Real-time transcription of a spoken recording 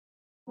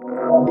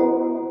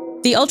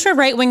The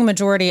ultra-right-wing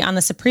majority on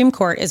the Supreme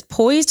Court is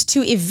poised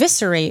to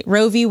eviscerate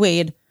Roe v.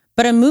 Wade,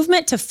 but a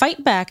movement to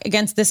fight back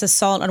against this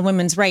assault on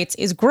women's rights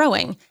is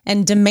growing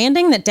and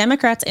demanding that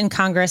Democrats in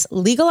Congress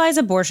legalize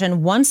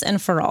abortion once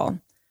and for all.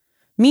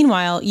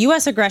 Meanwhile,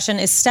 U.S. aggression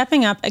is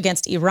stepping up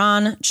against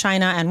Iran,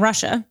 China, and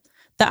Russia.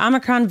 The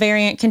Omicron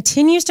variant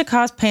continues to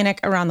cause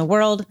panic around the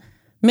world.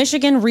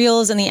 Michigan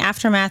reels in the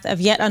aftermath of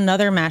yet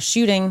another mass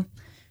shooting.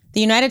 The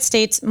United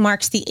States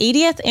marks the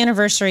 80th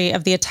anniversary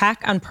of the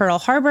attack on Pearl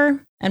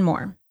Harbor, and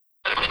more.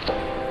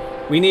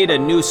 We need a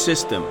new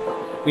system.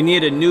 We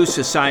need a new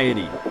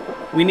society.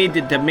 We need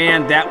to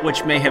demand that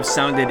which may have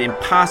sounded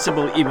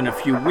impossible even a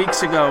few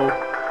weeks ago,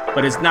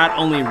 but is not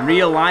only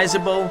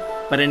realizable,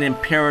 but an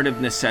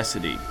imperative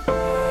necessity.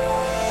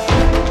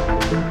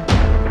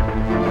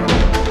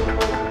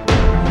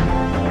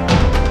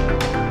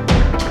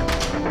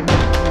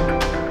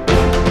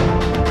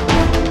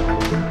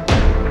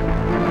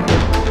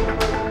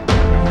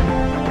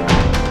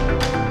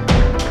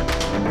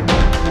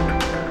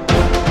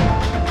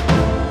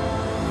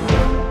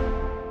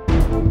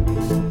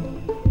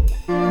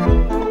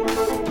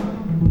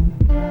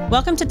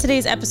 Welcome to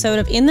today's episode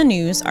of In the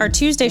News, our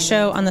Tuesday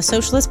show on the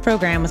Socialist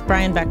Program with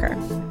Brian Becker.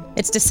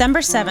 It's December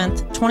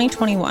 7th,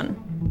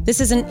 2021.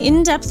 This is an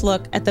in-depth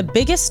look at the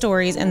biggest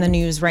stories in the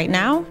news right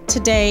now,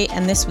 today,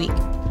 and this week.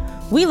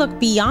 We look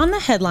beyond the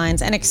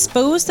headlines and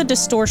expose the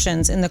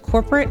distortions in the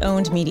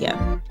corporate-owned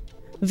media.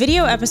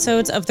 Video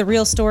episodes of The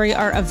Real Story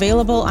are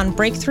available on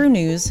Breakthrough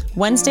News,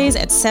 Wednesdays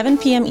at 7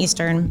 p.m.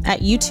 Eastern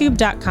at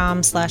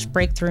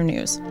youtube.com/Breakthrough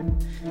News.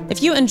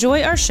 If you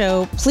enjoy our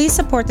show, please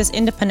support this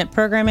independent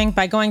programming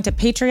by going to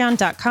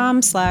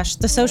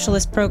patreon.com/The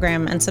Socialist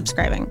Program and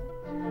subscribing.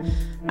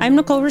 I'm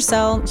Nicole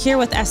Roussel, here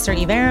with Esther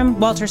Iverem,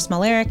 Walter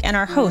Smolarek, and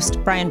our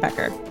host, Brian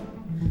Becker.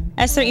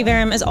 Esther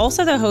Iverem is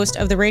also the host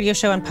of the radio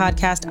show and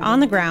podcast On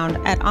the Ground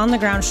at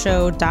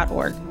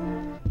onthegroundshow.org.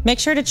 Make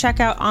sure to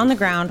check out On the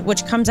Ground,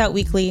 which comes out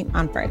weekly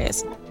on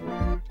Fridays.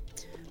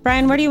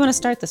 Brian, where do you want to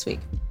start this week?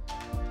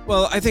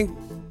 Well, I think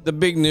the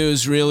big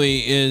news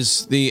really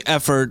is the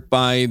effort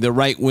by the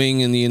right wing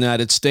in the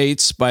United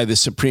States, by the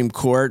Supreme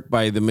Court,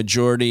 by the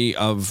majority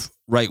of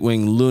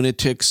right-wing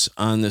lunatics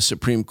on the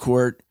Supreme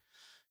Court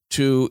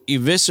to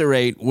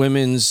eviscerate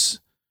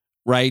women's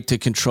right to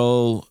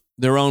control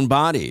their own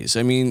bodies.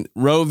 I mean,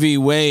 Roe v.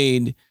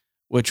 Wade,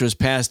 which was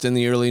passed in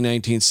the early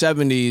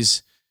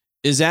 1970s,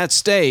 is at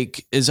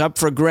stake, is up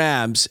for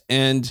grabs.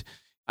 And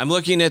I'm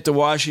looking at the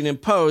Washington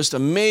Post, a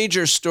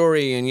major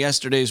story in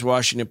yesterday's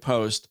Washington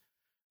Post.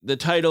 The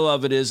title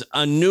of it is,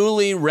 "A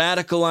Newly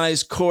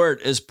Radicalized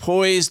Court is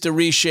Poised to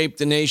Reshape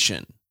the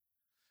Nation."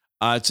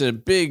 It's a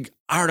big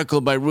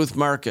article by Ruth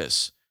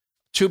Marcus,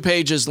 2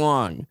 pages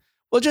long.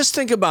 Well, just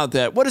think about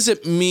that. What does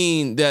it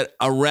mean that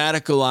a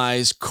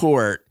radicalized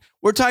court,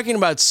 we're talking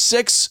about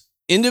 6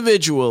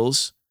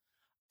 individuals,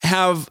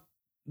 have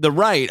the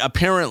right,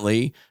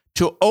 apparently,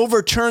 to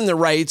overturn the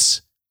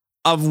rights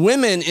of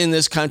women in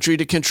this country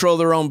to control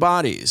their own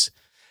bodies.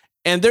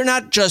 And they're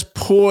not just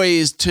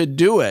poised to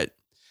do it.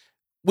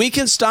 We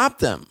can stop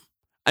them.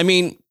 I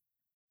mean,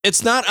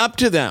 it's not up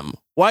to them.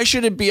 Why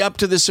should it be up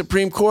to the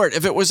Supreme Court?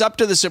 If it was up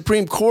to the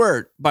Supreme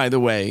Court, by the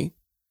way,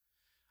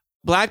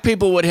 black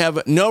people would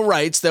have no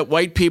rights that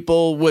white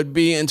people would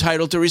be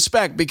entitled to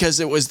respect, because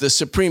it was the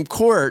Supreme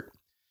Court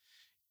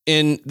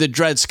in the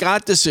Dred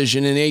Scott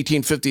decision in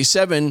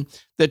 1857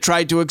 that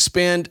tried to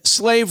expand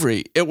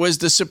slavery. It was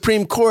the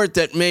Supreme Court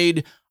that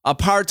made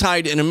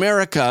apartheid in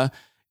America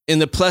in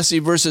the Plessy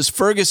versus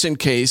Ferguson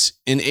case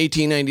in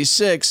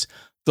 1896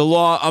 the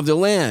law of the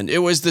land. It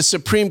was the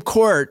Supreme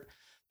Court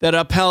that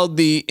upheld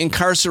the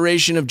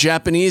incarceration of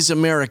Japanese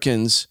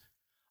Americans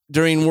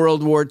during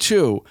World War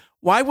II.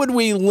 Why would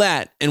we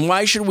let, and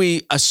why should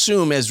we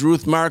assume, as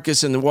Ruth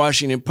Marcus in the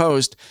Washington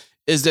Post,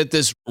 is that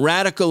this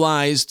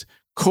radicalized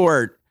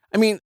court, I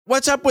mean,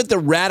 what's up with the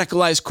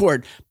radicalized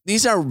court?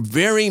 These are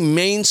very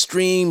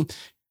mainstream,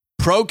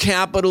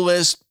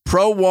 pro-capitalist,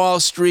 pro-Wall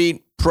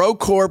Street,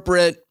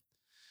 pro-corporate,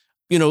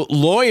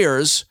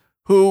 lawyers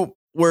who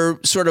were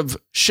sort of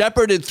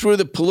shepherded through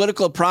the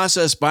political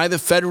process by the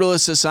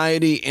Federalist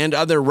Society and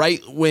other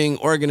right-wing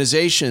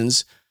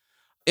organizations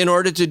in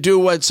order to do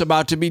what's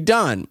about to be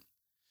done.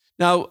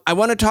 Now, I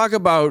want to talk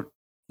about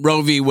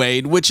Roe v.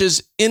 Wade, which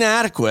is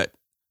inadequate.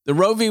 The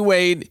Roe v.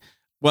 Wade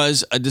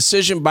was a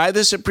decision by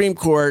the Supreme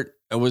Court.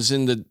 It was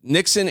in the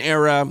Nixon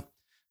era,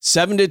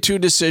 7-2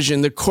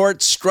 decision. The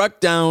court struck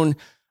down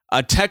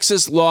a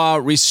Texas law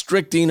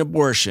restricting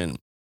abortion.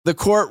 The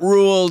court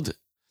ruled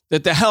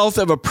that the health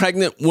of a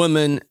pregnant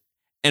woman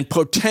and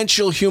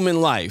potential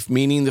human life,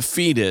 meaning the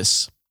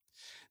fetus,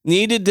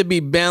 needed to be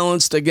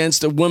balanced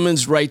against a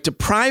woman's right to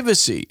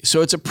privacy.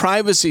 So it's a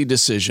privacy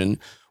decision,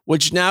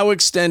 which now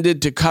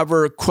extended to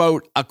cover,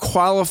 quote, a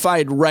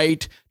qualified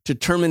right to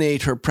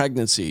terminate her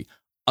pregnancy.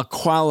 A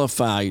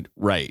qualified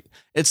right.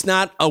 It's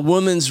not a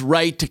woman's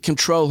right to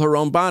control her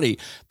own body.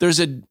 There's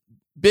a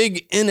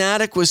big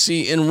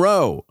inadequacy in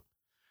Roe.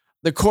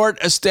 The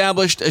court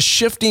established a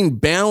shifting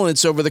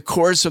balance over the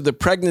course of the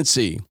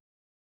pregnancy.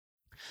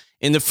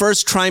 In the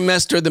first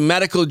trimester, the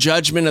medical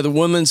judgment of the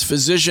woman's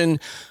physician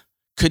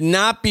could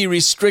not be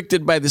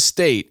restricted by the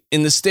state.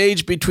 In the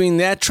stage between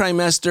that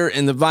trimester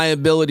and the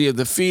viability of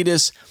the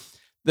fetus,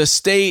 the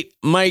state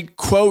might,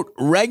 quote,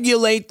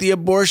 regulate the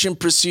abortion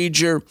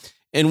procedure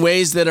in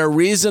ways that are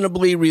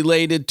reasonably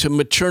related to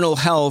maternal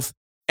health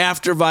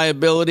after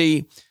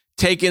viability.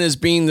 Taken as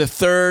being the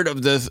third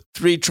of the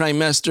 3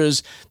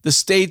 trimesters, the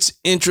state's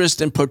interest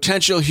in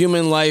potential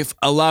human life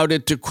allowed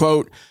it to,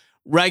 quote,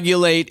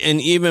 regulate and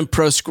even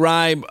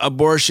prescribe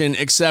abortion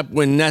except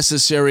when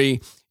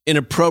necessary in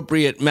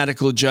appropriate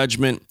medical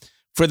judgment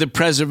for the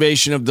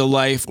preservation of the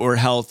life or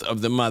health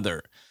of the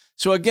mother.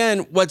 So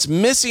again, what's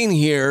missing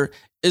here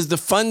is the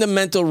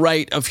fundamental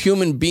right of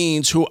human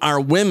beings who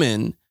are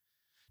women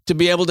to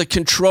be able to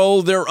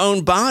control their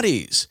own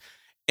bodies.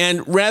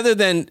 And rather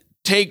than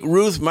take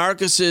Ruth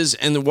Marcus's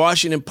and the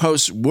Washington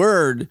Post's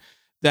word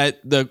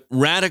that the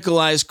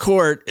radicalized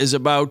court is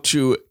about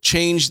to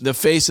change the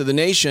face of the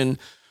nation,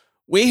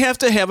 we have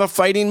to have a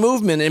fighting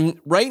movement. And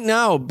right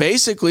now,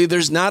 basically,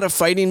 there's not a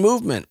fighting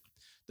movement.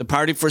 The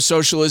Party for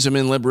Socialism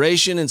and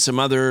Liberation and some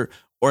other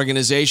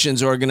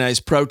organizations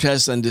organized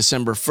protests on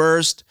December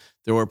 1st.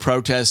 There were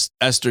protests,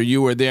 Esther,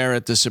 you were there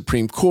at the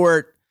Supreme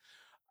Court.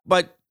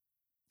 But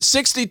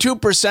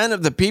 62%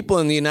 of the people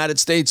in the United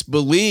States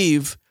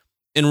believe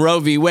in Roe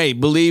v. Wade,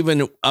 believe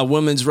in a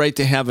woman's right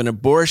to have an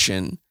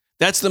abortion.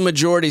 That's the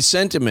majority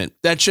sentiment.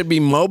 That should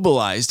be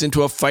mobilized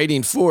into a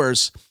fighting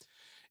force.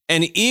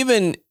 And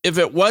even if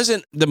it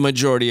wasn't the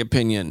majority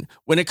opinion,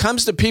 when it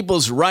comes to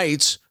people's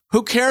rights,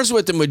 who cares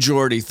what the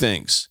majority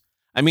thinks?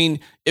 I mean,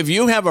 if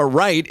you have a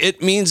right,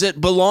 it means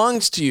it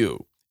belongs to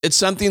you. It's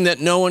something that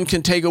no one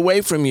can take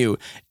away from you.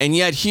 And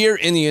yet here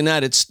in the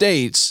United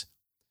States,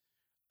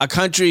 a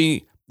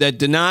country that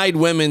denied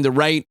women the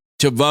right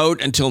to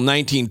vote until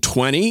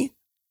 1920,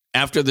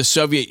 after the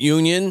Soviet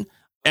Union,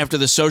 after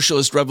the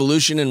socialist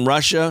revolution in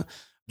Russia,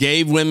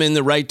 gave women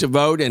the right to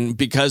vote, and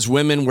because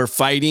women were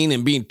fighting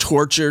and being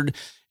tortured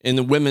in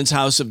the women's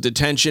house of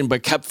detention,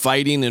 but kept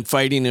fighting and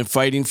fighting and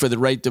fighting for the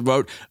right to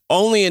vote,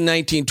 only in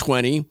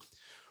 1920,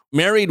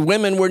 married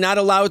women were not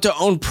allowed to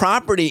own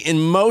property in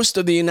most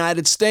of the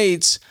United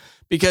States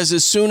because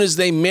as soon as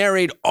they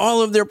married,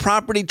 all of their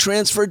property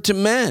transferred to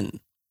men.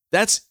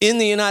 That's in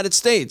the United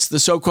States, the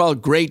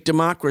so-called Great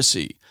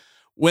Democracy.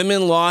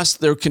 Women lost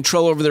their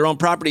control over their own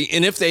property.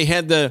 And if they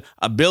had the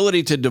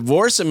ability to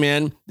divorce a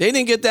man, they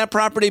didn't get that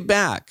property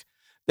back.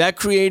 That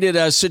created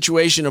a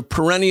situation of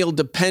perennial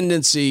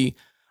dependency.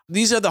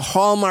 These are the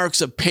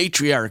hallmarks of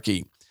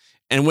patriarchy.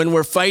 And when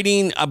we're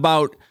fighting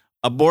about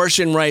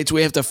abortion rights,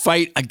 we have to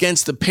fight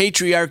against the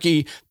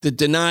patriarchy that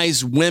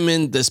denies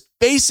women this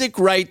basic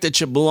right that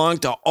should belong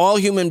to all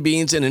human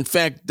beings, and in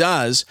fact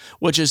does,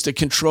 which is to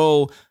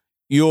control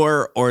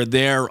your or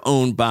their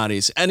own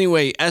bodies.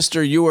 Anyway,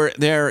 Esther, you were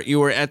there.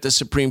 You were at the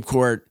Supreme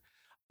Court.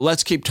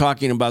 Let's keep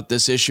talking about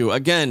this issue.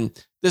 Again,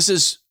 this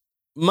is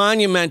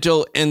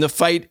monumental and the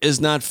fight is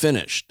not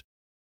finished.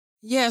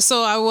 Yeah,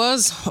 so I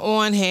was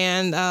on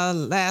hand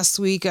last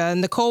week.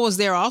 Nicole was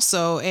there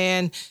also.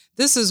 And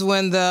this is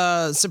when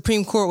the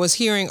Supreme Court was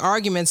hearing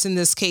arguments in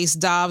this case,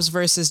 Dobbs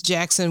versus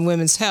Jackson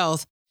Women's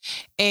Health.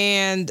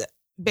 And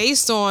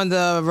based on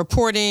the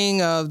reporting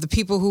of the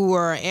people who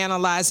were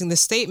analyzing the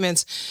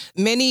statements,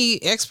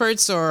 many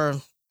experts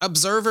or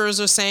observers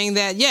are saying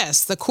that,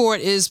 yes, the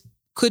court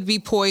could be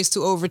poised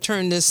to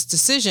overturn this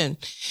decision.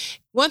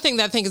 One thing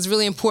that I think is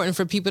really important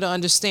for people to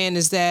understand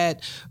is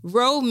that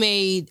Roe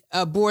made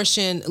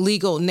abortion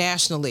legal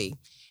nationally.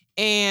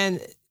 And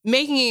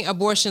making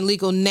abortion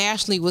legal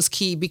nationally was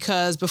key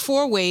because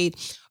before Wade,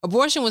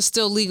 abortion was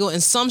still legal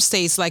in some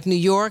states like New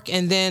York.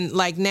 And then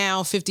like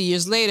now, 50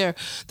 years later,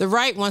 the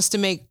right wants to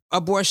make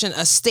abortion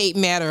a state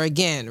matter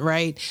again,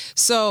 right?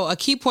 So a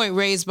key point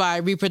raised by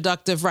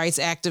reproductive rights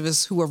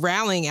activists who were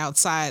rallying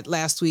outside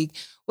last week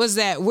was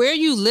that where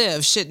you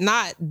live should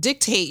not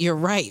dictate your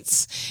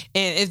rights.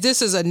 And if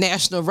this is a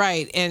national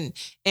right,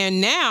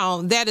 and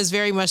now that is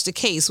very much the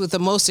case, with the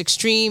most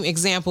extreme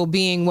example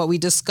being what we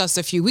discussed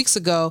a few weeks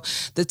ago,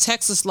 the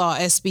Texas law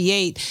SB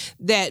 8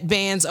 that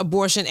bans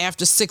abortion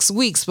after 6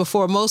 weeks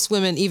before most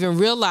women even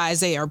realize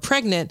they are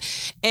pregnant.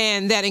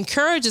 And that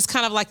encourages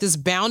kind of like this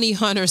bounty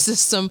hunter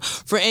system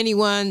for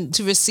anyone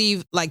to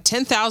receive like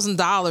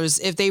 $10,000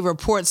 if they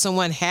report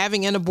someone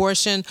having an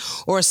abortion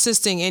or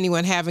assisting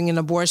anyone having an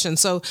abortion.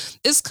 So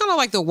it's kind of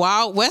like the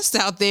Wild West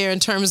out there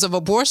in terms of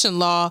abortion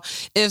law,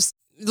 if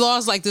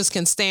laws like this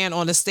can stand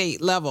on a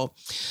state level.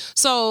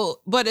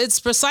 So, but it's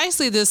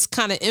precisely this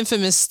kind of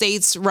infamous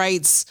states'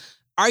 rights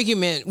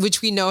argument,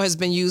 which we know has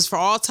been used for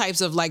all types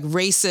of like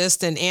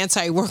racist and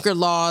anti-worker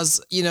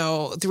laws,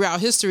 throughout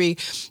history,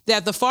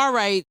 that the far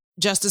right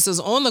justices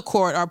on the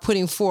court are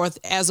putting forth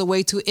as a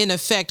way to, in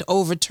effect,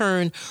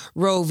 overturn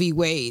Roe v.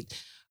 Wade.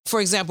 For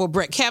example,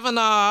 Brett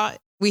Kavanaugh,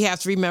 we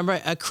have to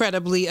remember, a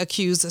credibly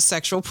accused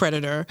sexual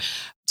predator,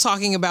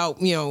 talking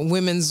about,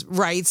 women's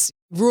rights.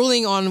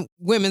 ruling on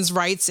women's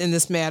rights in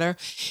this matter.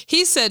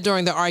 He said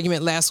during the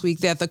argument last week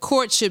that the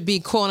court should be,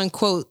 quote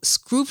unquote,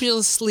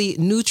 scrupulously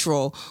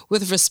neutral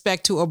with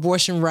respect to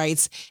abortion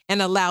rights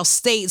and allow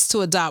states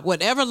to adopt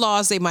whatever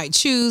laws they might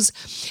choose.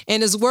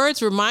 And his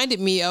words reminded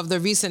me of the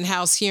recent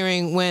House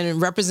hearing when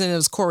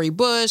Representatives Cori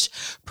Bush,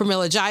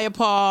 Pramila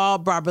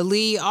Jayapal, Barbara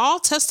Lee all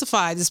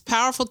testified this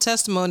powerful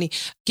testimony,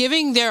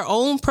 giving their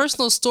own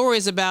personal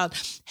stories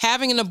about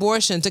having an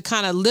abortion to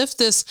kind of lift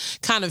this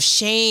kind of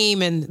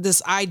shame and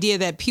this idea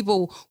that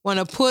people want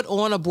to put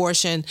on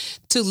abortion,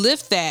 to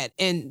lift that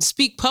and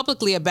speak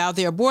publicly about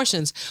their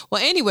abortions.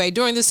 Well, anyway,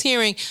 during this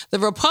hearing, the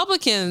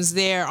Republicans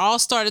there all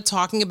started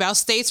talking about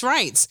states'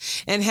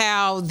 rights and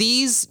how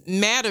these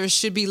matters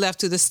should be left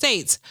to the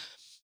states.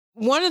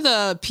 One of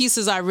the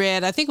pieces I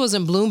read, I think it was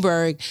in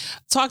Bloomberg,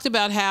 talked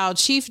about how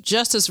Chief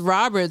Justice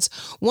Roberts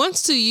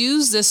wants to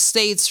use the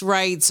states'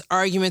 rights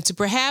argument to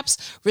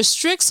perhaps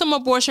restrict some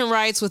abortion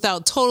rights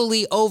without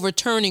totally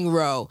overturning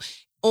Roe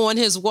on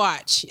his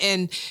watch,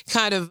 and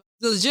kind of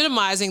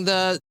legitimizing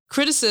the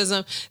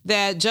criticism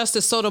that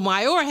Justice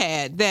Sotomayor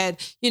had,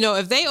 that, you know,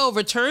 if they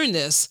overturn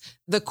this,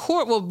 the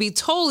court will be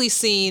totally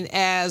seen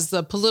as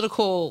the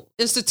political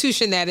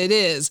institution that it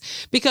is.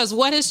 Because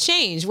what has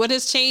changed? What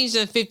has changed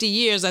in 50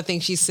 years, I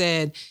think she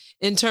said,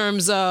 in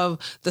terms of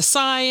the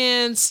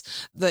science,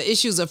 the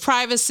issues of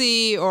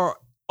privacy, or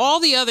all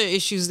the other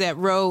issues that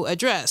Roe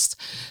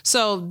addressed.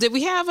 So did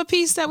we have a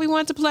piece that we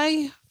want to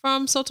play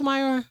from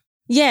Sotomayor?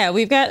 Yeah,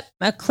 we've got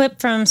a clip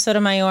from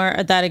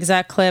Sotomayor, that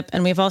exact clip,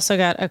 and we've also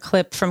got a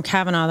clip from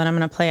Kavanaugh that I'm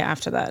going to play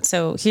after that.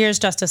 So here's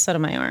Justice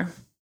Sotomayor.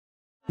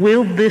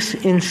 Will this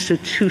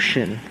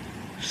institution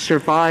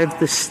survive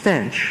the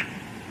stench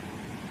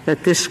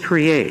that this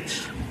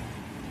creates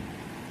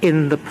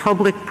in the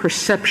public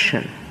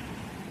perception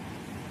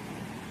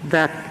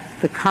that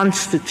the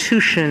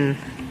Constitution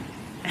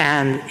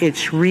and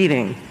its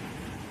reading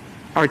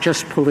are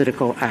just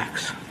political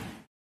acts?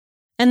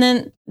 And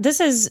then this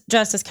is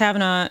Justice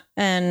Kavanaugh,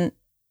 and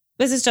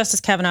this is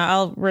Justice Kavanaugh.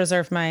 I'll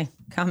reserve my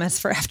comments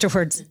for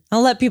afterwards.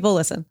 I'll let people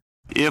listen.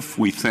 If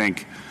we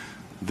think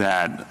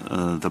that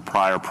the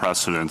prior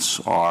precedents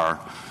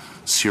are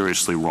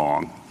seriously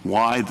wrong,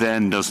 why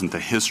then doesn't the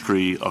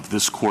history of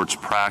this court's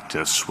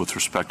practice with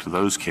respect to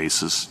those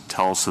cases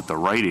tell us that the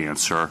right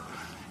answer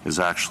is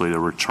actually the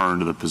return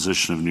to the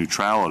position of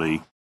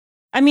neutrality?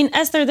 I mean,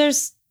 Esther,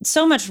 there's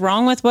so much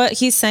wrong with what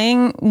he's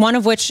saying, one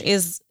of which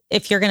is,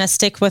 if you're going to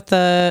stick with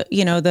the,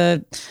 you know,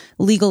 the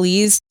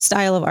legalese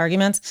style of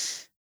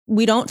arguments,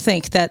 we don't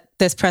think that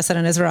this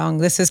precedent is wrong.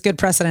 This is good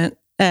precedent.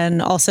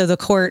 And also the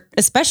court,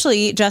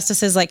 especially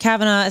justices like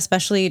Kavanaugh,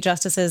 especially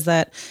justices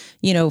that,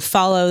 you know,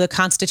 follow the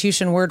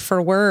Constitution word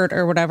for word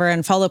or whatever,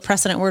 and follow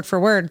precedent word for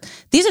word.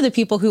 These are the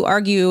people who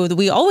argue that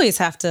we always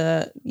have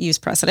to use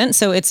precedent.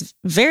 So it's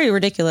very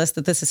ridiculous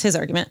that this is his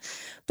argument.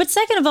 But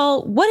second of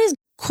all, what is,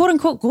 quote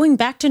unquote, going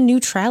back to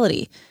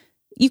neutrality?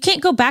 You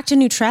can't go back to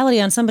neutrality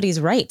on somebody's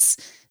rights.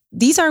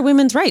 These are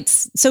women's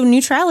rights. So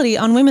neutrality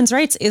on women's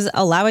rights is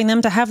allowing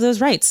them to have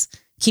those rights,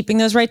 keeping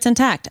those rights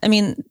intact. I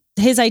mean,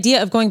 his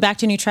idea of going back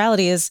to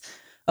neutrality is,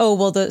 oh,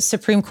 well, the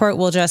Supreme Court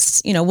will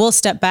just, you know, we'll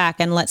step back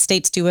and let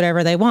states do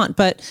whatever they want.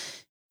 But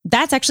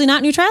that's actually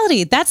not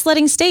neutrality. That's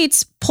letting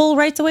states pull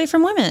rights away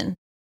from women.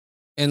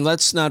 And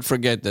let's not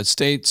forget that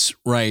states'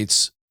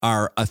 rights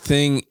are a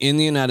thing in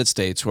the United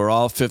States where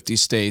all 50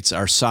 states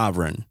are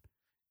sovereign,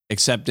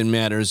 except in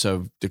matters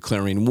of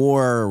declaring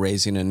war,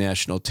 raising a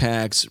national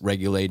tax,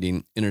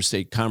 regulating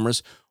interstate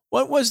commerce.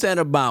 What was that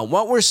about?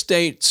 What were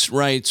states'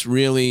 rights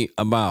really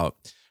about?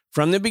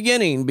 From the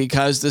beginning,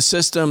 because the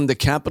system, the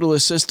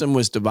capitalist system,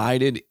 was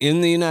divided in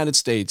the United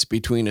States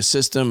between a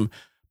system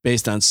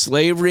based on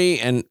slavery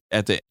and,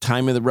 at the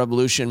time of the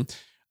Revolution,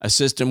 a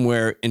system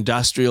where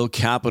industrial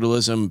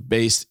capitalism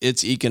based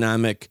its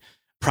economic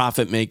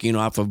profit-making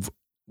off of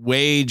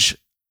wage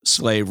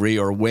slavery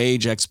or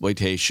wage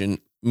exploitation,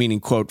 meaning,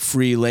 quote,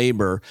 free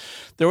labor.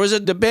 There was a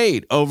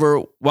debate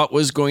over what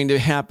was going to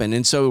happen.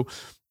 And so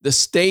the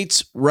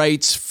states'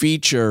 rights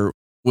feature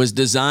was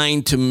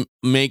designed to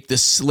make the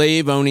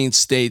slave-owning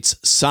states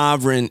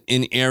sovereign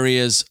in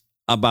areas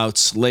about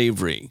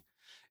slavery.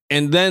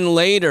 And then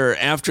later,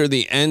 after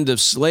the end of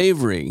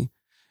slavery,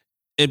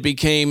 it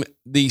became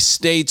the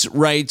states'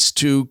 rights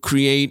to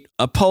create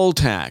a poll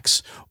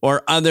tax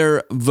or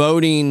other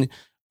voting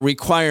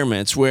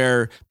requirements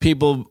where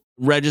people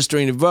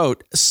registering to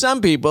vote, some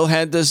people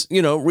had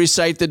to,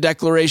 recite the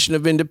Declaration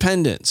of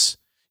Independence,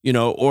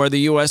 or the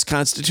U.S.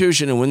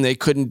 Constitution. And when they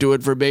couldn't do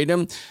it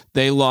verbatim,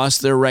 they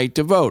lost their right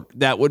to vote.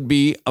 That would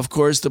be, of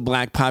course, the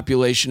black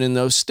population in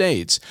those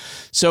states.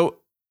 So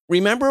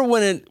remember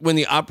when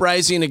the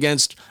uprising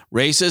against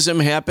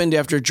racism happened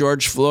after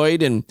George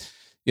Floyd, and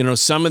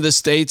some of the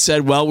states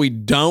said, well, we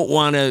don't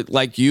want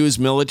to use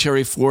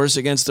military force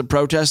against the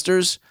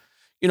protesters.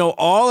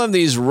 All of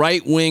these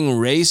right-wing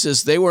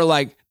racists, they were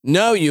like,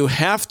 no, you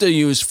have to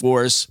use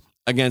force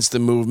against the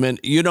movement.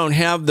 You don't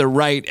have the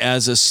right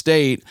as a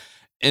state.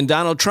 And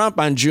Donald Trump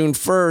on June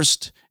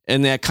 1st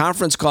And that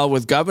conference call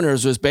with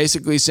governors was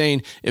basically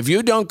saying, if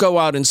you don't go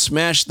out and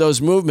smash those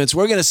movements,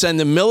 we're going to send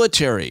the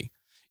military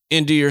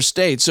into your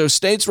state. So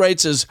states'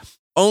 rights is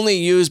only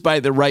used by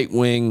the right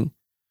wing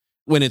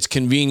when it's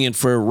convenient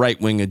for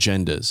right-wing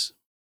agendas.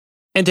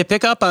 And to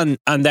pick up on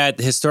that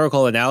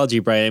historical analogy,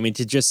 Brian, I mean,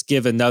 to just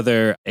give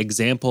another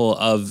example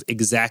of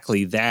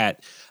exactly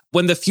that,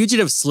 when the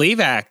Fugitive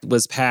Slave Act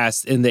was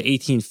passed in the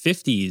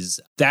 1850s,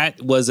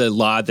 that was a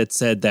law that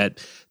said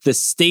that the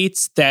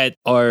states that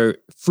are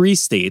free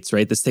states,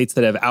 right, the states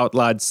that have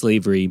outlawed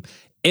slavery,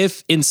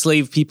 if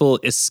enslaved people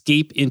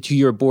escape into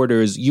your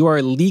borders, you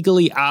are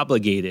legally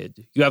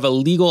obligated. You have a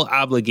legal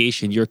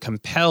obligation. You're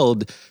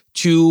compelled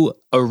to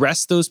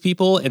arrest those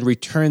people and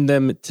return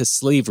them to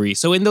slavery.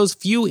 So in those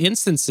few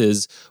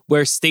instances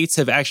where states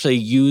have actually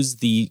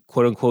used the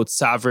quote unquote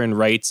sovereign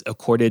rights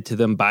accorded to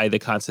them by the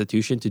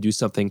Constitution to do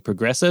something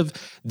progressive,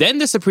 then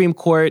the Supreme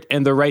Court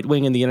and the right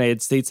wing in the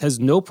United States has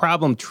no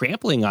problem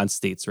trampling on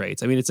states'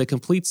 rights. I mean, it's a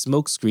complete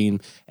smokescreen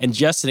and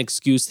just an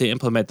excuse to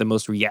implement the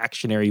most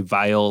reactionary,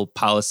 vile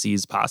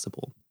policies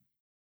possible.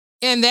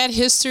 And that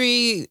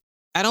history,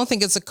 I don't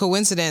think it's a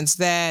coincidence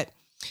that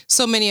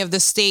so many of the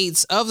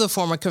states of the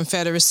former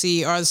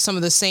Confederacy are some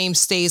of the same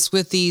states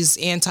with these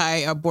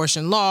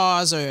anti-abortion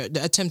laws or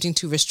attempting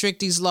to restrict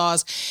these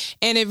laws.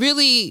 And it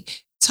really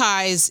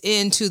ties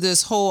into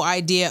this whole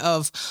idea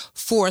of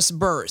forced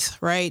birth,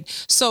 right?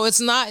 So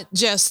it's not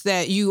just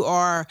that you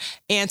are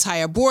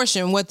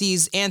anti-abortion. What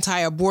these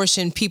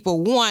anti-abortion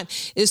people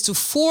want is to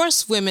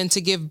force women to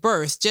give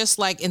birth, just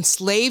like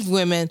enslaved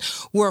women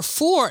were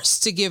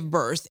forced to give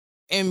birth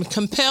and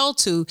compelled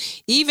to,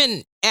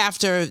 even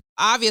after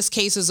obvious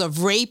cases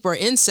of rape or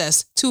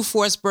incest, to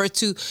force birth,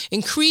 to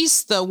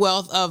increase the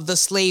wealth of the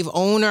slave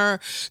owner,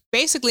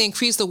 basically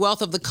increase the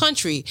wealth of the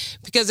country.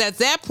 Because at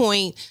that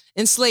point,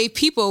 enslaved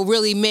people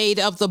really made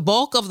up the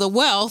bulk of the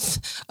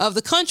wealth of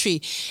the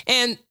country.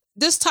 And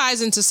this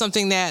ties into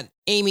something that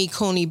Amy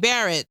Coney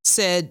Barrett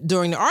said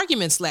during the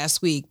arguments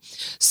last week.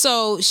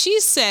 So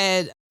she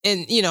said,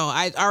 and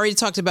I already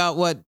talked about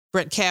what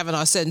Brett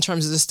Kavanaugh said in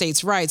terms of the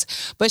states'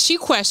 rights, but she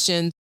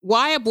questioned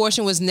why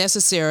abortion was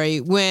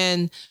necessary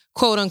when,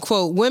 quote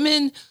unquote,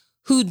 women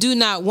who do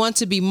not want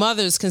to be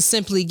mothers can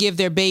simply give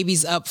their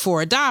babies up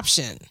for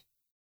adoption.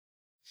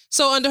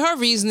 So under her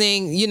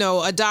reasoning,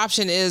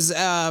 adoption is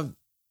an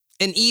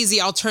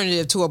easy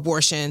alternative to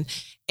abortion.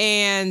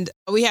 And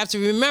we have to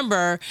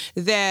remember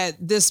that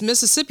this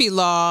Mississippi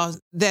law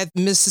that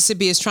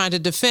Mississippi is trying to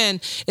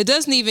defend, it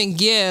doesn't even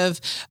give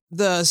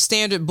the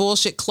standard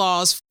bullshit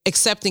clause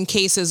except in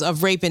cases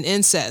of rape and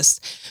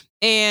incest.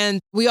 And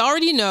we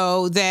already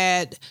know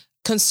that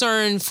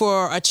concern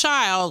for a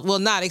child will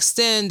not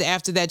extend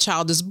after that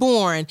child is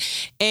born.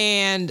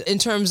 And in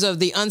terms of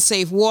the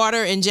unsafe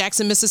water in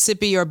Jackson,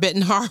 Mississippi, or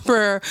Benton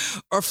Harbor,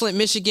 or Flint,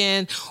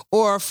 Michigan,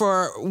 or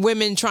for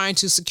women trying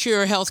to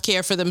secure health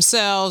care for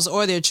themselves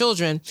or their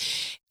children.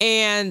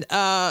 And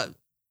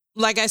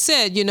like I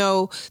said,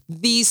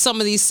 some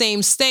of these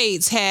same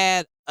states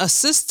had a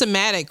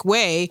systematic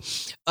way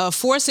of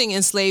forcing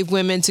enslaved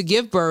women to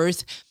give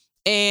birth,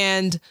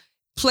 and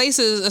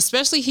places,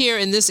 especially here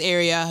in this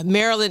area,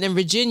 Maryland and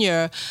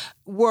Virginia,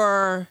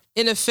 were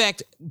in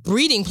effect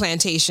breeding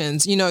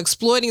plantations,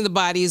 exploiting the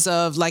bodies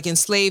of like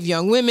enslaved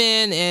young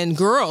women and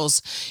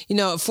girls,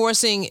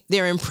 forcing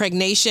their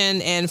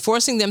impregnation and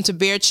forcing them to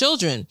bear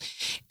children.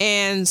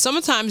 And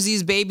sometimes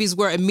these babies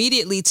were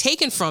immediately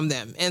taken from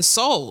them and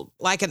sold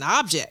like an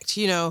object,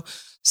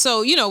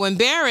 So, when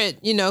Barrett,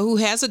 who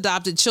has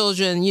adopted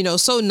children,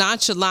 so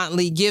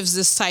nonchalantly gives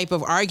this type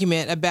of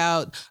argument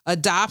about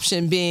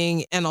adoption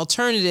being an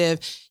alternative,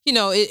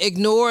 it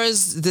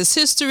ignores this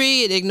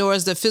history. It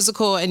ignores the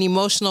physical and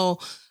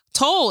emotional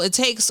toll it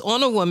takes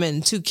on a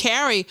woman to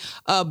carry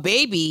a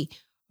baby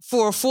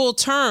for a full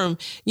term,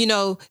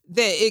 that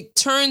it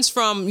turns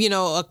from,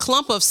 a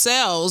clump of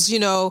cells,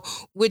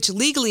 which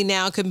legally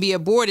now can be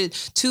aborted,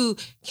 to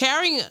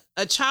carrying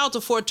a child to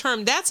full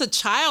term. That's a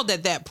child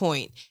at that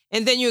point.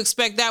 And then you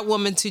expect that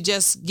woman to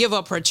just give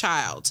up her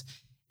child.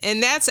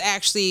 And that's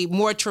actually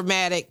more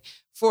traumatic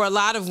for a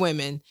lot of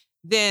women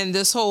than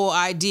this whole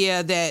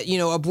idea that,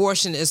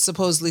 abortion is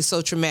supposedly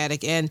so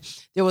traumatic. And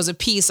there was a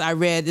piece I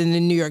read in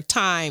the New York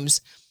Times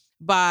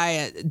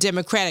by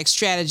Democratic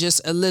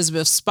strategist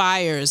Elizabeth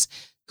Spires,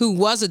 who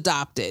was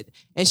adopted.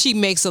 And she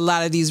makes a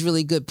lot of these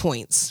really good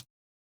points.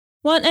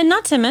 Well, and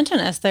not to mention,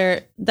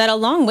 Esther, that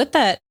along with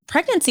that,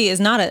 pregnancy is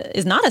not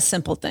a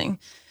simple thing.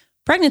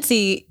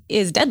 Pregnancy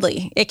is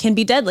deadly. It can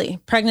be deadly.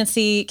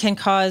 Pregnancy can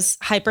cause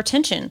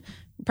hypertension.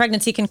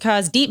 Pregnancy can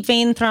cause deep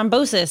vein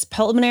thrombosis,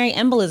 pulmonary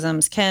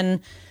embolisms.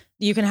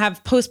 You can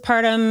have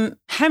postpartum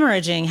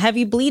hemorrhaging,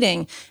 heavy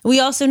bleeding. We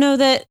also know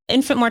that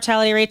infant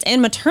mortality rates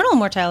and maternal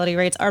mortality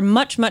rates are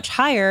much, much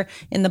higher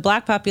in the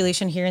Black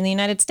population here in the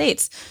United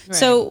States. Right.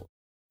 So,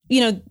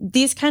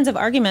 these kinds of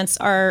arguments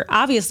are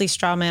obviously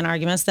straw man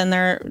arguments. Then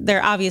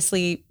they're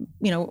obviously,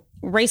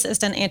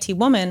 racist and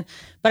anti-woman.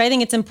 But I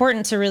think it's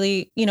important to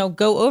really,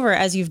 go over,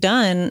 as you've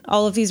done,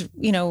 all of these,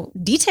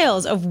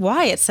 details of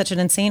why it's such an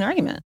insane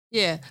argument.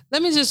 Yeah,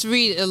 let me just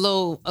read a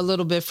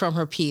little bit from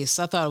her piece.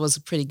 I thought it was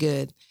pretty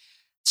good.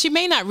 She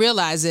may not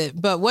realize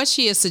it, but what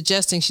she is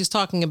suggesting, she's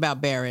talking about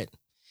Barrett.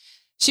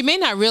 She may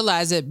not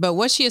realize it, but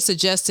what she is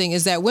suggesting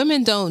is that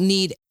women don't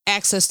need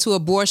access to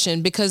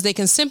abortion because they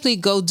can simply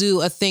go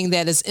do a thing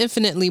that is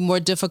infinitely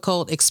more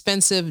difficult,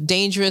 expensive,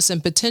 dangerous,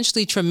 and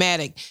potentially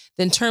traumatic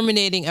than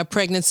terminating a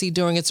pregnancy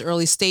during its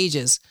early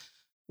stages.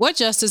 What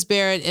Justice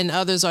Barrett and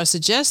others are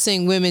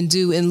suggesting women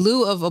do in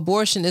lieu of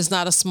abortion is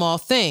not a small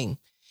thing.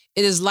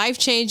 It is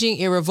life-changing,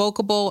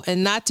 irrevocable,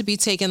 and not to be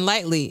taken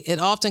lightly. It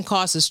often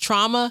causes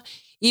trauma,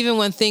 even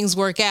when things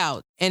work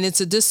out. And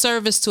it's a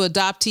disservice to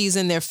adoptees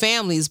and their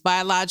families,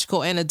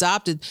 biological and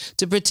adopted,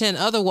 to pretend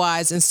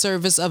otherwise in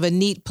service of a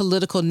neat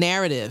political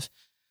narrative.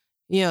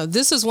 You know,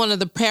 this is one of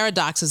the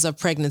paradoxes of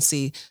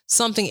pregnancy.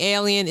 Something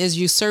alien is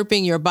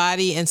usurping your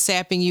body and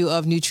sapping you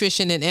of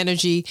nutrition and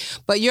energy,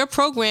 but you're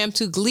programmed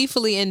to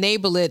gleefully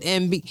enable it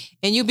and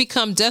you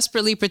become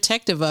desperately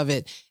protective of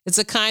it. It's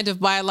a kind of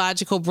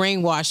biological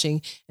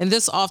brainwashing, and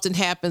this often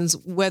happens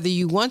whether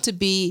you want to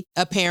be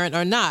a parent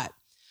or not.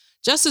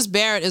 Justice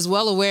Barrett is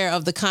well aware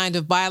of the kind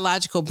of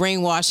biological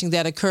brainwashing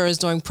that occurs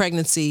during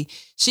pregnancy.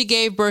 She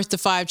gave birth to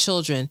 5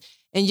 children.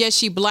 And yet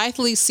she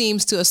blithely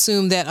seems to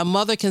assume that a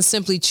mother can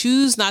simply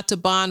choose not to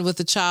bond with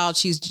the child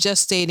she's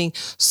gestating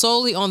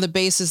solely on the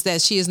basis that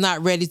she is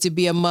not ready to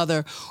be a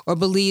mother or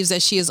believes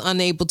that she is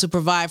unable to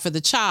provide for the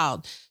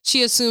child.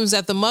 She assumes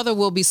that the mother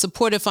will be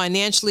supported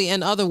financially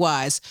and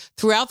otherwise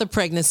throughout the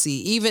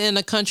pregnancy, even in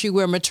a country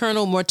where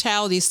maternal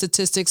mortality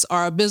statistics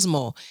are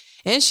abysmal.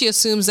 And she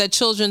assumes that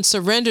children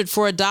surrendered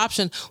for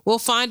adoption will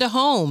find a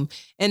home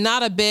and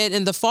not a bed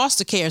in the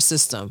foster care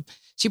system.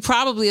 She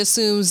probably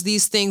assumes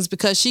these things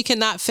because she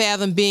cannot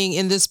fathom being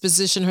in this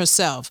position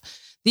herself.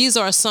 These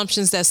are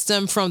assumptions that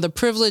stem from the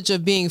privilege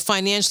of being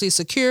financially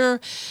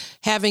secure,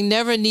 having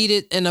never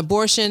needed an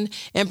abortion,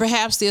 and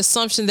perhaps the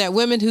assumption that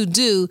women who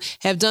do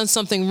have done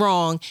something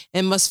wrong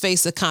and must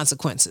face the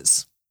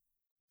consequences.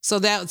 So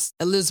that's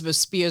Elizabeth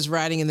Spears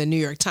writing in the New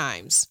York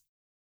Times.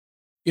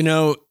 You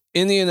know,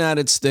 in the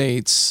United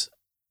States,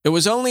 it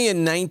was only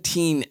in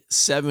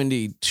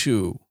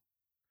 1972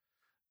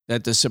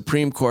 that the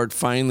Supreme Court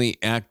finally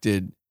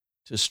acted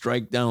to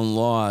strike down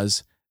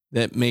laws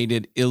that made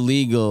it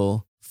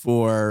illegal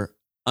for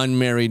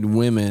unmarried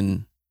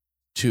women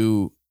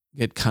to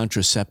get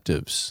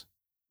contraceptives.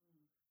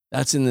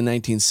 That's in the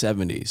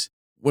 1970s.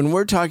 When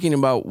we're talking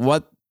about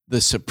what the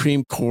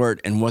Supreme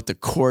Court and what the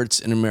courts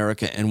in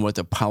America and what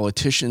the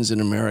politicians in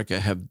America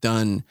have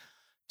done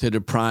to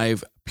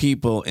deprive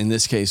people, in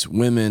this case,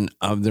 women,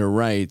 of their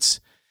rights,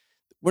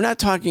 we're not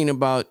talking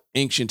about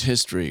ancient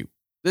history.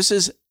 This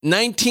is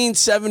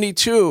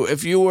 1972.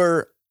 If you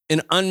were an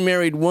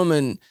unmarried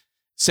woman,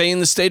 say in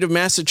the state of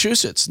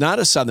Massachusetts, not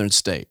a southern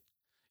state,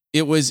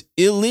 it was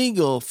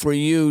illegal for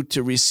you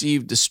to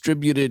receive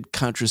distributed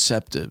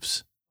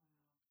contraceptives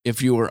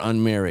if you were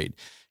unmarried.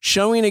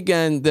 Showing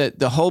again that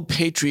the whole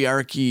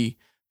patriarchy,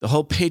 the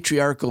whole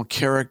patriarchal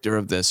character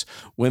of this.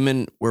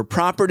 Women were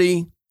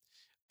property.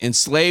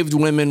 Enslaved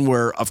women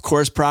were, of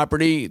course,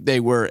 property.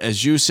 They were,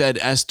 as you said,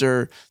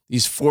 Esther,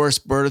 these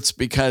forced births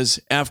because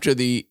after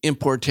the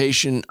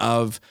importation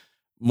of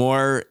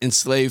more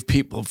enslaved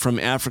people from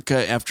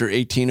Africa after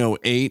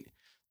 1808,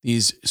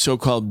 these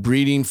so-called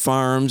breeding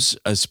farms,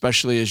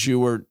 especially as you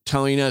were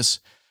telling us,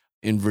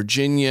 in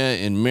Virginia,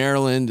 in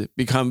Maryland,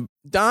 become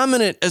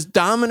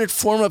dominant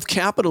form of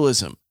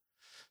capitalism.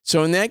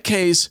 So in that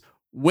case,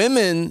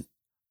 women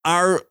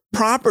are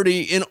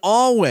property in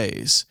all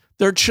ways.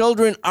 Their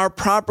children are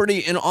property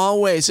in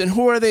all ways. And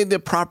who are they the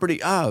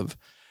property of?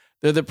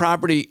 They're the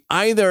property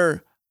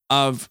either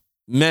of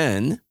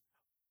men,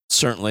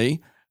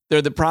 certainly.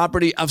 They're the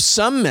property of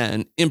some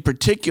men, in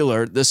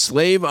particular, the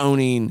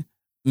slave-owning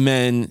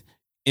men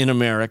in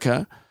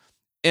America.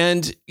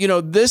 And, you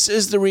know, this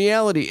is the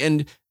reality.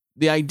 And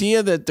the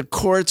idea that the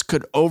courts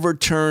could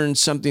overturn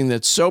something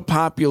that's so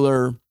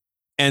popular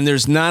and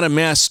there's not a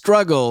mass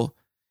struggle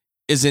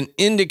is an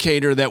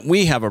indicator that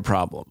we have a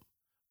problem.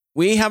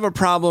 We have a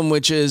problem,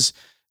 which is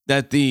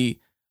that the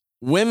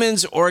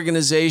women's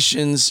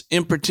organizations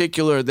in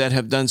particular that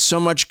have done so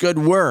much good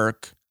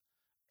work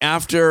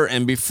after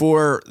and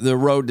before the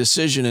Roe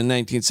decision in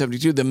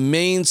 1972, the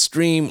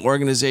mainstream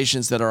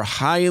organizations that are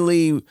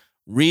highly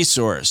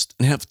resourced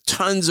and have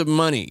tons of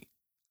money,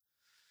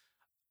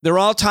 they're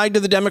all tied to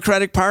the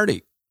Democratic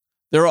Party.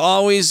 They're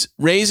always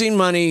raising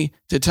money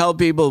to tell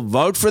people,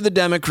 vote for the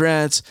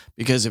Democrats,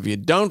 because if you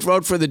don't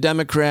vote for the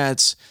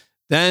Democrats,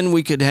 then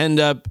we could end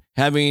up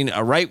having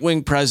a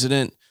right-wing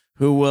president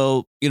who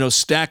will,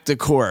 stack the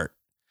court.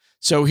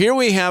 So here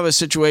we have a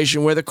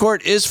situation where the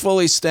court is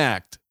fully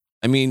stacked.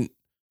 I mean,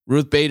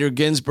 Ruth Bader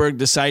Ginsburg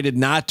decided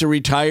not to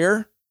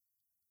retire,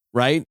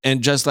 right?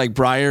 And just like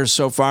Breyer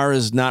so far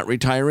is not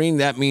retiring,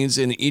 that means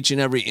in each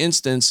and every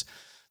instance,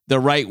 the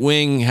right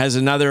wing has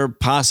another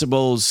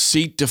possible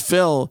seat to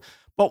fill.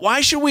 But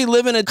why should we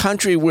live in a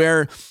country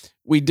where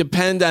we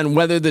depend on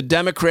whether the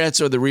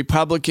Democrats or the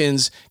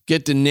Republicans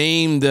get to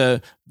name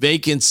the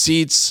vacant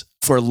seats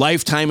for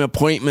lifetime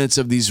appointments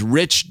of these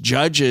rich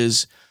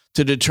judges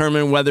to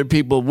determine whether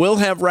people will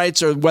have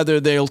rights or whether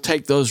they'll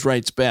take those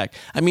rights back.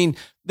 I mean,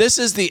 this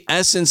is the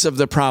essence of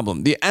the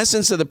problem. The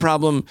essence of the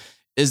problem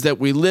is that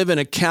we live in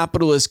a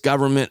capitalist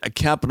government, a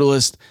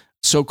capitalist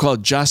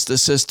so-called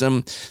justice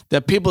system,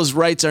 that people's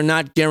rights are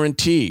not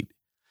guaranteed.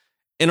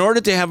 In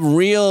order to have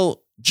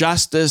real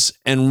justice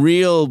and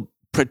real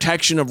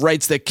protection of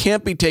rights that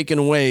can't be taken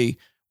away,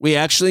 we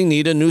actually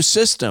need a new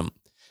system.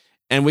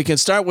 And we can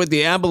start with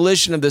the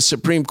abolition of the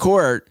Supreme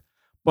Court.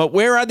 But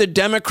where are the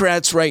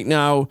Democrats right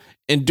now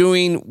in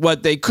doing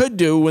what they could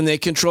do when they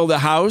control the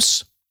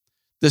House,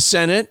 the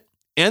Senate,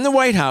 and the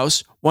White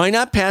House? Why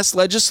not pass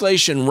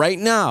legislation right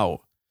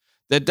now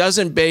that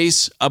doesn't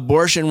base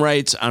abortion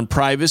rights on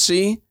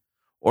privacy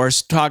or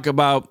talk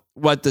about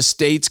what the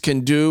states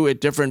can do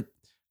at different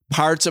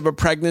parts of a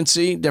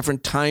pregnancy,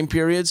 different time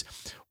periods?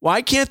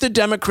 Why can't the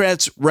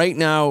Democrats right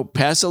now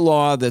pass a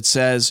law that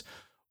says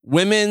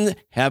women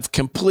have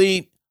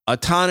complete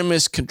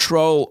autonomous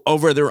control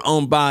over their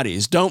own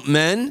bodies? Don't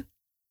men?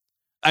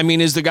 I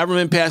mean, is the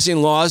government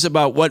passing laws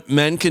about what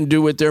men can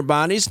do with their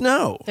bodies?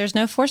 No. There's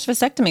no forced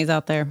vasectomies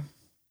out there.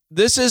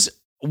 This is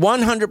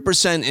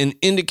 100% an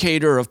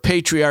indicator of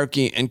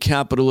patriarchy and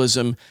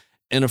capitalism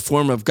in a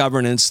form of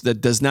governance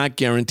that does not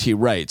guarantee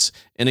rights.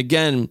 And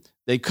again,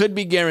 they could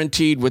be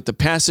guaranteed with the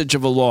passage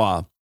of a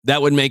law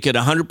that would make it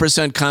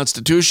 100%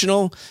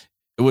 constitutional.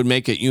 It would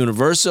make it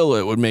universal.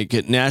 It would make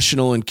it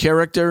national in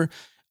character,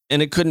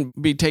 and it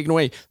couldn't be taken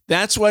away.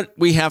 That's what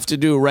we have to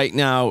do right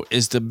now,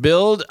 is to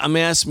build a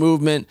mass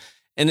movement.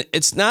 And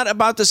it's not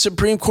about the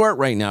Supreme Court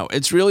right now.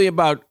 It's really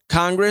about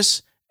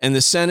Congress and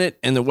the Senate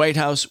and the White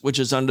House, which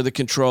is under the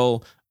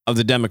control of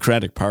the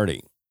Democratic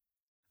Party.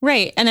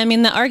 Right. And I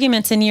mean, the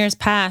arguments in years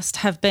past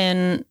have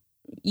been,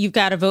 you've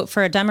got to vote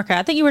for a Democrat.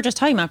 I think you were just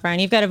talking about, Brian,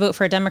 you've got to vote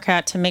for a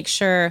Democrat to make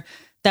sure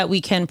that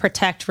we can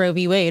protect Roe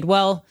v. Wade.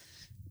 Well,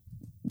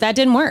 that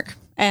didn't work.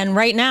 And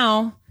right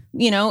now,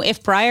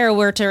 if Breyer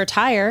were to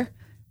retire,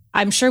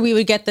 I'm sure we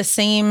would get the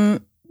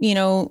same,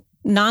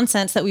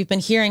 nonsense that we've been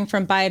hearing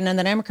from Biden and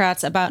the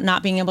Democrats about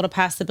not being able to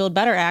pass the Build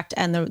Better Act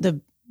and the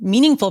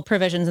meaningful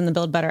provisions in the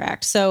Build Better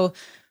Act. So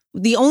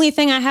the only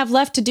thing I have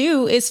left to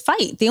do is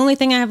fight. The only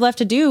thing I have left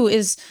to do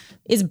is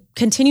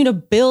continue to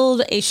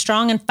build a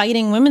strong and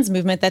fighting women's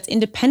movement that's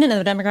independent of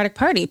the Democratic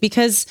Party,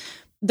 because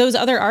those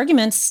other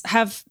arguments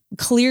have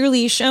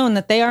clearly shown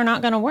that they are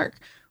not going to work.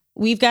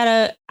 We've got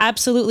to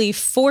absolutely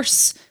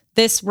force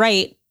this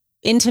right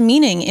into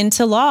meaning,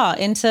 into law,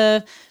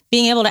 into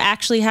being able to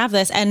actually have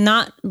this, and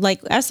not,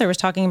 like Esther was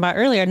talking about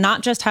earlier,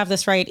 not just have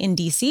this right in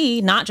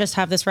DC, not just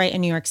have this right in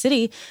New York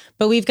City,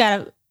 but we've got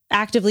to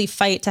actively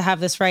fight to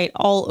have this right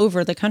all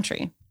over the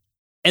country.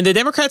 And the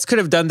Democrats could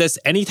have done this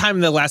anytime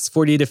in the last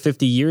 40 to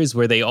 50 years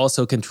where they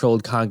also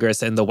controlled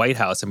Congress and the White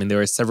House. I mean, there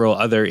are several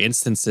other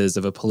instances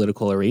of a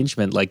political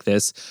arrangement like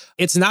this.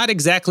 It's not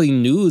exactly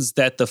news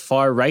that the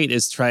far right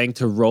is trying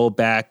to roll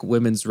back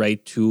women's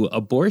right to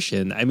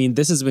abortion. I mean,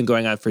 this has been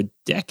going on for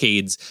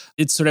decades.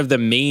 It's sort of the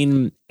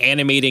main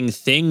animating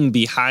thing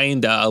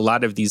behind a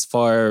lot of these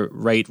far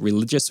right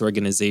religious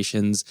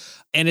organizations.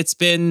 And it's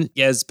been,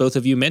 as both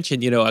of you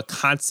mentioned, a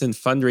constant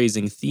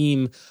fundraising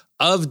theme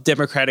of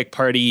Democratic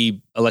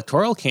Party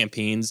electoral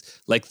campaigns.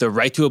 Like, the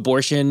right to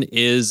abortion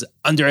is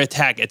under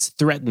attack, it's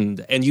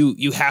threatened, and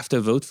you have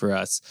to vote for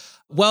us.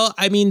 Well,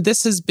 I mean,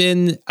 this has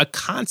been a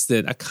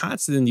constant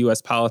in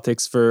U.S.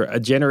 politics for a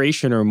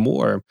generation or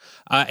more.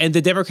 And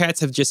the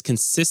Democrats have just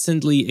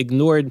consistently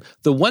ignored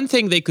the one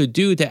thing they could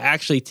do to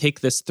actually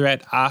take this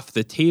threat off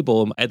the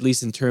table, at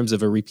least in terms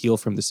of a repeal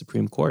from the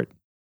Supreme Court.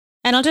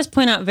 And I'll just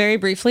point out very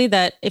briefly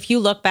that if you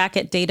look back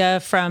at data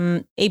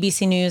from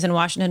ABC News and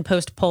Washington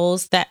Post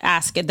polls that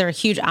ask, they're a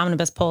huge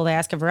omnibus poll, they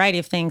ask a variety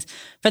of things.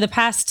 For the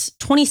past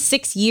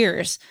 26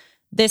 years,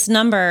 this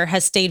number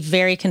has stayed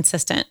very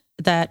consistent,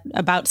 that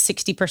about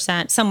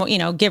 60%,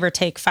 somewhat, give or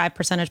take 5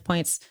 percentage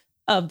points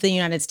of the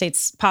United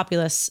States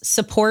populace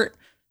support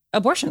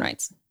abortion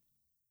rights.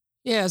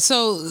 Yeah,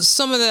 so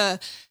some of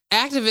the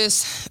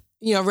activists,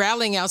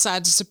 rallying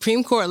outside the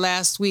Supreme Court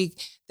last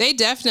week, they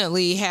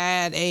definitely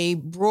had a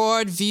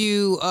broad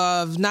view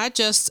of not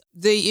just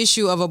the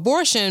issue of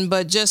abortion,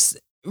 but just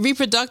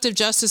reproductive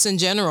justice in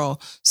general.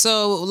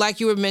 So like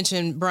you were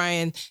mentioning,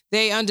 Brian,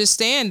 they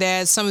understand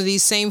that some of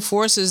these same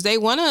forces, they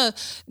want to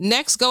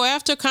next go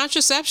after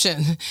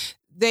contraception.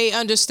 They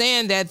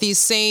understand that these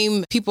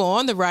same people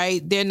on the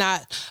right, they're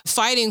not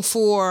fighting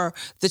for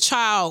the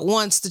child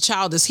once the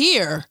child is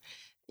here,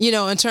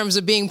 in terms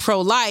of being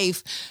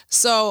pro-life.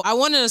 So I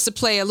wanted us to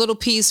play a little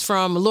piece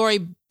from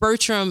Lori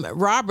Bertram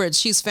Roberts.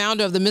 She's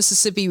founder of the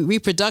Mississippi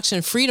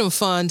Reproduction Freedom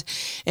Fund,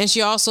 and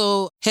she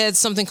also heads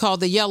something called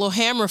the Yellow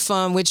Hammer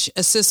Fund, which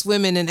assists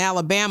women in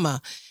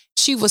Alabama.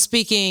 She was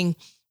speaking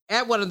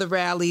at one of the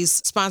rallies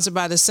sponsored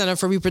by the Center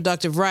for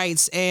Reproductive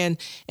Rights and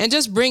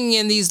just bringing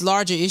in these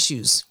larger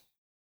issues.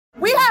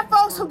 We have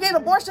folks who get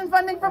abortion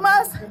funding from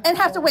us and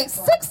have to wait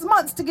 6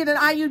 months to get an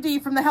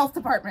IUD from the health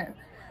department.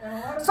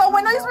 So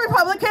when these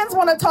Republicans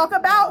want to talk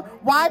about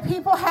why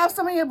people have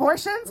so many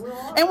abortions,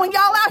 and when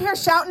y'all out here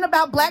shouting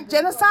about black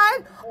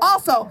genocide,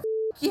 also,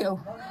 you.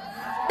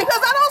 Because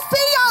I don't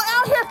see y'all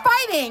out here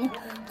fighting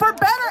for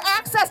better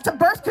access to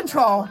birth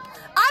control.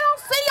 I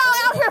don't see y'all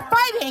out here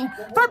fighting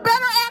for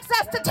better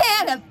access to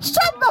tanning.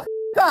 Shut the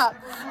up.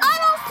 I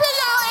don't see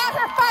y'all out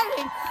here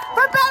fighting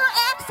for better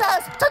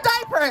access to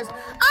diapers.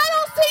 I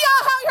don't see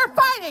y'all out here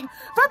fighting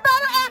for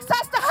better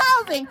access to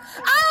housing.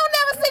 I don't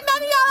never see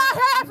none of y'all out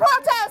here at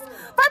protests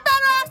for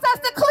better access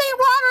to clean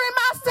water in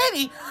my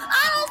city.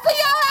 I don't see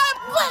y'all out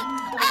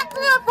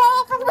acting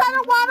involved for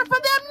better water for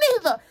them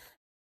neither.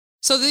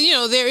 So,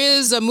 there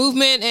is a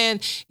movement,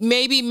 and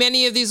maybe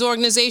many of these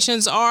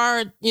organizations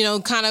are,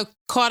 kind of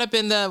caught up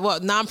in the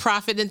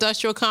nonprofit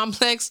industrial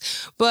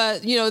complex.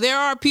 But, there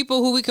are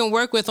people who we can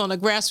work with on a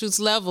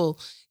grassroots level,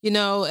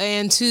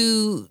 and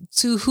to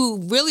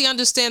who really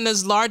understand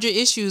those larger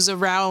issues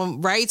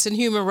around rights and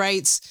human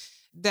rights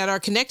that are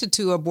connected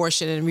to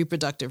abortion and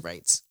reproductive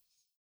rights.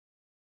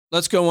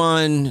 Let's go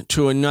on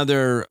to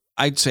another,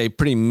 I'd say,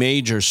 pretty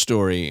major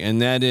story,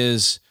 and that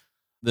is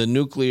the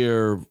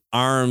nuclear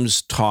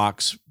arms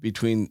talks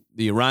between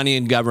the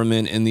Iranian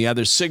government and the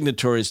other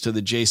signatories to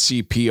the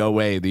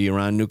JCPOA, the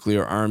Iran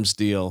nuclear arms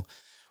deal.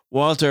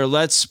 Walter,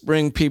 let's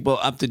bring people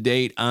up to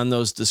date on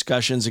those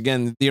discussions.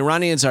 Again, the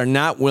Iranians are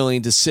not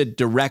willing to sit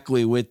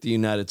directly with the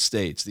United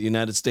States. The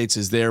United States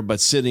is there, but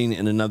sitting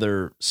in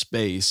another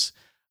space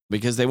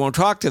because they won't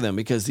talk to them,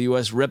 because the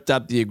U.S. ripped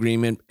up the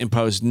agreement,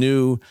 imposed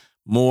new,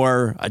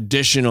 more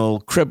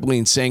additional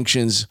crippling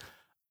sanctions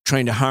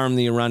trying to harm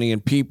the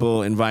Iranian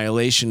people in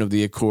violation of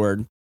the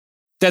accord.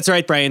 That's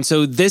right, Brian.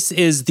 So this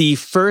is the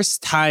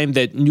first time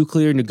that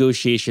nuclear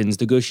negotiations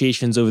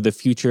over the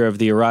future of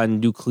the Iran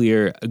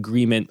nuclear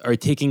agreement are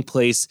taking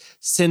place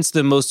since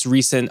the most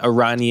recent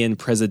Iranian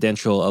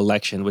presidential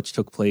election, which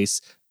took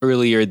place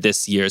earlier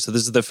this year. So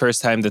this is the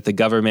first time that the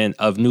government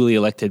of newly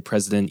elected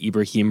President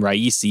Ibrahim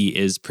Raisi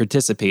is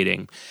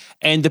participating.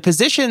 And the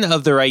position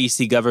of the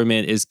Raisi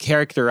government is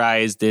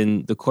characterized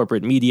in the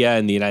corporate media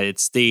in the United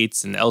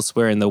States and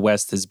elsewhere in the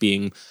West as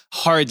being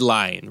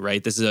hardline,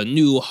 right? This is a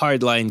new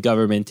hardline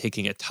government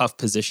taking a tough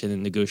position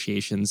in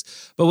negotiations.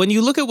 But when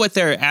you look at what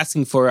they're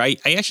asking for, I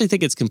actually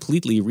think it's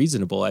completely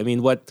reasonable. I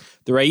mean, what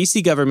the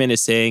Raisi government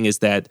is saying is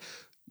that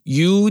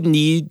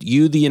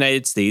the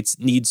United States,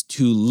 needs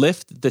to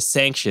lift the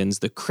sanctions,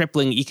 the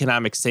crippling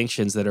economic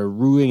sanctions that are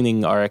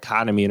ruining our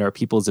economy and our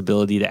people's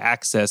ability to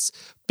access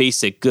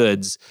basic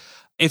goods.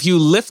 If you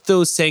lift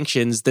those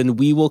sanctions, then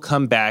we will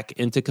come back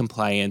into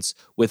compliance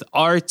with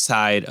our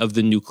side of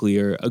the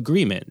nuclear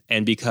agreement.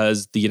 And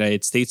because the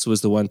United States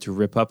was the one to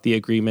rip up the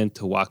agreement,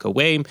 to walk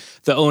away,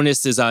 the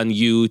onus is on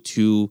you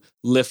to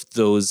lift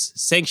those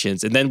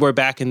sanctions. And then we're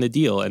back in the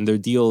deal, and the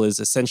deal is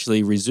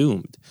essentially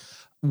resumed.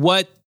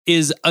 What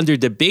is under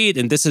debate,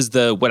 and this is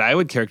what I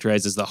would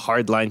characterize as the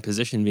hardline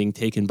position being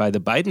taken by the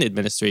Biden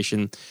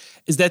administration,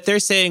 is that they're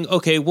saying,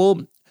 okay,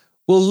 we'll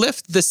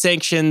lift the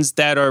sanctions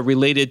that are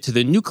related to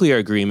the nuclear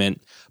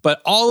agreement, but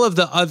all of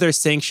the other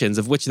sanctions,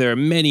 of which there are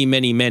many,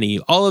 many, many,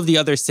 all of the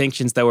other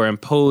sanctions that were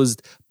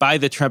imposed by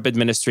the Trump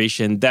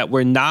administration that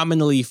were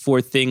nominally for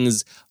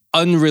things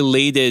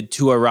unrelated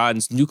to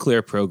Iran's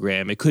nuclear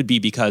program. It could be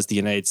because the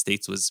United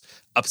States was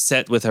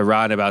upset with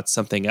Iran about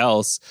something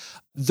else.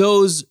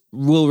 Those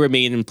will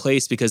remain in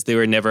place because they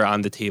were never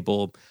on the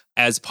table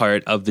as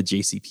part of the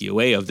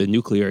JCPOA, of the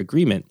nuclear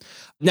agreement.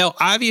 Now,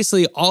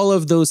 obviously, all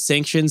of those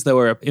sanctions that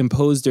were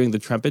imposed during the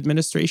Trump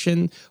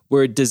administration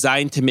were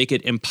designed to make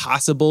it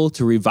impossible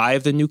to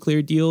revive the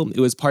nuclear deal. It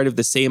was part of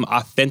the same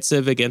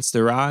offensive against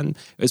Iran.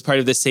 It was part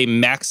of the same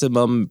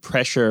maximum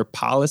pressure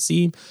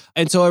policy.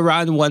 And so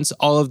Iran wants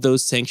all of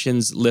those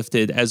sanctions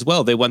lifted as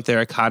well. They want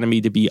their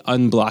economy to be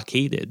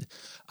unblockaded.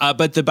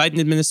 But the Biden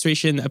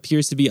administration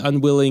appears to be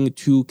unwilling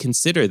to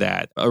consider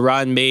that.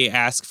 Iran may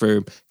ask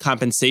for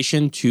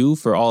compensation, too,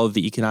 for all of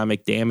the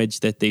economic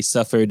damage that they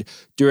suffered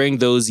during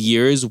those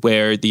years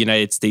where the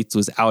United States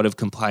was out of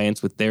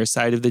compliance with their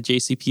side of the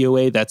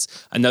JCPOA. That's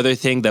another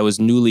thing that was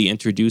newly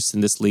introduced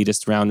in this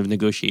latest round of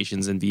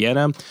negotiations in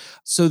Vienna.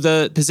 So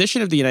the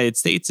position of the United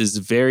States is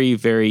very,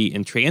 very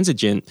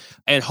intransigent,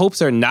 and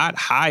hopes are not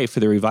high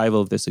for the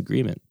revival of this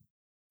agreement.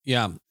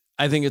 Yeah,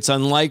 I think it's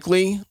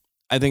unlikely.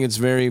 I think it's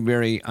very,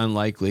 very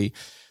unlikely.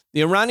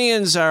 The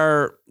Iranians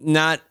are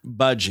not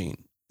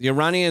budging. The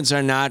Iranians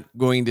are not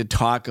going to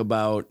talk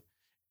about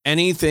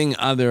anything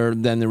other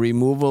than the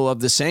removal of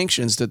the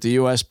sanctions that the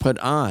U.S. put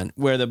on,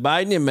 where the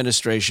Biden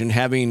administration,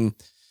 having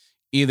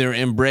either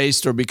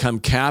embraced or become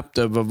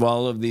captive of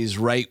all of these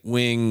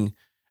right-wing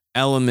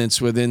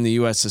elements within the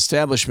U.S.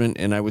 establishment,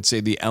 and I would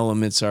say the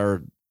elements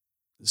are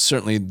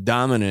certainly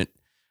dominant,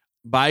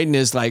 Biden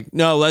is like,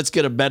 no, let's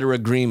get a better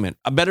agreement.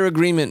 A better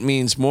agreement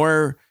means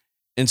more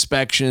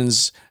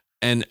inspections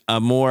and a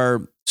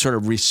more sort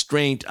of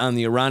restraint on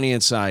the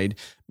Iranian side.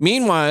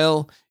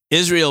 Meanwhile,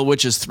 Israel,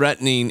 which is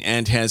threatening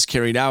and has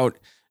carried out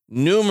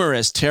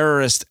numerous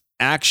terrorist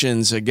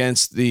actions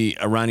against the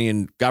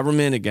Iranian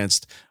government,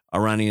 against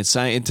Iranian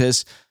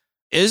scientists,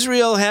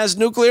 Israel has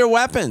nuclear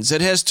weapons.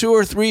 It has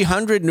 200 or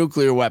 300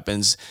 nuclear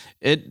weapons.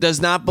 It does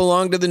not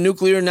belong to the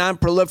Nuclear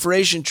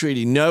Non-Proliferation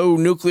Treaty. No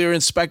nuclear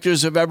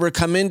inspectors have ever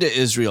come into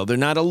Israel. They're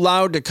not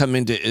allowed to come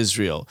into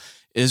Israel.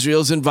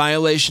 Israel's in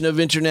violation of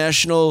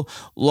international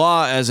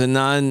law as a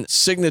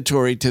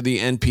non-signatory to the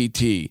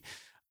NPT.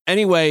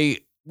 Anyway,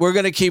 we're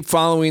going to keep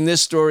following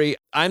this story.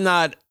 I'm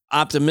not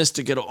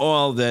optimistic at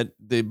all that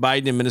the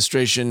Biden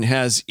administration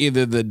has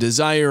either the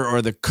desire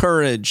or the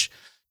courage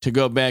to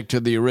go back to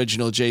the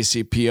original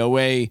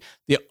JCPOA.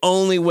 The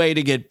only way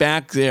to get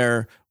back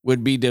there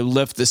would be to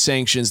lift the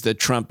sanctions that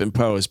Trump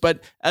imposed.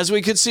 But as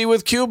we could see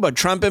with Cuba,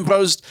 Trump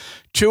imposed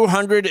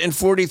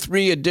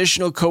 243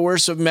 additional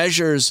coercive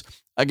measures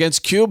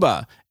against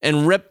Cuba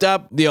and ripped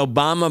up the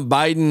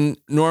Obama-Biden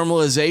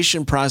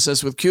normalization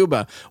process with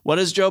Cuba. What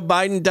has Joe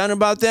Biden done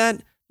about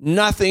that?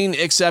 Nothing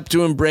except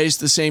to embrace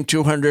the same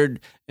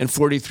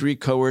 243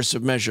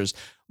 coercive measures.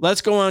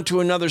 Let's go on to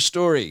another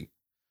story.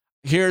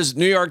 Here's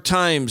New York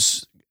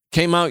Times,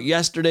 came out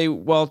yesterday,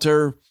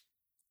 Walter,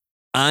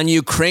 on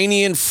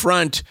Ukrainian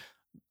front,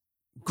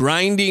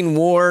 grinding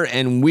war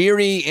and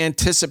weary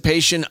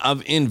anticipation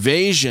of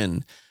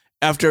invasion.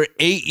 After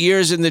 8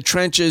 years in the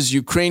trenches,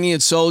 Ukrainian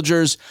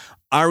soldiers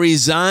are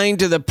resigned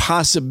to the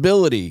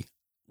possibility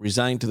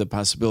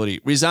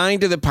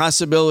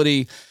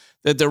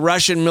that the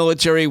Russian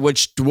military,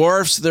 which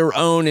dwarfs their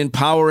own in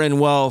power and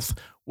wealth,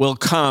 will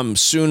come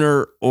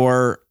sooner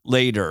or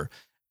later.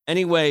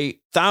 Anyway,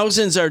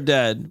 thousands are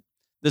dead.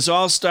 This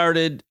all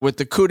started with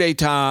the coup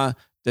d'etat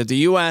that the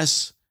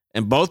U.S.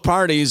 and both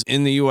parties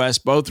in the U.S.,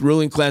 both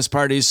ruling class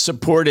parties,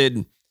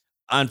 supported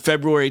on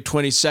February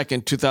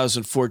 22nd,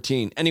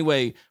 2014.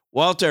 Anyway,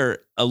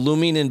 Walter, a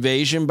looming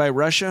invasion by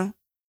Russia?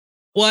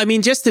 Well, I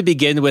mean, just to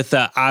begin with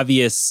the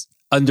obvious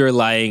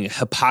underlying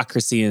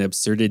hypocrisy and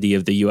absurdity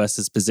of the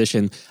U.S.'s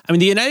position, I mean,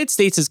 the United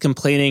States is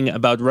complaining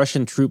about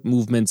Russian troop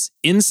movements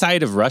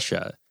inside of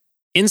Russia.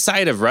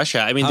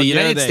 I mean, the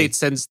United States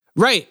sends...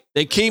 Right.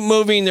 They keep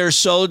moving their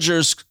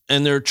soldiers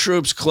and their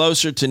troops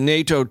closer to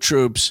NATO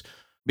troops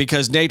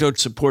because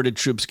NATO-supported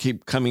troops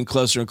keep coming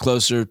closer and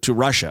closer to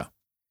Russia.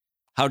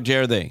 How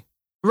dare they?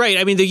 Right.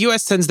 I mean, the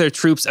U.S. sends their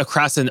troops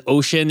across an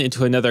ocean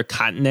into another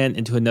continent,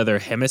 into another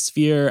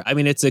hemisphere. I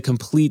mean, it's a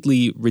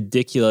completely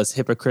ridiculous,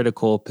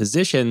 hypocritical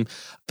position.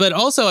 But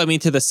also, I mean,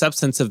 to the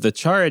substance of the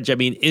charge, I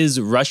mean, is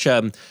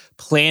Russia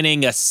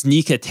planning a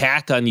sneak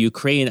attack on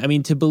Ukraine? I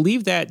mean, to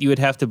believe that, you would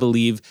have to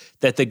believe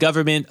that the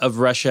government of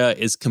Russia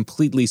is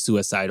completely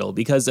suicidal,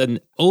 because an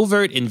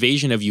overt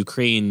invasion of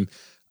Ukraine,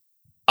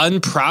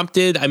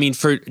 unprompted, I mean,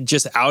 for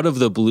just out of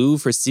the blue,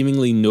 for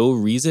seemingly no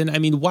reason. I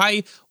mean,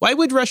 why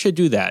would Russia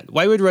do that?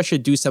 Why would Russia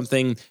do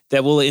something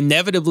that will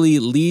inevitably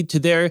lead to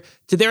their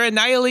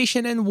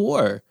annihilation and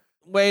war?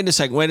 Wait a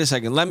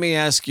second. Let me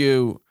ask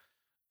you,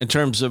 in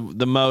terms of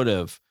the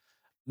motive,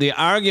 the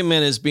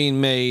argument is being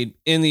made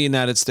in the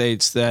United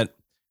States that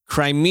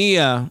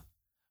Crimea,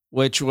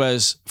 which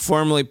was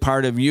formerly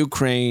part of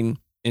Ukraine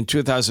in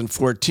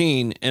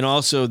 2014, and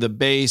also the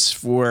base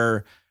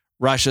for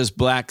Russia's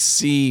Black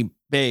Sea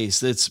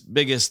base, its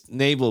biggest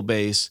naval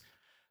base,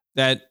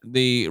 that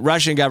the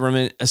Russian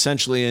government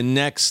essentially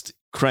annexed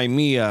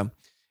Crimea,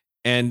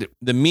 and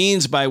the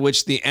means by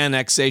which the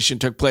annexation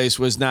took place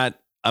was not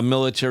a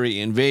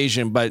military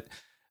invasion, but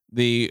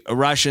the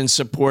Russians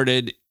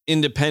supported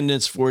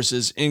independence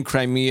forces in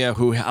Crimea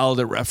who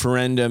held a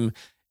referendum,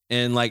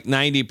 and like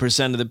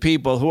 90% of the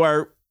people who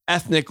are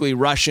ethnically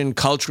Russian,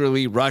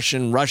 culturally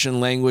Russian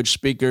language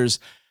speakers,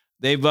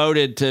 they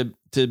voted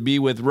to be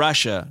with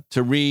Russia,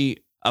 to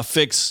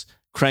reaffix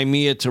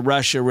Crimea to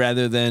Russia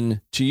rather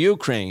than to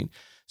Ukraine.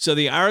 So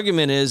the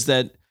argument is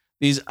that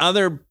these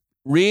other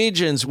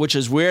regions, which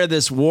is where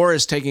this war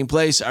is taking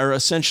place, are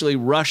essentially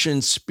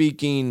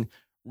Russian-speaking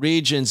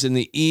regions in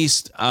the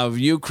east of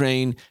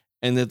Ukraine,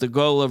 and that the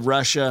goal of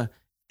Russia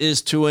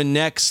is to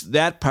annex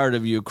that part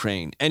of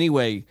Ukraine.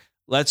 Anyway,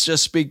 let's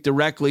just speak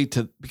directly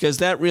to, because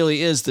that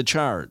really is the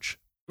charge.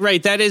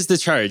 Right, that is the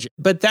charge.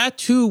 But that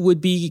too would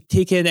be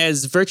taken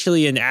as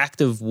virtually an act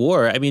of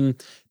war. I mean,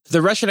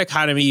 the Russian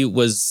economy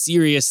was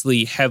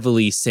seriously,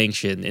 heavily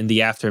sanctioned in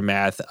the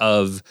aftermath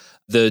of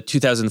the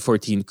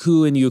 2014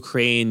 coup in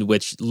Ukraine,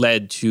 which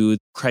led to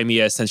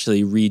Crimea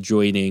essentially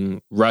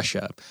rejoining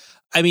Russia.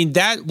 I mean,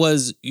 that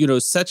was,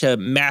 such a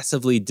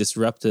massively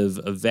disruptive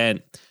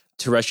event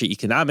to Russia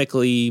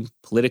economically,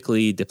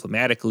 politically,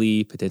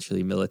 diplomatically,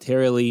 potentially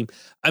militarily.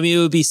 I mean,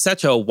 it would be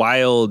such a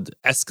wild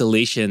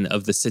escalation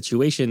of the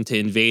situation to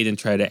invade and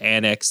try to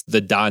annex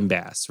the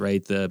Donbass,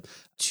 right? The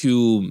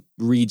two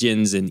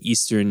regions in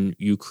eastern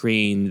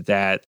Ukraine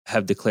that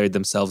have declared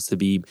themselves to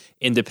be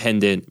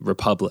independent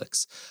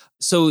republics.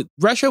 So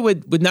Russia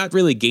would not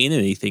really gain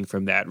anything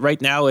from that. Right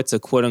now, it's a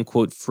quote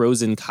unquote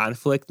frozen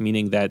conflict,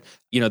 meaning that,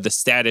 the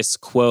status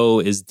quo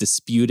is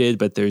disputed,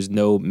 but there's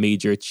no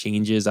major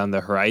changes on the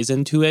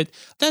horizon to it.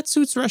 That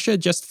suits Russia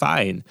just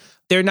fine.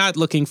 They're not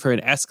looking for an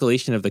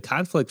escalation of the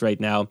conflict right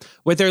now.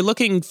 What they're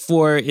looking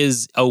for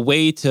is a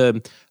way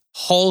to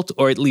halt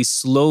or at least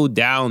slow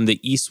down the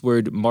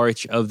eastward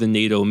march of the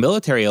NATO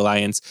military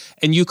alliance.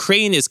 And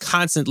Ukraine is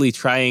constantly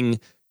trying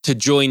to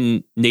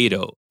join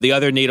NATO. The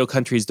other NATO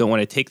countries don't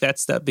want to take that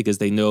step because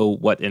they know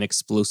what an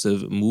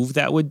explosive move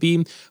that would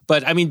be.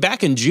 But I mean,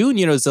 back in June,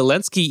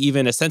 Zelensky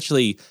even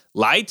essentially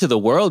lied to the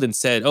world and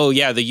said, oh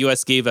yeah, the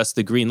US gave us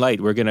the green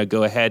light. We're going to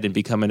go ahead and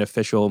become an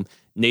official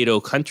NATO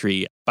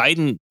country.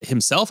 Biden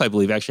himself, I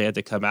believe, actually had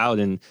to come out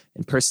and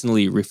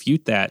personally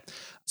refute that.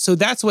 So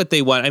that's what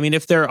they want. I mean,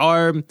 if there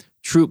are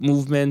troop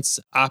movements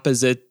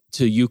opposite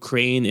to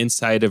Ukraine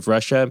inside of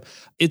Russia,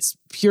 it's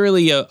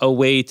purely a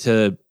way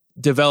to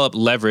develop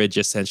leverage,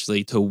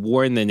 essentially, to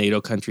warn the NATO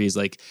countries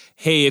like,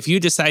 hey, if you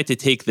decide to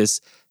take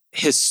this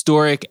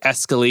historic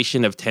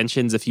escalation of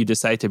tensions, if you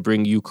decide to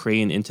bring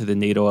Ukraine into the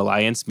NATO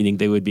alliance, meaning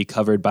they would be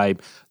covered by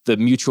the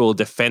mutual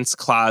defense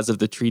clause of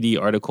the treaty,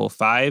 Article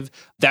 5,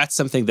 that's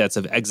something that's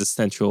of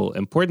existential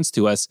importance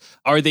to us.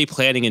 Are they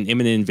planning an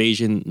imminent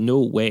invasion? No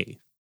way.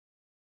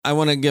 I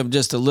want to give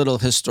just a little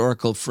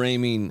historical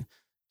framing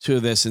to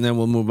this, and then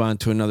we'll move on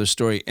to another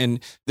story. And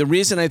the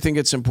reason I think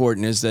it's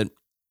important is that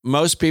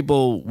most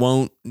people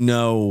won't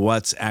know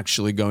what's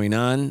actually going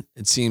on.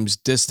 It seems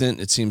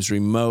distant. It seems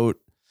remote.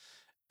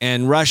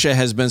 And Russia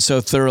has been so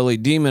thoroughly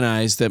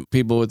demonized that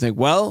people would think,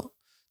 well,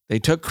 they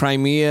took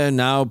Crimea.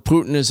 Now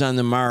Putin is on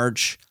the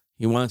march.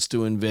 He wants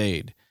to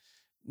invade.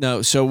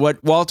 No. So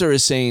what Walter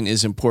is saying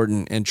is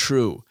important and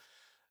true.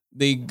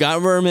 The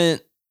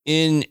government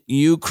in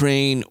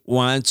Ukraine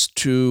wants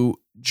to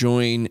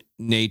join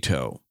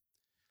NATO.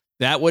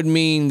 That would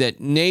mean that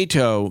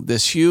NATO,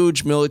 this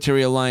huge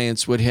military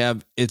alliance, would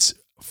have its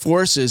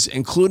forces,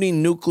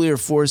 including nuclear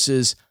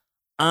forces,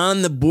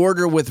 on the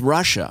border with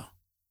Russia.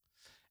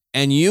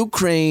 And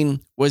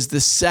Ukraine was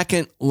the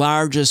second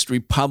largest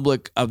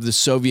republic of the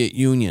Soviet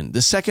Union.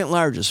 The second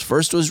largest.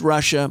 First was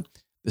Russia.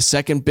 The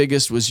second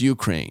biggest was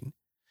Ukraine.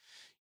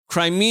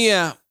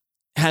 Crimea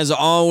has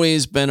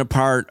always been a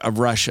part of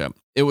Russia.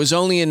 It was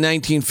only in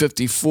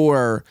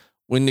 1954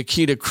 when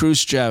Nikita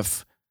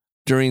Khrushchev,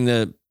 during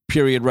the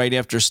period right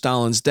after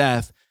Stalin's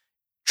death,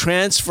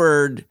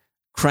 transferred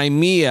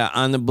Crimea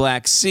on the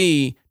Black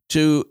Sea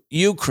to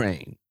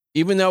Ukraine,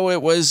 even though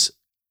it was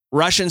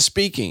Russian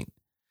speaking.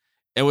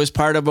 It was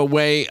part of a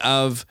way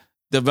of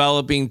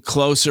developing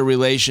closer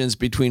relations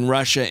between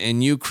Russia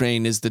and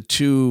Ukraine as the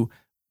two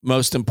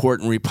most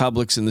important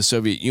republics in the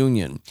Soviet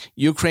Union.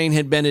 Ukraine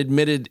had been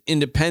admitted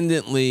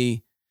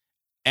independently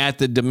at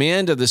the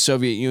demand of the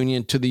Soviet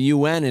Union to the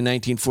UN in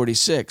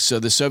 1946. So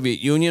the Soviet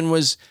Union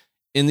was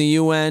in the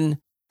UN,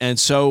 and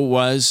so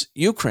was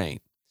Ukraine.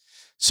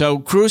 So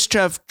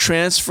Khrushchev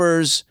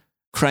transfers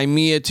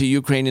Crimea to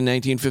Ukraine in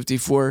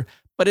 1954,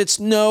 but it's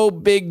no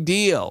big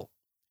deal.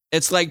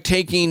 It's like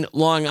taking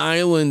Long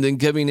Island and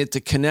giving it to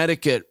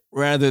Connecticut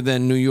rather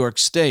than New York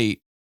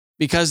State,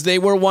 because they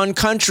were one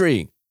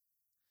country.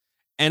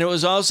 And it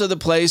was also the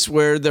place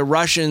where the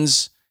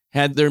Russians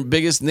had their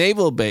biggest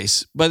naval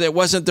base, but it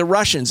wasn't the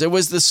Russians, it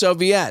was the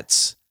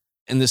Soviets.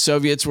 And the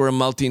Soviets were a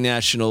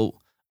multinational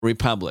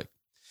republic.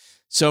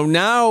 So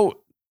now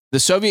the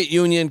Soviet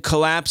Union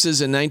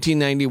collapses in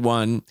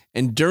 1991,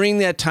 and during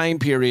that time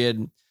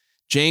period,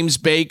 James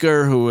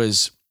Baker, who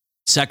was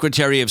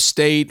Secretary of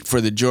State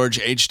for the George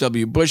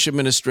H.W. Bush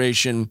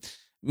administration,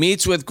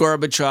 meets with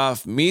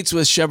Gorbachev, meets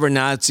with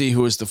Shevardnadze,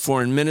 who was the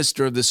foreign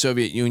minister of the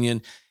Soviet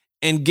Union,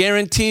 and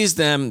guarantees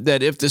them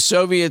that if the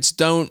Soviets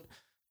don't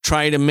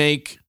try to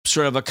make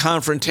sort of a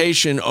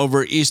confrontation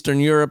over Eastern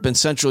Europe and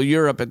Central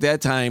Europe at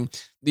that time,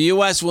 the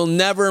U.S. will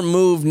never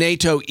move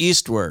NATO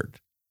eastward.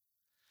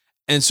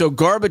 And so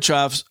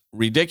Gorbachev,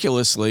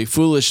 ridiculously,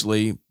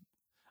 foolishly,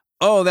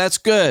 oh, that's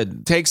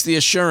good, takes the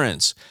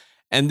assurance.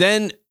 And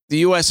then the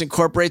U.S.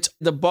 incorporates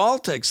the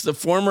Baltics, the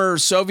former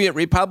Soviet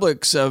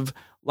republics of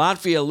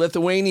Latvia,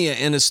 Lithuania,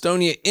 and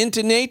Estonia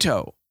into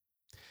NATO,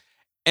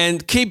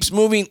 and keeps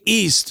moving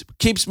east,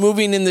 keeps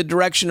moving in the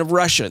direction of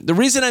Russia. The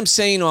reason I'm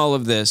saying all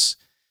of this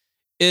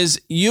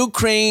is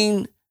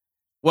Ukraine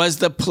was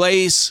the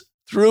place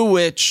through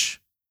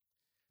which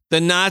the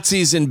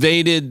Nazis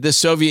invaded the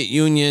Soviet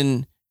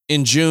Union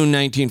in June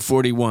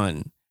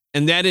 1941.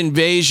 And that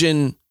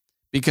invasion,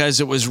 because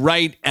it was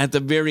right at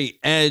the very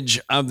edge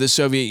of the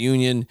Soviet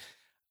Union,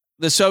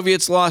 the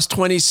Soviets lost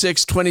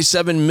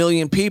 27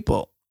 million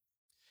people.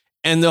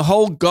 And the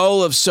whole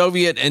goal of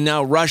Soviet and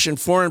now Russian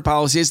foreign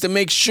policy is to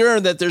make sure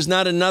that there's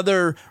not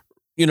another,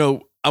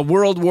 a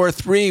World War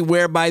III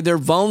whereby they're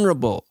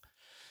vulnerable.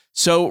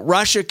 So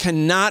Russia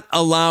cannot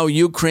allow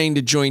Ukraine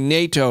to join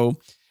NATO.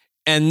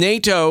 And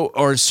NATO,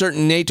 or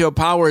certain NATO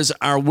powers,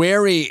 are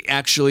wary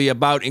actually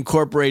about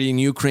incorporating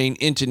Ukraine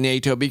into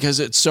NATO because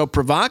it's so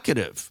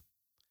provocative.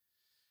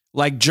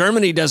 Like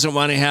Germany doesn't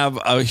want to have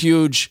a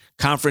huge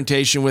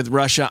confrontation with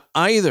Russia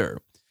either.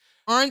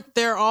 Aren't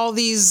there all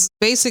these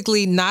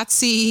basically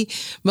Nazi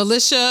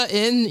militia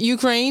in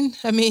Ukraine?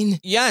 I mean,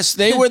 yes,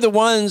 they were the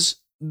ones.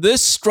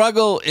 This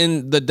struggle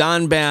in the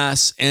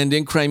Donbass and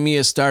in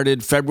Crimea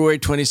started February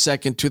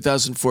 22nd,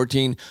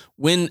 2014,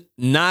 when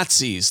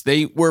Nazis,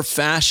 they were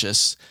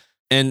fascists,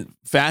 and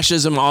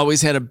fascism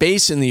always had a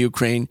base in the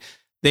Ukraine.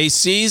 They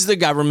seized the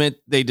government,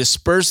 they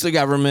dispersed the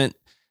government,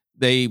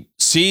 They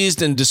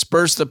seized and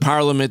dispersed the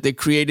parliament. They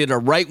created a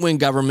right-wing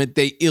government.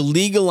 They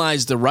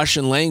illegalized the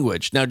Russian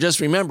language. Now, just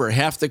remember,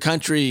 half the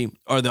country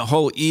or the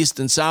whole East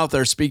and South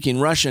are speaking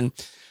Russian.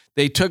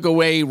 They took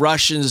away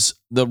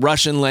the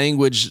Russian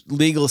language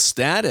legal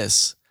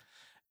status.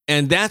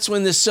 And that's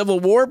when the Civil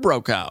War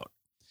broke out,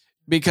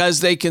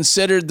 because they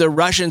considered the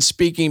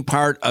Russian-speaking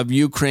part of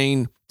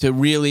Ukraine to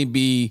really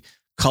be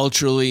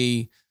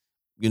culturally,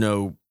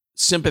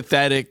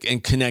 sympathetic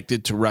and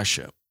connected to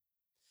Russia.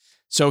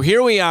 So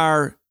here we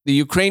are. The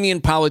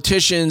Ukrainian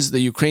politicians, the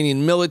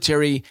Ukrainian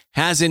military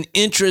has an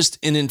interest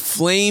in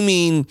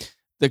inflaming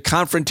the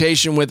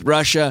confrontation with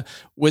Russia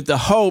with the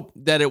hope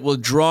that it will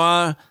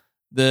draw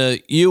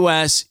the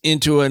U.S.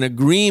 into an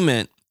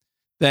agreement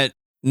that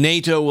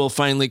NATO will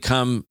finally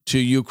come to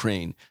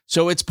Ukraine.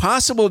 So it's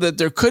possible that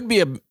there could be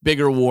a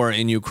bigger war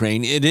in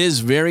Ukraine. It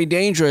is very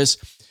dangerous,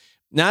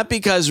 not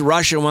because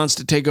Russia wants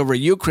to take over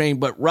Ukraine,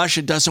 but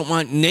Russia doesn't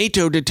want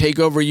NATO to take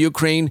over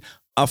Ukraine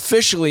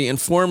officially and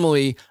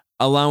formally,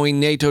 allowing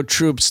NATO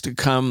troops to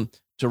come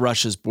to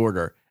Russia's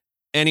border.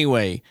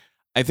 Anyway,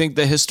 I think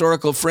the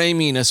historical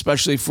framing,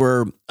 especially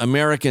for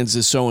Americans,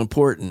 is so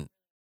important.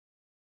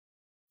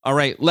 All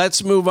right,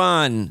 let's move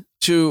on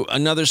to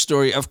another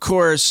story. Of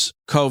course,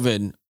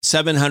 COVID.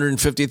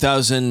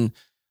 750,000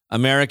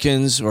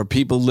 Americans or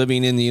people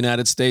living in the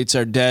United States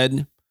are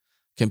dead,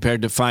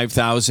 compared to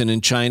 5,000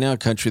 in China, a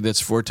country that's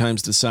 4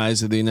 times the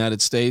size of the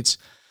United States.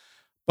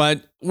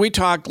 But we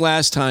talked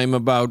last time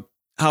about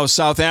how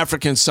South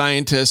African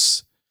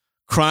scientists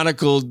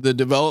chronicled the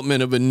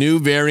development of a new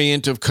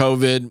variant of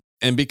COVID.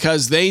 And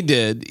because they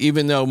did,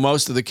 even though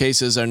most of the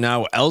cases are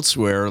now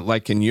elsewhere,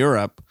 like in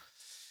Europe,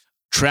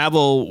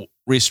 travel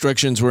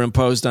restrictions were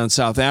imposed on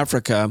South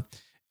Africa.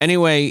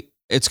 Anyway,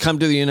 it's come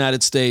to the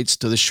United States,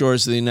 to the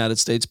shores of the United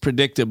States,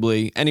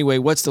 predictably. Anyway,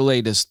 what's the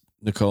latest,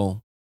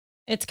 Nicole?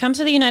 It's come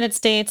to the United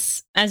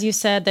States. As you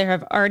said, there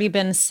have already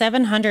been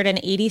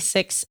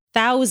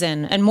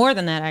 786,000, and more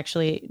than that,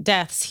 actually,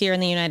 deaths here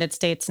in the United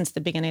States since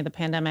the beginning of the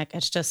pandemic.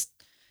 It's just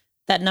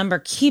that number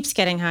keeps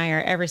getting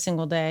higher every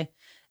single day.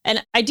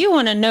 And I do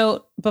want to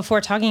note, before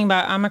talking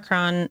about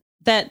Omicron,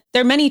 that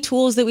there are many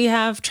tools that we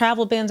have.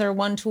 Travel bans are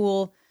one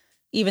tool,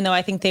 even though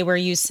I think they were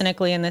used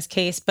cynically in this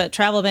case. But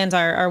travel bans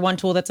are one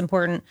tool that's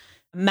important.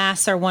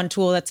 Masks are one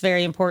tool that's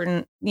very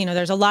important.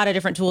 There's a lot of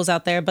different tools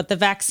out there, but the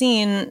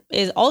vaccine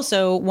is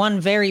also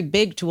one very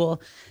big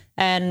tool.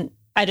 And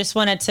I just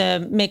wanted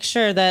to make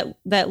sure that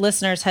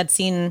listeners had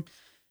seen,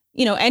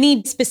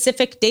 any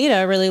specific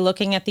data really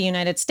looking at the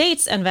United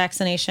States and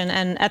vaccination.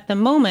 And at the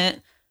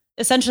moment,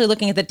 essentially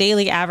looking at the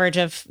daily average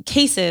of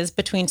cases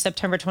between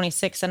September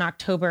 26th and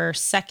October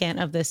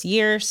 2nd of this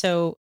year,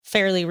 so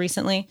fairly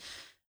recently.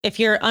 If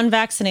you're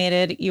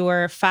unvaccinated, you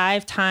are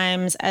 5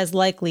 times as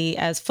likely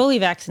as fully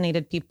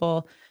vaccinated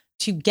people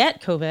to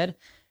get COVID.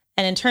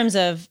 And in terms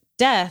of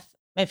death,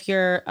 if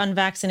you're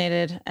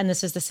unvaccinated, and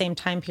this is the same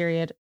time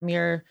period,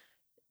 you're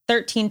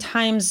 13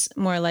 times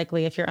more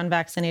likely if you're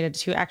unvaccinated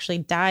to actually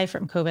die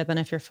from COVID than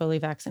if you're fully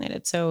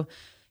vaccinated. So,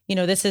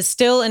 this is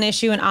still an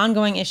issue, an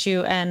ongoing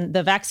issue, and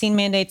the vaccine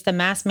mandates, the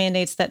mask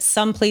mandates that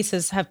some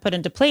places have put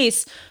into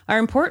place are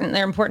important.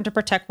 They're important to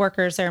protect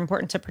workers. They're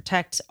important to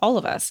protect all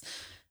of us.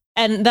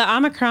 And the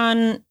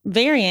Omicron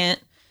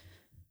variant,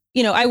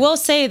 I will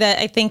say that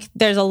I think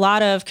there's a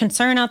lot of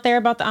concern out there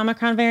about the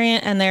Omicron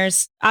variant, and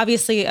there's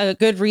obviously a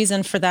good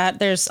reason for that.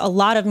 There's a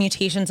lot of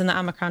mutations in the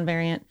Omicron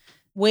variant,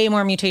 way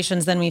more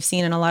mutations than we've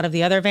seen in a lot of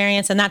the other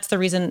variants. And that's the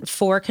reason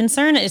for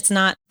concern. It's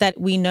not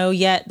that we know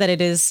yet that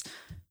it is,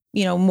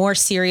 more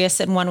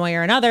serious in one way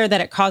or another, that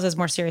it causes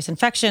more serious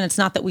infection. It's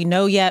not that we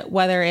know yet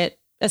whether it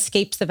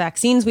escapes the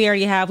vaccines we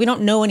already have. We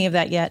don't know any of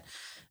that yet.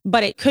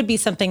 But it could be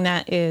something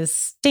that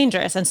is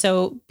dangerous. And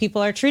so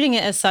people are treating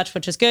it as such,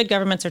 which is good.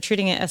 Governments are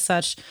treating it as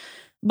such.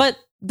 But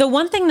the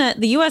one thing that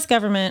the US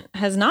government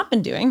has not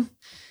been doing,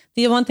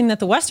 the one thing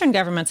that the Western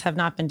governments have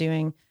not been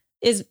doing,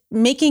 is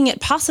making it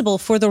possible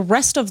for the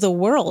rest of the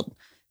world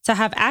to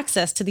have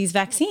access to these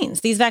vaccines.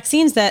 These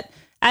vaccines that,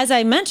 as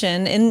I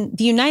mentioned, in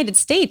the United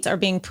States are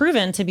being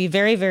proven to be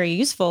very, very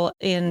useful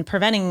in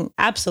preventing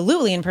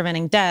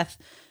death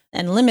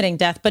and limiting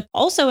death, but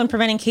also in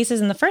preventing cases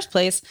in the first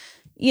place.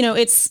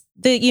 It's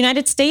the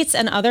United States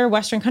and other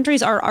Western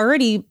countries are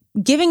already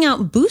giving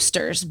out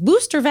booster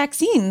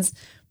vaccines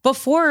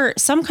before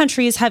some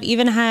countries have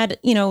even had,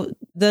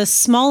 the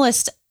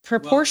smallest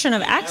proportion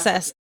of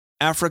access.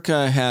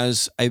 Africa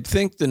has, I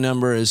think the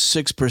number is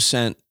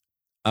 6%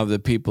 of the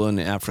people in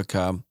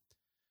Africa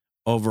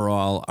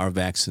overall are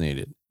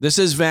vaccinated. This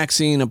is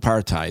vaccine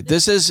apartheid.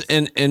 This is,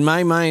 in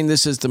my mind,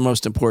 this is the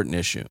most important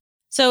issue.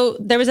 So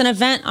there was an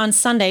event on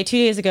Sunday, 2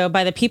 days ago,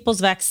 by the People's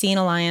Vaccine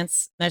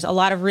Alliance. There's a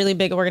lot of really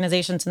big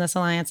organizations in this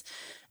alliance.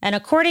 And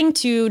according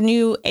to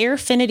new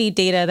Airfinity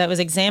data that was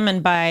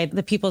examined by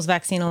the People's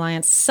Vaccine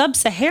Alliance,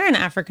 sub-Saharan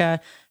Africa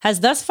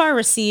has thus far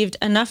received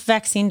enough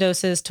vaccine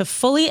doses to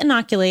fully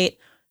inoculate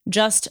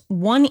just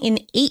 1 in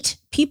 8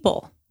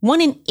 people.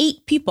 1 in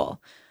 8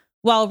 people.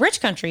 While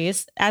rich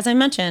countries, as I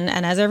mentioned,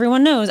 and as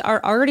everyone knows,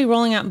 are already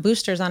rolling out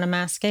boosters on a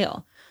mass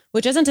scale.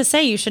 which isn't to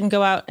say you shouldn't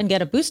go out and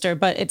get a booster,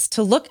 but it's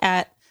to look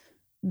at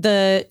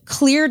the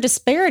clear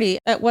disparity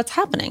at what's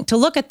happening, to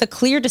look at the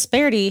clear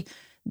disparity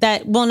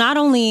that will not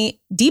only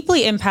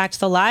deeply impact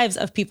the lives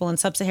of people in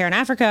sub-Saharan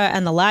Africa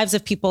and the lives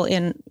of people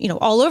in,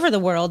 all over the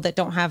world that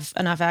don't have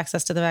enough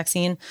access to the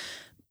vaccine,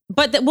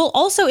 but that will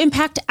also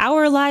impact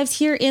our lives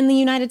here in the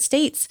United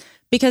States.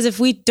 Because if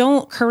we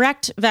don't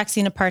correct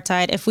vaccine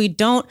apartheid, if we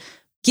don't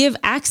give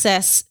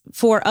access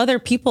for other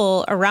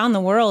people around the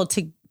world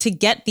to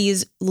get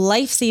these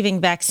life-saving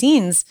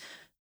vaccines,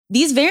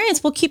 these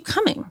variants will keep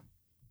coming.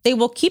 They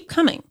will keep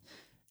coming.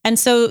 And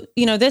so,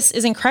 this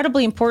is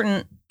incredibly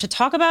important to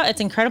talk about.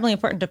 It's incredibly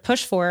important to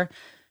push for.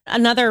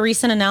 Another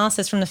recent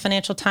analysis from the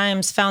Financial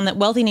Times found that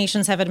wealthy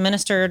nations have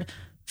administered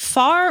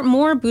far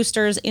more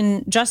boosters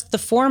in just the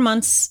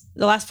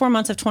last 4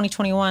 months of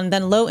 2021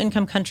 than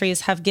low-income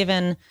countries have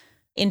given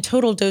in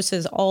total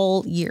doses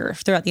all year,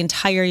 throughout the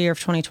entire year of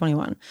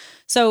 2021.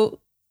 So,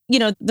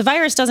 the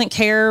virus doesn't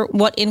care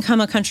what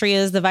income a country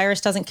is. The virus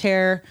doesn't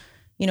care,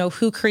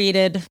 who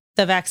created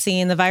the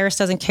vaccine. The virus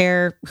doesn't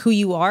care who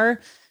you are.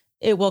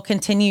 It will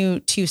continue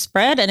to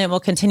spread, and it will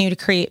continue to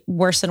create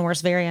worse and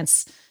worse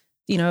variants.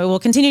 It will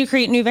continue to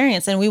create new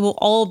variants, and we will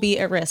all be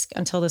at risk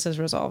until this is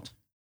resolved.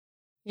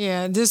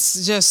 Yeah,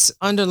 this just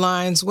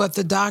underlines what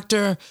the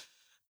doctor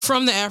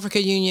from the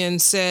Africa Union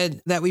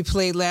said that we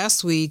played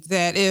last week,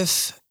 that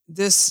if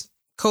this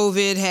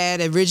COVID had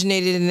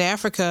originated in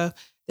Africa,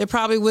 there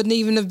probably wouldn't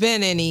even have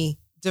been any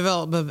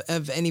development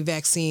of any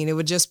vaccine. It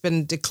would just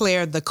been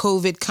declared the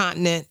COVID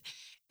continent,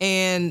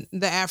 and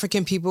the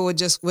African people would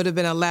have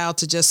been allowed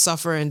to just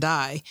suffer and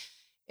die.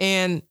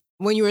 And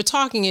when you were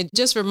talking, it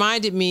just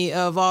reminded me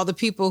of all the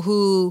people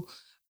who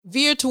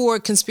veer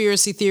toward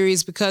conspiracy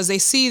theories because they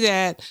see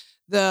that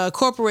the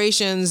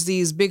corporations,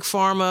 these big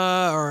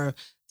pharma or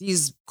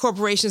these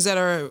corporations that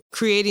are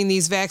creating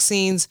these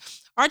vaccines,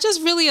 are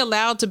just really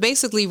allowed to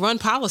basically run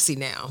policy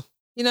now.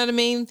 You know what I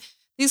mean?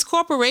 These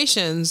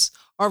corporations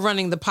are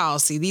running the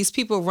policy. These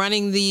people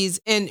running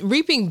these and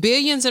reaping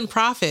billions in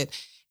profit.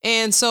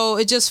 And so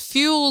it just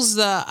fuels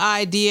the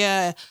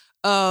idea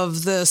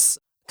of this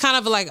kind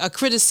of like a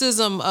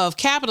criticism of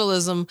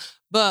capitalism,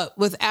 but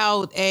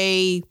without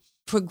a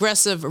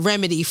progressive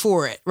remedy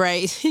for it,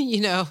 right?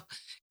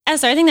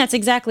 Esther, I think that's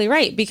exactly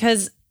right,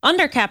 because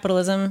under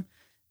capitalism,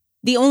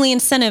 the only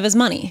incentive is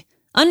money.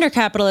 Under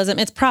capitalism,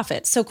 it's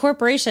profit. So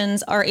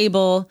corporations are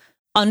able,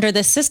 under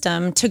this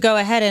system, to go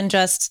ahead and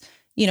just,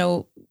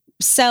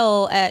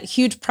 sell at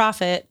huge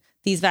profit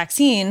these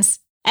vaccines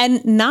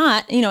and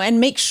not, and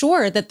make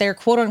sure that their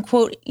quote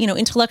unquote,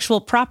 intellectual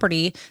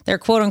property, their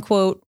quote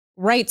unquote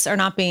rights are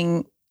not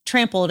being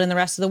trampled in the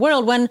rest of the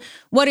world, when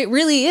what it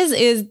really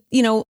is,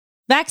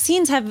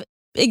 vaccines have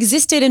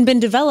existed and been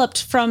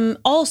developed from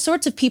all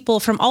sorts of people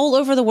from all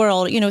over the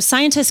world.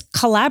 Scientists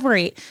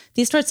collaborate.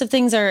 These sorts of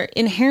things are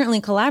inherently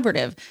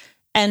collaborative,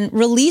 and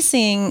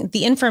releasing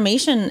the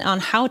information on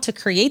how to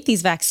create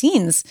these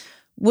vaccines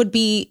would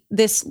be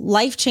this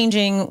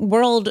life-changing,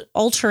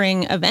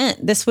 world-altering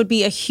event. This would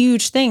be a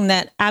huge thing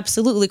that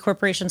absolutely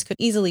corporations could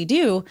easily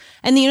do.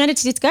 And the United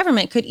States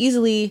government could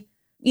easily,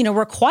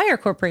 require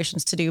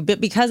corporations to do. But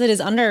because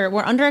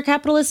we're under a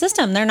capitalist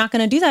system, they're not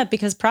going to do that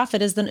because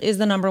profit is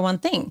the number one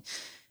thing.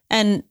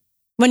 And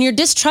when you're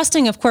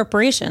distrusting of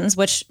corporations,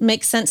 which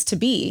makes sense to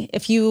be,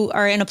 if you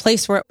are in a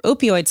place where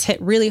opioids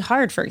hit really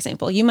hard, for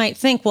example, you might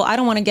think, well, I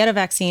don't want to get a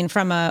vaccine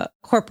from a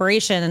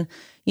corporation,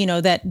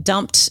 that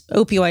dumped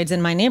opioids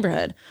in my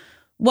neighborhood.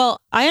 Well,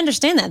 I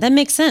understand that. That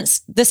makes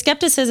sense. The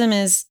skepticism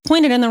is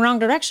pointed in the wrong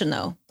direction,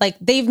 though. Like,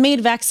 they've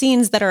made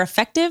vaccines that are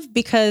effective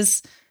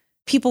because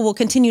people will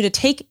continue to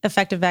take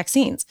effective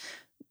vaccines.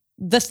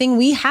 The thing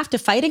we have to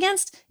fight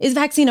against is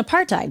vaccine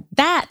apartheid.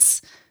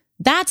 That's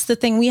the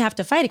thing we have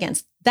to fight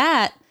against.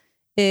 That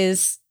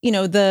is,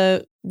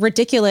 the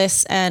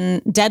ridiculous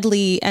and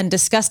deadly and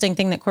disgusting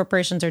thing that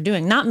corporations are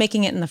doing, not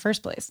making it in the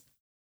first place.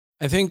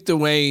 I think the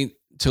way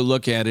to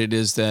look at it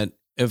is that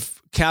if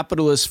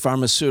capitalist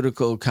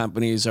pharmaceutical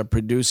companies are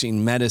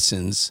producing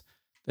medicines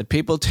that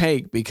people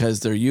take because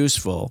they're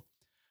useful,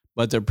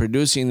 but they're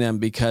producing them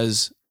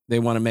because they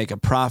want to make a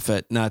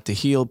profit, not to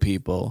heal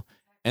people,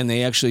 and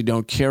they actually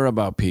don't care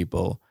about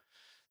people,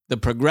 the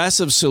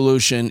progressive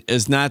solution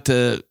is not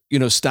to,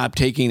 stop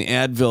taking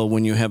Advil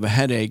when you have a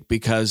headache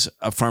because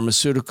a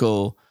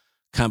pharmaceutical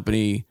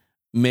company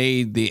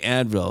made the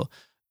Advil.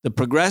 The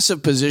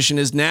progressive position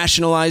is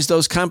nationalize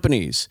those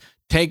companies,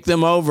 take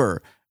them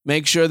over,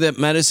 make sure that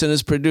medicine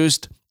is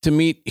produced to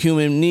meet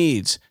human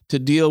needs, to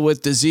deal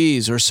with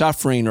disease or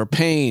suffering or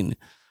pain,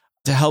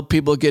 to help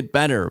people get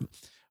better.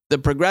 The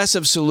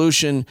progressive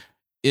solution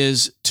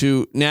is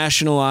to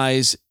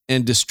nationalize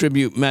and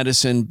distribute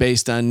medicine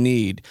based on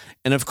need.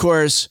 And of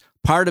course,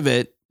 part of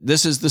it,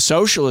 this is the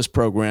socialist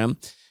program,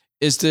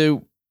 is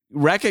to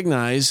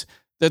recognize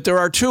that there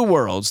are two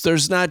worlds.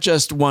 There's not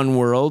just one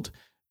world.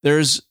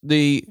 There's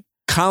the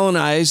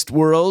colonized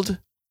world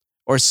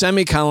or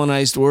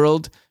semi-colonized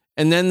world,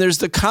 and then there's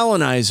the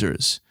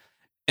colonizers.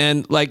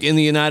 And like in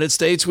the United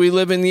States, we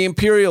live in the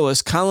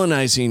imperialist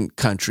colonizing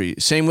country.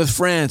 Same with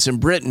France and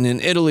Britain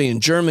and Italy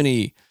and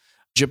Germany.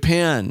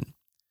 Japan.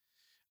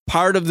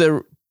 Part of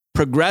the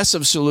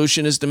progressive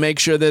solution is to make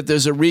sure that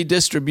there's a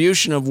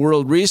redistribution of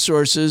world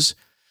resources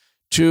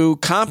to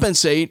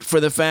compensate for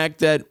the fact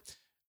that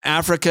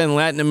Africa and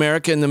Latin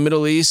America and the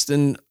Middle East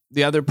and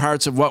the other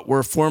parts of what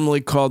were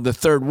formerly called the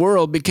Third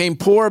World became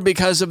poor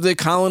because of the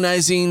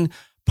colonizing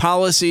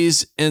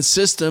policies and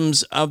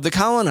systems of the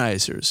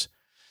colonizers.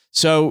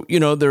 So,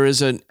 there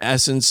is an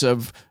essence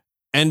of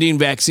ending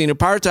vaccine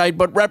apartheid,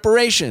 but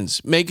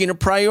reparations, making a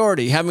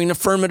priority, having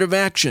affirmative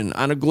action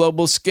on a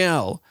global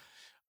scale.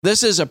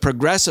 This is a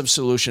progressive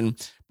solution,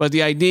 but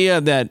the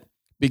idea that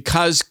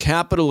because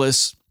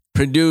capitalists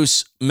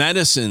produce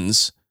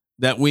medicines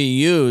that we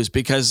use,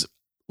 because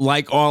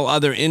like all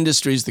other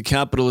industries, the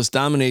capitalists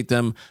dominate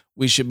them,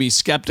 we should be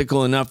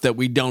skeptical enough that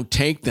we don't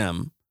take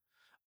them.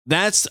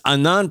 That's a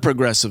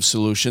non-progressive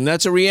solution.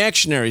 That's a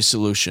reactionary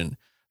solution.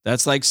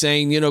 That's like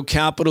saying,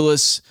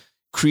 capitalists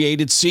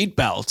created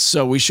seatbelts,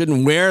 so we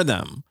shouldn't wear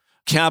them.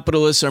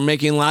 Capitalists are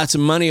making lots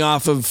of money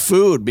off of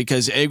food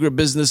because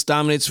agribusiness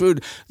dominates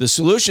food. The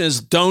solution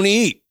is don't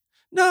eat.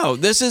 No,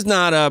 this is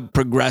not a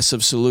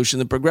progressive solution.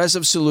 The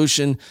progressive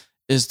solution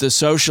is to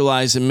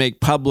socialize and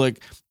make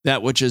public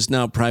that which is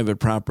now private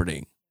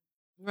property.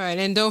 Right.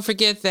 And don't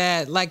forget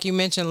that, like you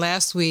mentioned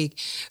last week,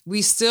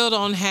 we still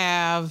don't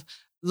have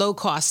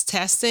low-cost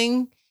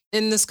testing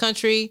in this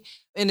country.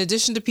 In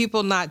addition to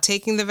people not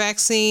taking the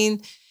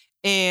vaccine,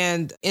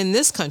 and in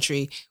this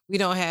country, we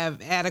don't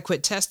have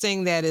adequate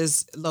testing that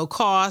is low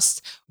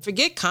cost.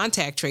 Forget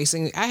contact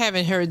tracing. I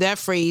haven't heard that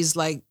phrase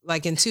like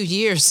in 2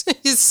 years.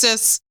 It's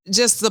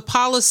just the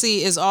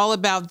policy is all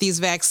about these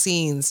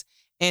vaccines,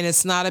 and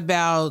it's not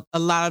about a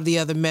lot of the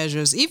other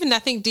measures. Even I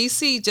think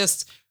DC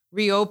just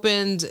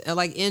reopened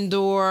like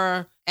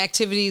indoor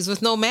activities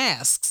with no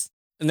masks.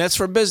 And that's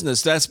for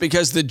business. That's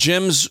because the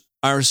gyms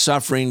are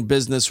suffering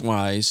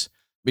business-wise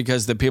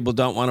because the people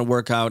don't want to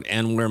work out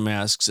and wear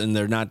masks, and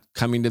they're not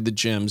coming to the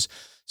gyms.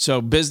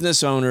 So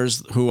business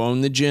owners who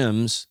own the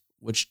gyms,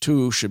 which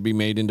too should be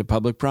made into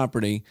public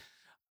property,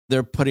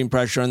 they're putting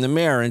pressure on the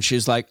mayor. And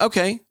she's like,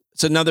 okay,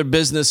 it's another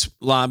business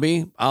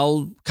lobby.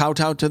 I'll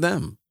kowtow to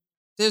them.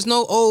 There's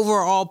no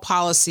overall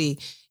policy,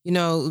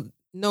 no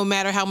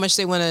matter how much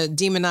they want to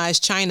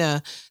demonize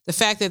China, the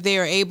fact that they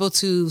are able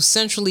to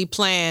centrally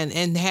plan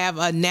and have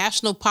a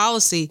national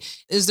policy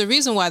is the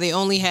reason why they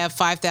only have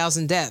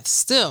 5,000 deaths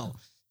still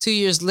 2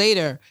 years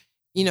later,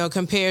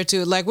 compared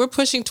to we're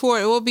pushing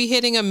toward, it will be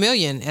hitting 1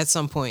 million at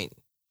some point.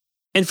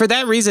 And for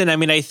that reason,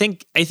 I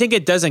think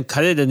it doesn't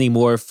cut it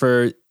anymore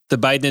for the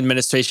Biden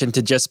administration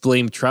to just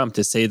blame Trump,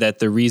 to say that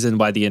the reason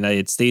why the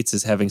United States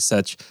is having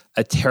such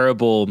a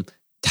terrible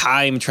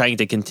time trying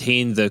to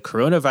contain the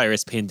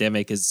coronavirus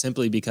pandemic is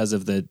simply because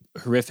of the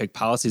horrific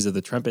policies of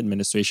the Trump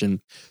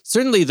administration.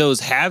 Certainly those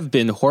have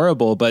been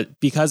horrible, but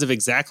because of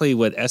exactly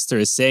what Esther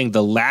is saying,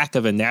 the lack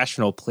of a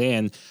national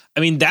plan,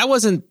 that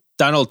wasn't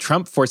Donald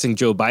Trump forcing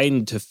Joe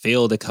Biden to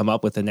fail to come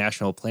up with a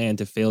national plan,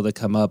 to fail to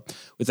come up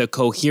with a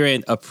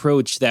coherent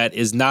approach that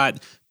is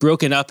not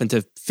broken up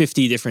into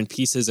 50 different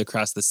pieces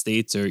across the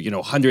states, or,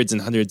 hundreds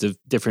and hundreds of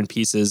different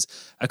pieces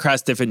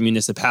across different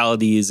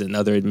municipalities and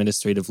other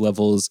administrative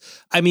levels.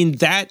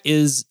 That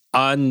is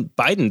on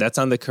Biden. That's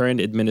on the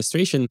current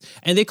administration.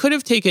 And they could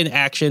have taken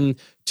action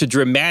to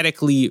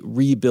dramatically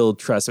rebuild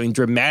trust.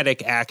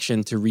 Dramatic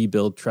action to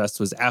rebuild trust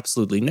was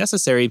absolutely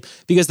necessary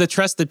because the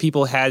trust that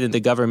people had in the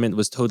government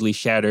was totally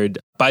shattered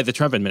by the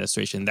Trump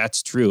administration.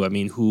 That's true.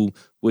 Who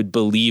would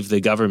believe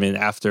the government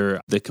after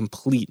the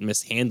complete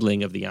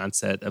mishandling of the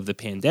onset of the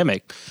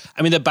pandemic?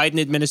 The Biden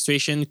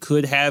administration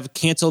could have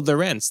canceled the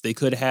rents. They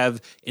could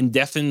have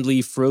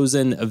indefinitely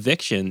frozen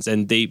evictions,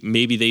 and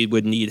maybe they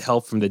would need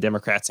help from the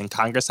Democrats in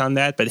Congress on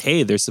that. But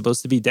hey, they're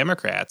supposed to be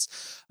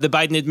Democrats. The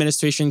Biden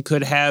administration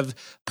could have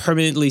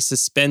permanently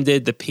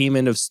suspended the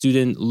payment of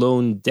student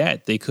loan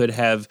debt. They could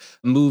have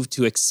moved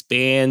to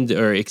expand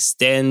or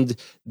extend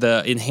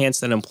the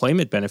enhanced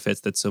unemployment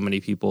benefits that so many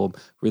people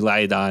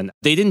relied on.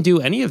 They didn't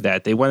do any of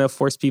that. They want to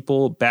force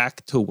people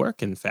back to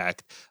work, in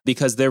fact,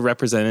 because they're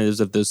representatives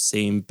of those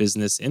same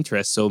business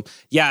interests. So,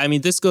 yeah,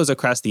 this goes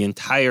across the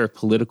entire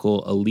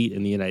political elite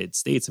in the United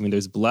States.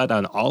 There's blood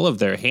on all of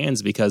their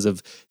hands because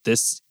of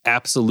this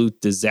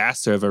absolute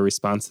disaster of a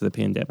response to the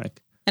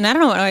pandemic. And I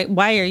don't know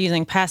why you're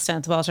using past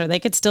tense, Walter. They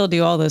could still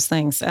do all those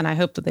things, and I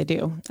hope that they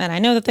do. And I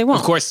know that they won't.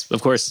 Of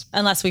course.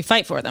 Unless we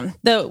fight for them.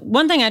 The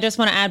one thing I just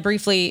want to add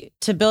briefly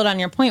to build on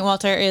your point,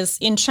 Walter, is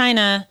in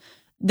China,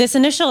 this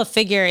initial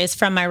figure is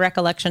from my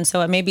recollection,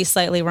 so it may be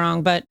slightly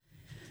wrong, but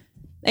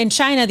in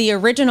China, the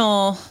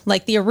original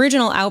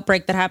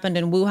outbreak that happened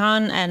in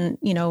Wuhan and,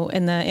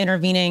 in the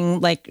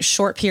intervening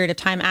short period of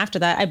time after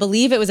that, I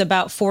believe it was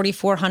about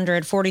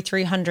 4,400,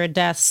 4,300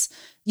 deaths,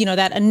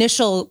 that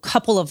initial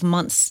couple of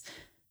months.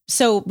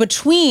 So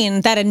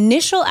between that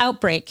initial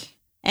outbreak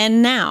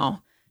and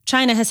now,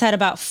 China has had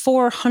about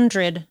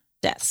 400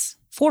 deaths,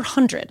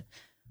 400,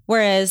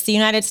 whereas the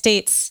United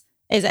States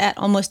is at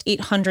almost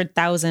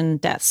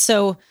 800,000 deaths.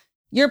 So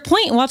your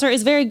point, Walter,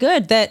 is very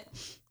good that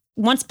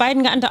once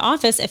Biden got into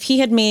office, if he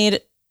had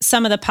made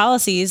some of the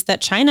policies that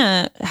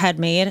China had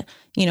made,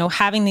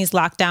 having these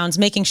lockdowns,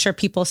 making sure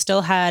people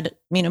still had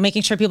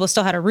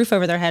a roof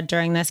over their head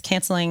during this,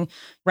 canceling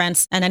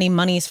rents and any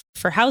monies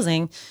for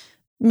housing,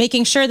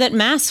 making sure that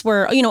masks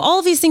were, all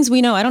of these things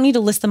we know. I don't need to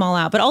list them all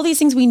out, but all these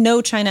things we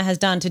know China has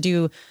done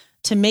to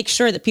make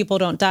sure that people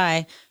don't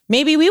die.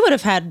 Maybe we would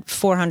have had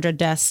 400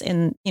 deaths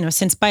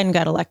since Biden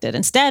got elected.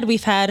 Instead,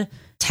 we've had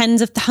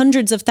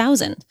hundreds of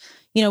thousands.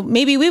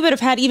 Maybe we would have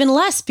had even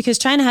less because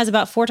China has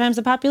about 4 times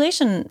the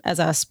population as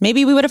us.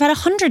 Maybe we would have had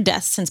 100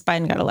 deaths since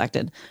Biden got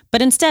elected.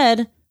 But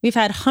instead, we've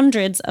had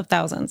hundreds of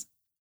thousands.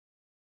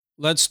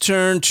 Let's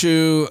turn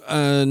to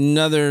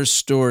another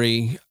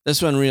story.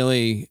 This one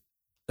really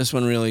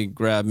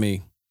grabbed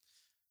me.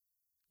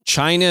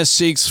 China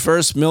seeks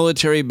first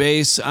military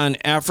base on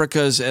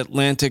Africa's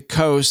Atlantic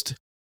coast.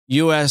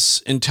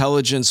 U.S.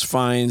 intelligence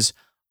finds,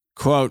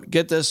 quote,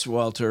 get this,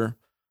 Walter,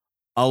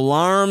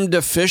 alarmed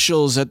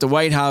officials at the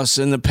White House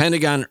and the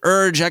Pentagon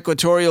urge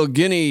Equatorial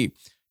Guinea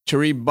to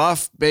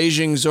rebuff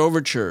Beijing's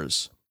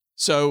overtures.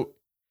 So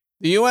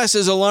the U.S.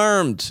 is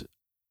alarmed.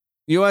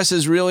 The U.S.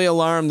 is really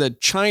alarmed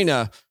that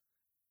China,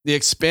 the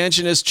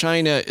expansionist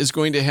China, is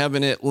going to have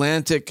an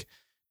Atlantic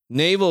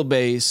naval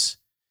base.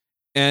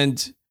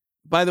 And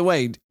by the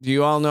way, do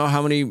you all know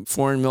how many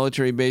foreign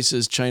military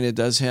bases China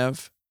does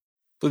have?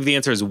 I believe the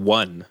answer is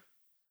 1.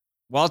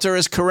 Walter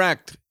is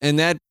correct. And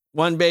that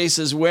one base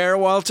is where,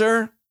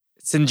 Walter?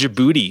 It's in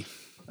Djibouti.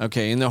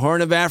 Okay, in the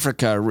Horn of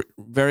Africa,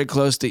 very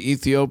close to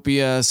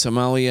Ethiopia,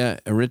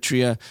 Somalia,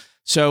 Eritrea.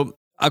 So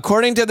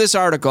according to this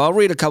article, I'll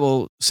read a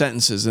couple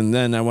sentences and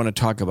then I want to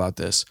talk about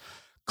this.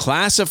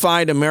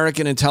 Classified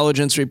American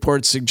intelligence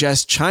reports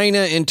suggest China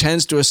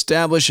intends to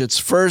establish its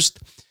first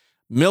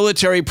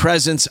military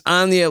presence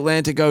on the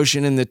Atlantic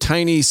Ocean in the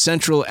tiny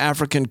Central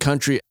African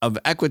country of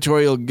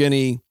Equatorial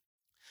Guinea.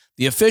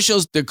 The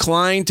officials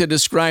declined to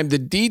describe the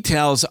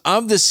details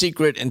of the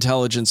secret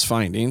intelligence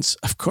findings.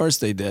 Of course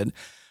they did.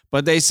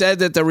 But they said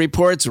that the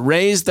reports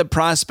raised the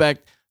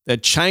prospect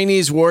that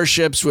Chinese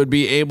warships would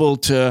be able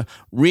to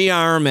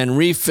rearm and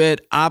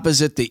refit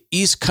opposite the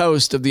east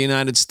coast of the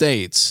United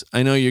States.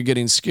 I know you're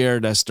getting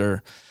scared,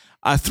 Esther.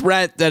 A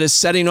threat that is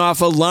setting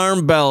off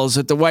alarm bells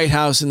at the White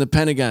House and the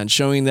Pentagon,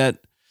 showing that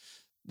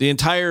the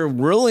entire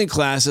ruling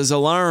class is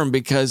alarmed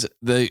because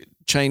the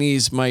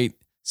Chinese might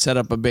set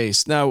up a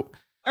base. Now,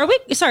 Are we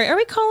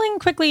calling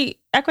quickly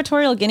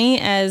Equatorial Guinea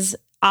as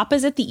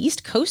opposite the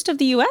east coast of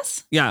the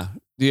U.S.? Yeah.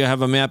 Do you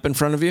have a map in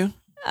front of you?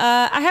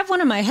 I have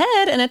one in my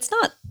head, and it's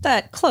not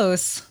that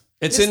close.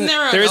 There's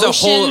a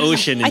whole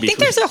ocean in between. I think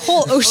there's a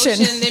whole ocean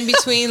in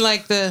between,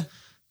 like the.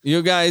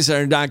 You guys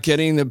are not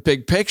getting the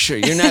big picture.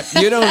 You're not.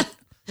 You don't.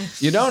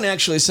 You don't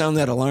actually sound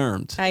that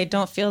alarmed. I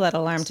don't feel that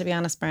alarmed, to be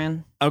honest,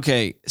 Brian.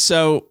 Okay,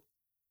 so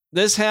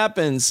this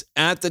happens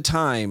at the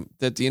time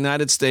that the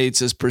United States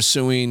is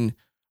pursuing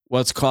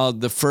what's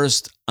called the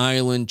first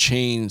island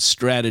chain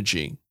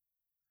strategy,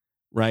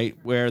 right?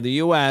 Where the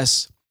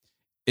U.S.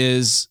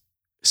 is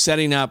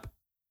setting up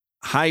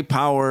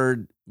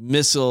high-powered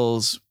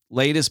missiles,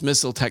 latest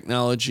missile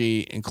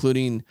technology,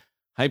 including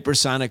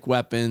hypersonic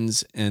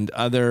weapons and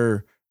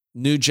other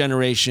new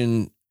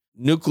generation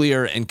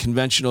nuclear and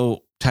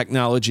conventional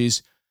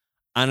technologies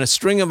on a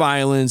string of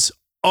islands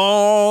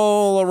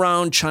all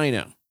around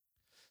China.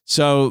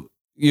 So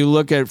you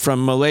look at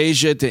from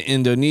Malaysia to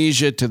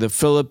Indonesia to the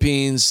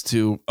Philippines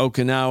to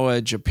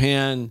Okinawa,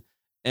 Japan,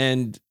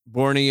 and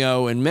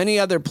Borneo, and many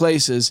other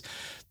places.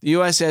 The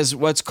U.S. has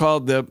what's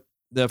called the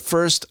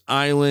first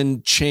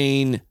island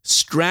chain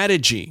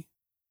strategy,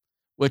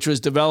 which was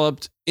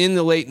developed in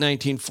the late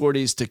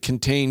 1940s to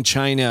contain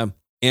China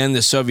and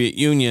the Soviet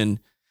Union.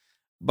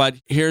 But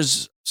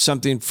here's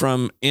something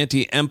from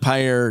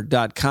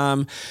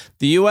antiempire.com.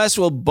 The U.S.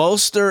 will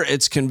bolster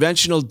its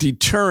conventional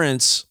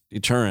deterrence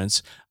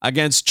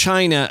against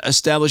China,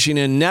 establishing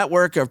a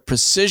network of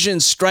precision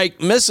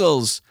strike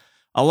missiles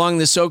along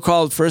the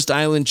so-called first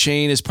island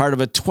chain as part of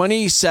a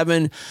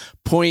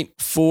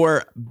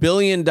 $27.4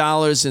 billion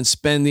in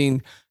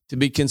spending to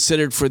be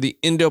considered for the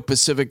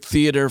Indo-Pacific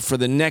theater for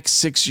the next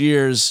 6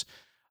 years,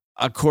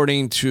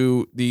 according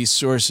to these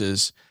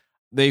sources.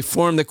 They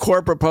form the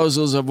core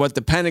proposals of what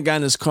the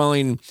Pentagon is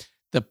calling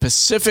the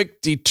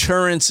Pacific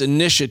Deterrence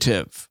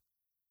Initiative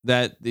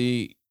that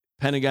the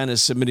Pentagon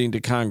is submitting to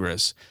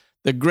Congress.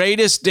 The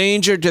greatest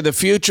danger to the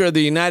future of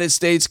the United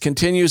States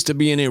continues to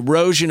be an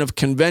erosion of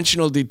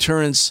conventional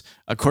deterrence,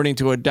 according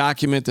to a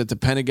document that the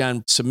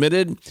Pentagon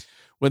submitted.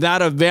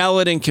 Without a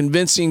valid and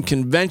convincing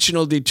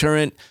conventional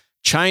deterrent,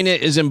 China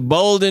is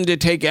emboldened to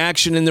take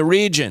action in the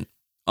region,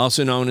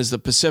 also known as the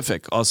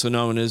Pacific, also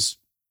known as,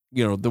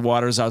 the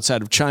waters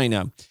outside of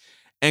China,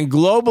 and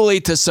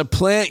globally to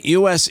supplant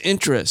U.S.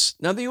 interests.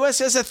 Now, the U.S.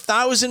 has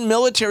 1,000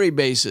 military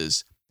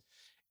bases,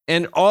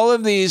 and all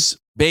of these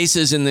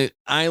bases in the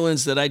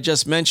islands that I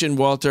just mentioned,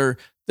 Walter,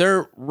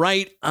 they're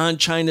right on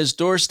China's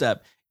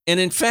doorstep. And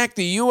in fact,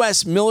 the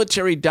U.S.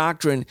 military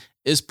doctrine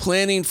is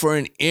planning for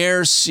an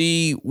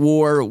air-sea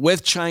war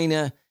with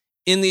China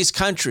in these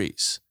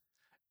countries.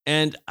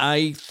 And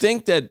I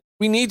think that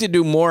we need to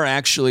do more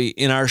actually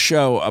in our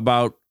show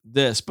about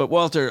this. But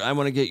Walter, I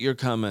want to get your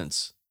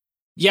comments.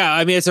 Yeah,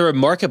 I mean, it's a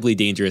remarkably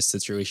dangerous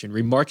situation,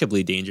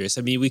 remarkably dangerous.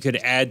 I mean, we could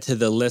add to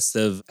the list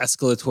of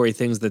escalatory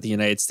things that the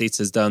United States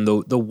has done,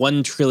 the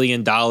 $1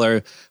 trillion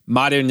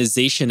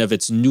modernization of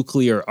its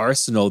nuclear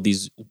arsenal,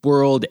 these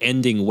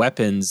world-ending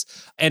weapons.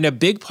 And a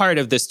big part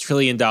of this $1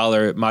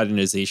 trillion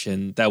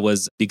modernization that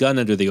was begun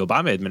under the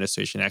Obama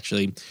administration,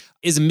 actually,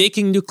 is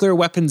making nuclear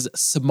weapons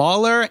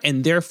smaller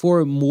and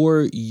therefore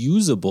more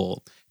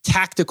usable.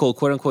 Tactical,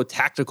 quote unquote,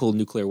 tactical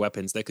nuclear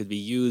weapons that could be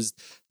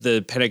used,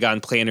 the Pentagon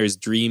planners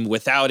dream,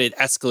 without it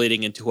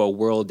escalating into a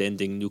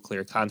world-ending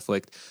nuclear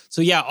conflict.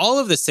 So yeah, all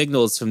of the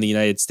signals from the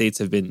United States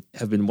have been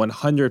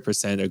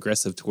 100%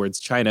 aggressive towards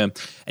China.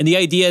 And the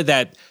idea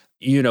that,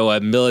 a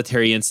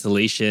military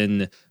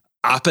installation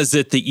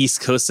opposite the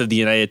east coast of the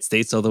United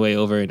States all the way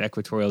over in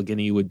Equatorial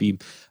Guinea would be,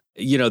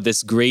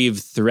 this grave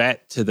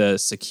threat to the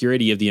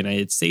security of the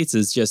United States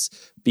is just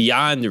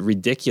beyond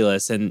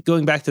ridiculous. And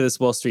going back to this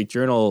Wall Street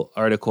Journal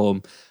article,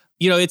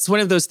 it's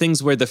one of those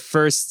things where the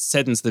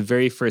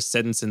very first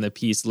sentence in the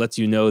piece lets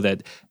you know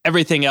that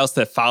everything else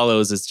that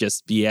follows is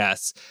just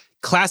BS.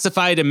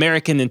 Classified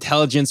American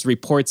intelligence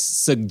reports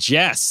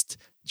suggest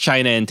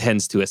China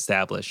intends to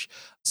establish.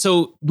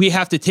 So we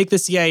have to take the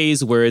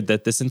CIA's word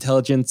that this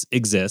intelligence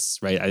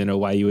exists, right? I don't know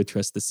why you would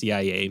trust the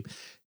CIA.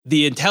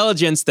 The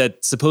intelligence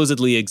that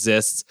supposedly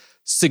exists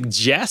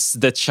suggests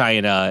that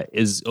China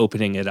is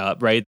opening it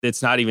up, right?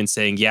 It's not even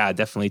saying, yeah,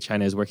 definitely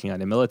China is working on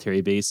a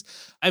military base.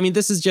 I mean,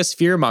 this is just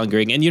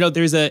fear-mongering. And,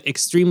 there's an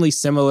extremely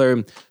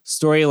similar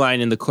storyline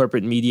in the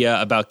corporate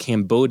media about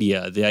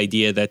Cambodia, the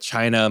idea that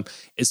China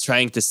is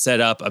trying to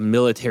set up a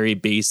military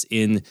base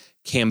in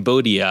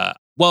Cambodia.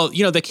 Well,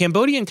 the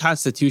Cambodian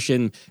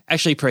constitution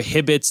actually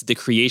prohibits the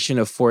creation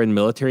of foreign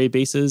military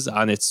bases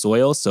on its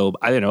soil. So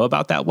I don't know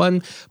about that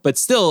one. But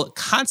still,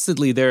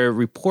 constantly there are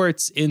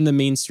reports in the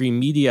mainstream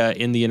media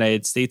in the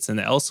United States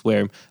and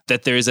elsewhere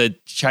that there's a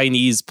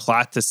Chinese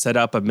plot to set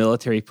up a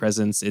military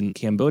presence in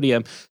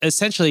Cambodia.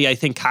 Essentially, I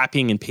think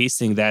copying and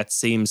pasting that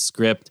same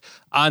script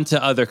onto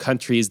other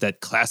countries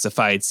that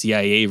classified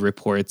CIA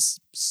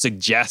reports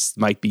suggest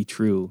might be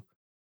true.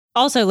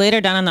 Also, later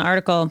down in the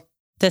article,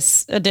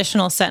 this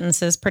additional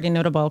sentence is pretty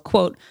notable.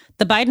 Quote,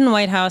 the Biden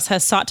White House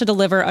has sought to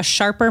deliver a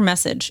sharper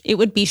message. It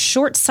would be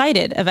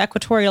short-sighted of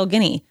Equatorial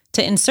Guinea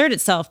to insert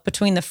itself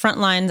between the front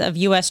lines of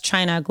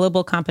U.S.-China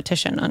global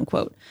competition,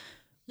 unquote,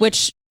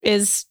 which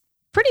is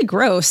pretty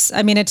gross.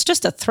 I mean, it's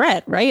just a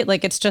threat, right?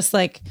 Like, it's just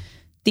like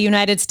the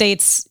United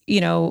States,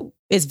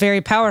 is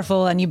very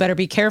powerful and you better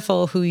be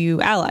careful who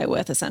you ally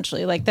with,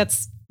 essentially. Like,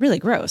 that's really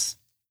gross.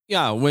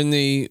 Yeah, when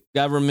the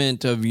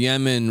government of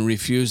Yemen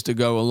refused to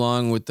go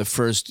along with the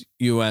first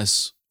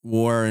U.S.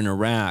 war in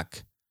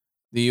Iraq,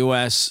 the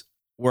U.S.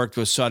 worked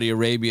with Saudi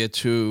Arabia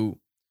to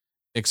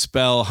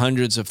expel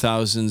hundreds of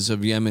thousands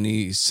of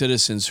Yemeni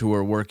citizens who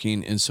were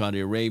working in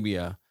Saudi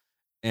Arabia,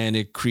 and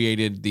it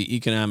created the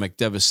economic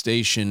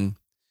devastation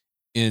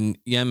in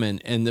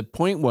Yemen. And the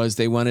point was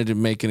they wanted to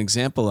make an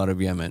example out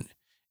of Yemen.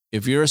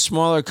 If you're a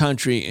smaller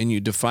country and you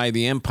defy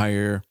the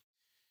empire,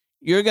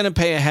 you're going to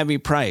pay a heavy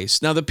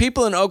price. Now, the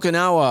people in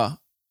Okinawa,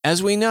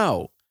 as we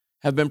know,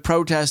 have been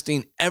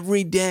protesting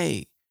every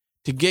day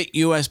to get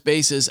U.S.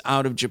 bases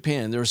out of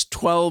Japan. There's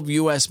 12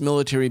 U.S.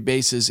 military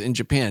bases in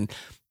Japan.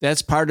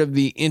 That's part of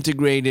the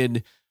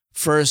integrated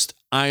first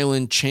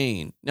island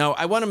chain. Now,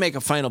 I want to make a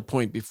final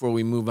point before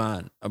we move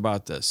on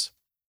about this.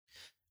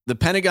 The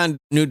Pentagon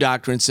new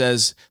doctrine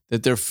says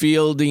that they're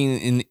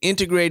fielding an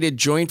integrated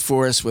joint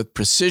force with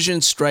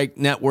precision strike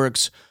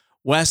networks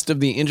west of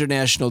the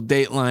international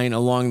date line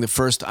along the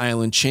first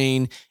island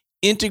chain,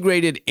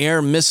 integrated air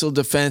missile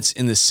defense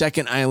in the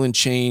second island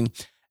chain,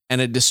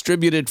 and a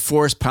distributed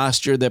force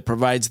posture that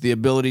provides the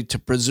ability to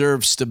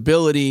preserve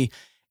stability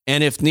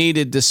and, if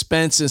needed,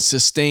 dispense and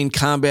sustain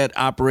combat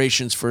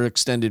operations for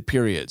extended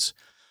periods.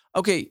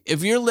 Okay,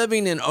 if you're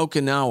living in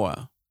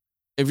Okinawa,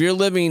 if you're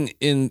living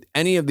in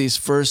any of these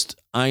first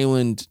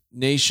island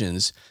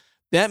nations,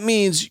 that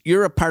means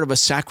you're a part of a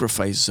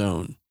sacrifice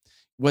zone.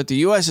 What the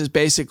U.S. is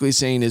basically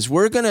saying is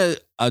we're going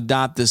to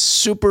adopt this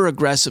super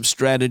aggressive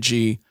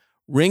strategy,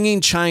 ringing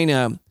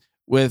China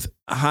with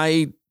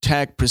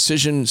high-tech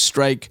precision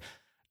strike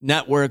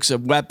networks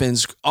of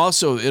weapons.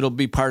 Also, it'll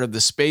be part of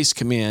the Space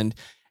Command.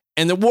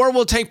 And the war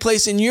will take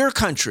place in your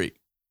country.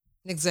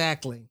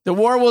 Exactly. The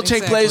war will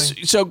take place.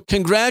 So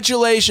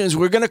congratulations.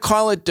 We're going to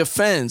call it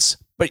defense.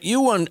 But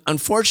you,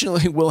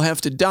 unfortunately, will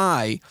have to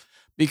die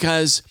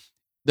because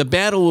the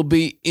battle will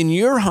be in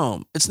your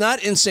home. It's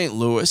not in St.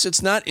 Louis.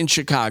 It's not in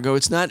Chicago.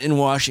 It's not in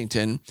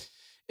Washington.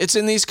 It's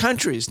in these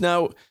countries.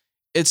 Now,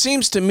 it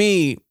seems to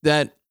me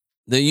that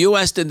the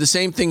U.S. did the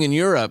same thing in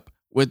Europe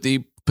with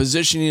the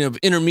positioning of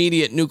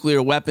intermediate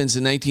nuclear weapons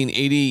in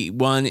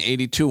 1981,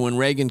 82, when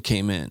Reagan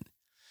came in.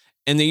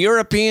 And the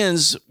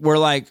Europeans were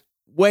like,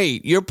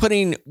 wait, you're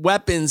putting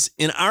weapons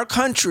in our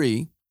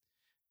country,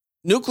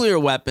 nuclear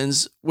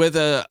weapons, with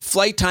a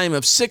flight time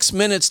of 6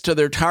 minutes to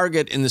their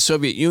target in the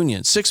Soviet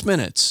Union, 6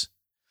 minutes.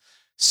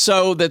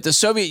 So that the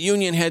Soviet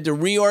Union had to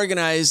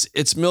reorganize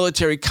its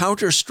military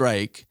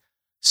counterstrike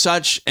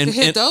to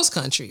hit those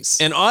countries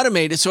and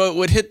automate it so it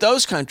would hit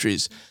those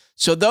countries.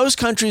 So those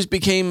countries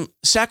became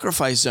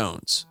sacrifice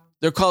zones.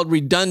 They're called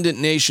redundant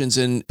nations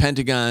in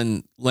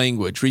Pentagon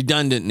language,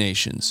 redundant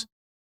nations.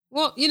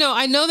 Well,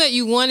 I know that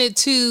you wanted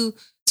to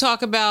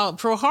talk about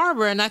Pearl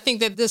Harbor, and I think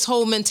that this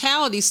whole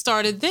mentality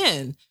started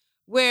then,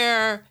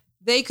 where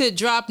they could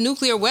drop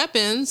nuclear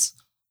weapons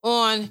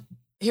on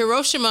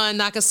Hiroshima and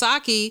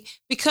Nagasaki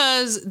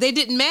because they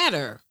didn't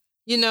matter.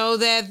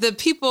 That the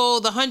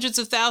people, the hundreds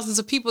of thousands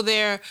of people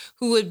there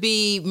who would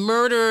be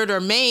murdered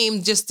or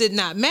maimed just did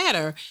not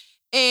matter.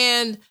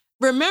 And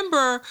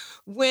remember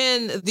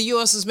when the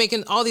U.S. was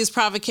making all these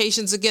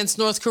provocations against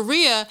North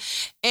Korea,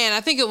 and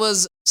I think it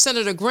was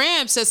Senator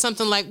Graham said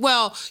something like,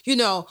 well,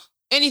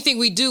 anything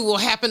we do will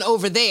happen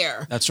over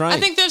there. That's right. I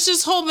think there's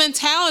this whole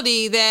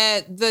mentality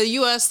that the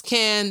U.S.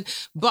 can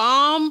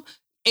bomb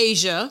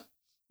Asia,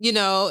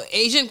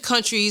 Asian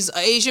countries,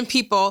 Asian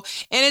people,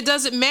 and it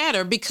doesn't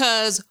matter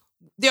because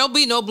there'll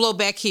be no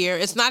blowback here.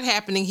 It's not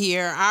happening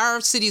here.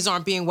 Our cities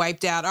aren't being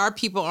wiped out. Our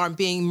people aren't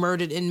being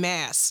murdered en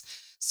masse.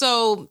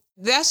 So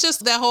that's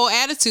just that whole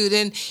attitude.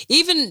 And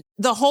even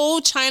the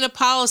whole China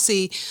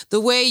policy, the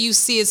way you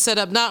see it set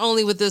up, not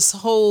only with this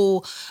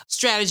whole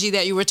strategy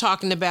that you were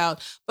talking about,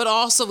 but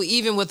also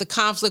even with the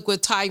conflict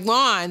with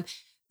Taiwan,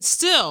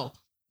 still,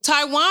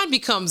 Taiwan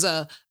becomes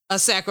a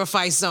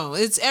sacrifice zone.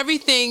 It's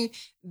everything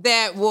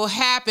that will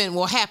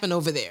happen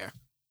over there.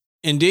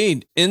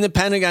 Indeed. In the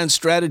Pentagon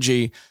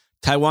strategy,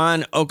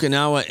 Taiwan,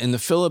 Okinawa, and the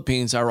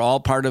Philippines are all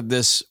part of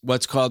this,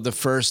 what's called the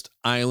first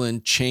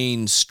island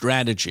chain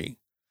strategy.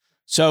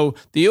 So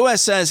the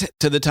U.S. says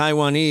to the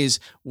Taiwanese,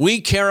 we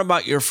care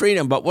about your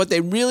freedom, but what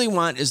they really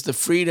want is the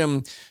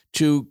freedom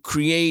to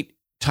create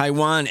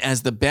Taiwan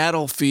as the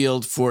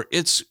battlefield for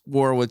its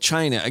war with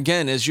China.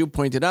 Again, as you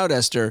pointed out,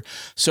 Esther,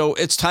 so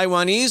it's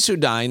Taiwanese who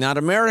die, not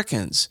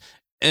Americans.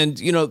 And,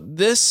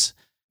 this,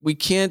 we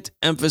can't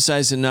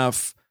emphasize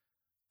enough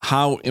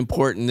how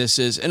important this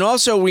is. And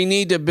also, we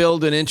need to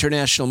build an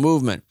international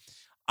movement.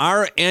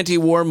 Our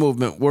anti-war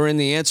movement, we're in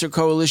the Answer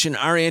Coalition.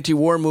 Our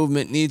anti-war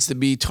movement needs to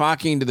be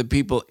talking to the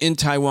people in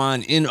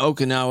Taiwan, in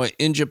Okinawa,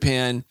 in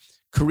Japan.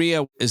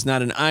 Korea is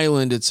not an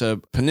island, it's a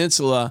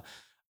peninsula,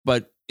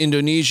 but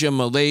Indonesia,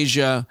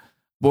 Malaysia,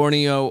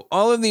 Borneo,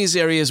 all of these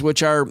areas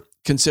which are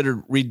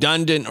considered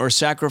redundant or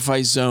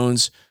sacrifice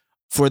zones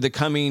for the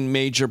coming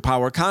major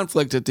power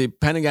conflict that the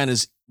Pentagon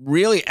is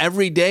really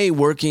every day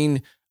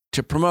working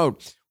to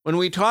promote. When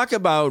we talk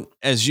about,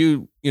 as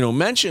you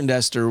mentioned,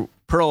 Esther,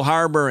 Pearl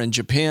Harbor and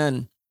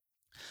Japan,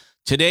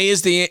 today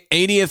is the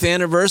 80th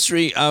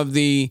anniversary of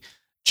the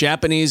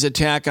Japanese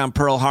attack on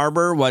Pearl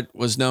Harbor, what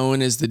was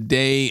known as the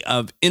Day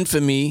of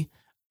Infamy,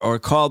 or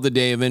called the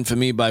Day of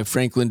Infamy by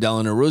Franklin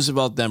Delano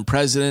Roosevelt, then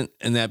president,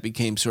 and that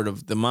became sort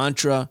of the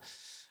mantra.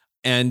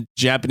 And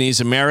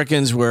Japanese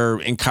Americans were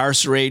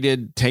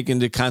incarcerated, taken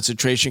to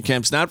concentration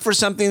camps, not for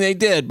something they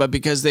did, but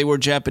because they were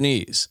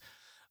Japanese.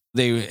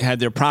 They had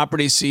their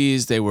property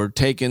seized, they were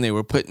taken, they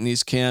were put in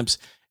these camps.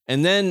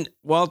 And then,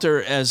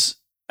 Walter, as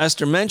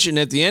Esther mentioned,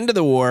 at the end of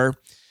the war,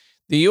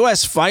 the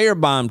U.S.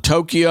 firebombed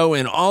Tokyo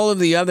and all of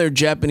the other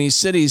Japanese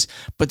cities,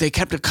 but they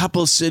kept a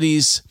couple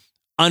cities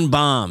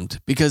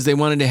unbombed because they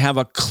wanted to have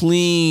a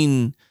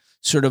clean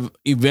sort of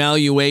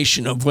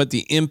evaluation of what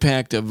the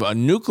impact of a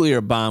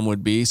nuclear bomb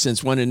would be,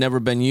 since one had never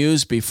been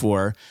used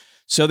before.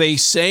 So they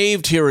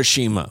saved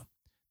Hiroshima.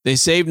 They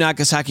saved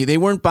Nagasaki. They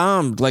weren't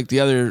bombed like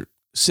the other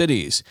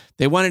cities.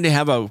 They wanted to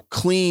have a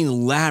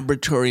clean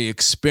laboratory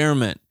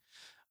experiment.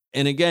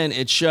 And again,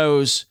 it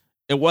shows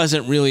it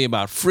wasn't really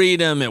about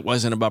freedom. It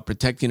wasn't about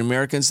protecting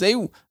Americans.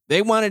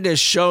 They wanted to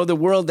show the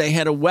world they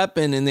had a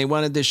weapon, and they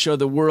wanted to show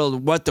the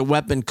world what the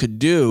weapon could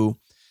do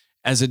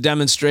as a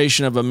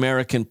demonstration of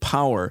American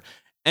power.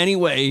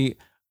 Anyway,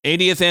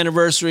 80th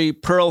anniversary,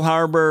 Pearl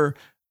Harbor.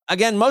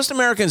 Again, most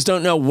Americans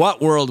don't know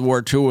what World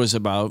War II was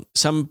about.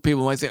 Some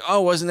people might think,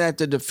 oh, wasn't that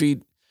to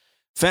defeat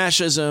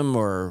fascism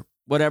or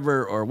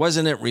whatever, or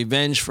wasn't it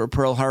revenge for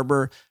Pearl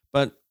Harbor?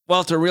 But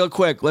Walter, real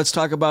quick, let's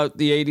talk about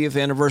the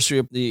 80th anniversary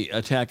of the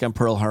attack on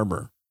Pearl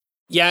Harbor.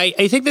 Yeah,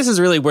 I think this is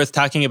really worth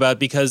talking about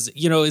because,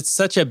 it's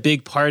such a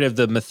big part of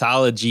the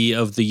mythology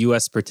of the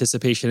U.S.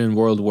 participation in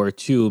World War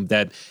II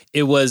that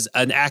it was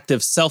an act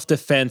of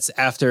self-defense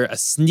after a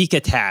sneak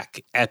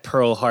attack at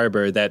Pearl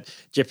Harbor, that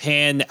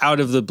Japan, out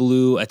of the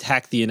blue,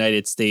 attacked the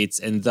United States,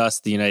 and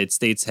thus the United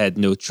States had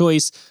no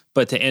choice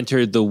but to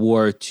enter the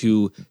war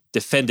to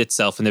defend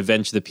itself and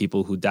avenge the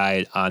people who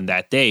died on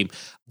that day.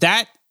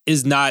 That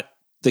is not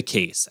the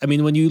case. I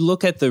mean, when you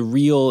look at the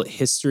real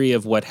history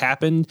of what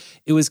happened,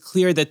 it was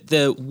clear that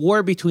the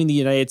war between the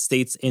United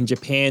States and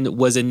Japan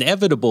was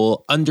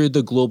inevitable under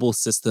the global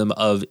system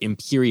of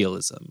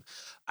imperialism.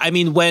 I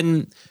mean,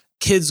 when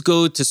kids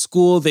go to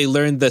school, they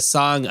learn the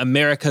song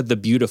America the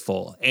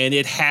Beautiful, and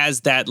it has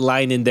that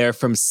line in there,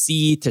 from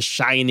sea to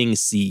shining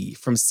sea,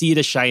 from sea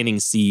to shining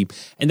sea.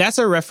 And that's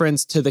a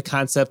reference to the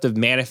concept of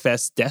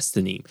manifest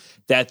destiny,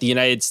 that the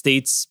United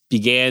States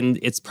began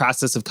its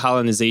process of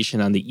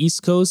colonization on the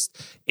East Coast.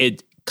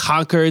 It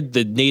conquered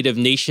the native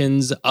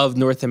nations of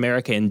North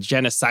America in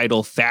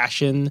genocidal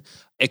fashion,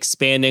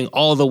 expanding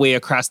all the way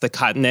across the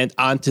continent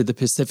onto the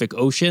Pacific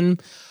Ocean.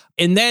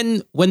 And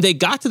then when they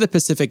got to the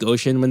Pacific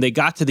Ocean, when they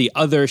got to the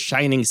other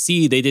shining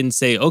sea, they didn't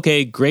say,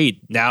 okay,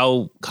 great,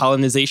 now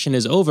colonization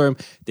is over.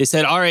 They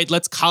said, all right,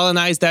 let's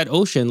colonize that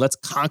ocean. Let's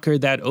conquer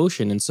that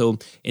ocean. And so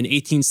in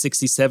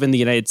 1867, the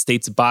United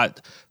States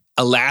bought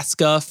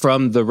Alaska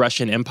from the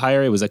Russian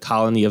Empire. It was a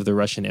colony of the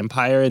Russian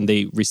Empire, and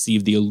they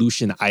received the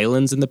Aleutian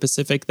Islands in the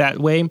Pacific that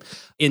way.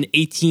 In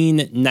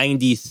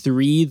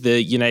 1893,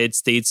 the United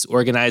States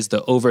organized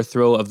the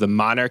overthrow of the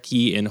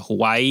monarchy in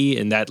Hawaii,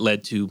 and that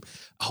led to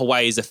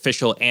Hawaii's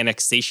official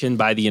annexation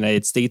by the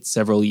United States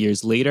several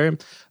years later.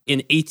 In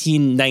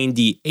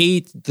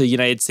 1898, the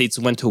United States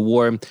went to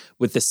war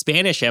with the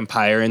Spanish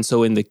Empire, and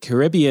so in the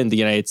Caribbean, the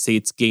United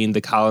States gained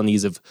the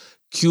colonies of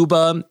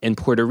Cuba and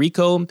Puerto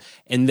Rico.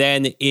 And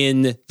then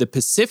in the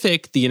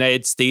Pacific, the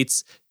United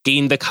States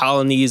gained the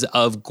colonies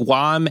of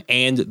Guam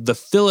and the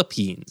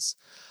Philippines.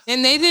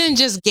 And they didn't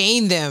just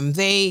gain them.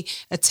 They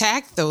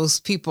attacked those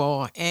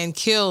people and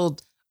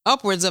killed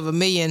upwards of 1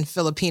 million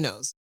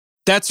Filipinos.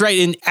 That's right.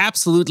 In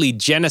absolutely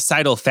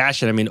genocidal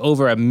fashion. I mean,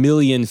 over 1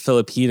 million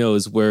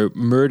Filipinos were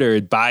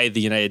murdered by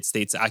the United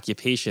States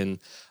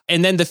occupation.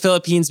 And then the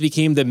Philippines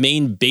became the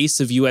main base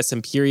of U.S.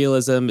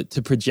 imperialism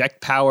to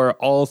project power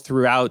all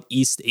throughout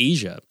East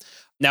Asia.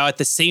 Now, at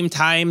the same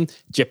time,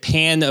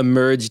 Japan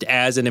emerged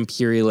as an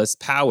imperialist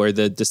power.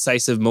 The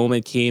decisive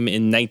moment came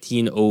in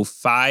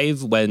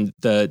 1905 when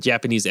the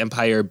Japanese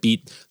Empire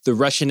beat the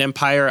Russian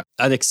Empire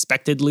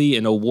unexpectedly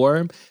in a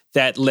war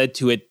that led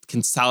to it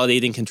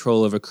consolidating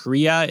control over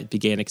Korea. It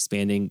began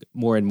expanding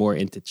more and more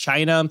into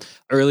China.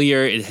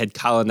 Earlier, it had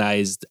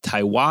colonized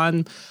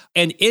Taiwan,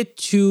 and it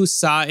too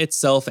saw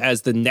itself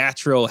as the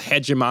natural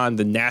hegemon,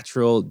 the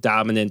natural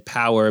dominant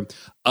power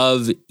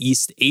of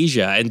East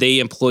Asia. And they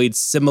employed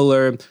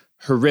similar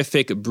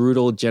horrific,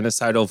 brutal,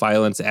 genocidal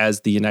violence as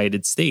the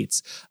United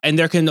States. And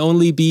there can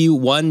only be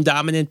one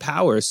dominant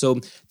power. So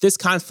this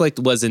conflict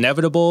was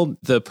inevitable.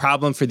 The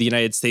problem for the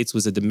United States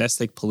was a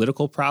domestic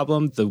political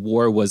problem. The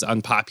war was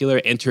unpopular.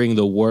 Entering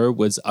the war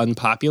was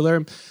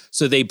unpopular.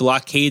 So they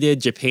blockaded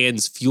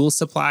Japan's fuel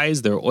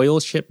supplies, their oil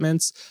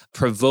shipments,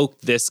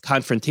 provoked this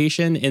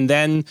confrontation, and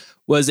then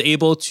was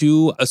able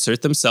to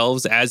assert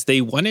themselves as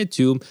they wanted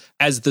to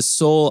as the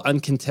sole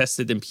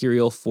uncontested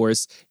imperial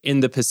force in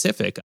the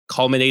Pacific,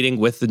 culminating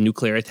with the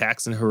nuclear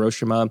attacks in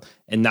Hiroshima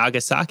and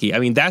Nagasaki. I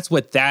mean, that's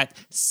what that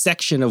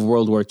section of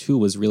World War II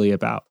was really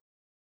about.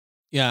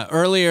 Yeah,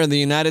 earlier the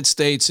United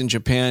States and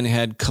Japan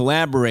had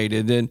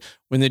collaborated, and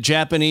when the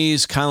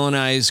Japanese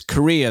colonized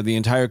Korea, the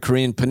entire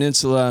Korean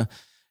peninsula,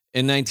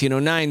 in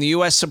 1909, the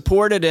U.S.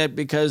 supported it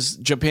because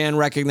Japan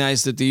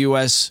recognized that the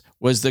U.S.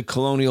 was the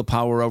colonial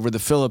power over the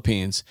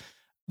Philippines.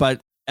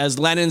 But as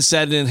Lenin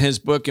said in his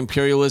book,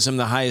 Imperialism,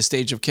 the Highest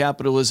Stage of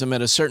Capitalism,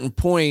 at a certain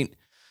point,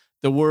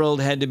 the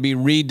world had to be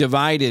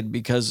redivided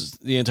because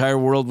the entire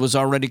world was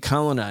already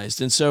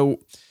colonized. And so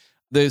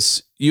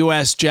this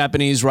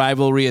U.S.-Japanese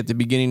rivalry at the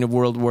beginning of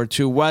World War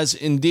II was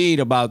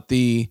indeed about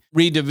the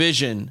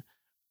redivision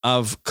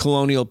of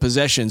colonial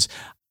possessions.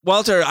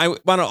 Walter, I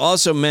want to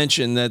also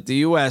mention that the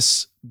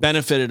U.S.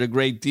 benefited a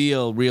great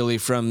deal, really,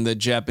 from the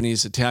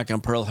Japanese attack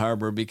on Pearl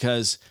Harbor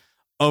because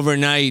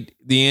overnight,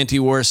 the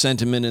anti-war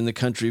sentiment in the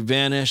country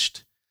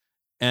vanished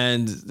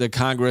and the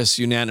Congress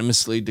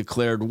unanimously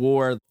declared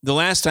war. The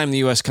last time the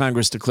U.S.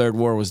 Congress declared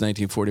war was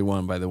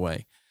 1941, by the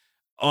way.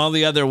 All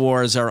the other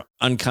wars are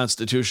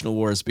unconstitutional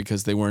wars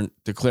because they weren't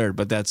declared,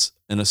 but that's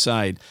an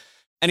aside.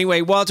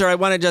 Anyway, Walter, I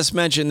want to just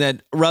mention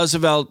that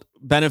Roosevelt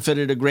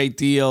benefited a great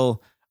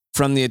deal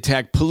from the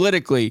attack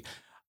politically.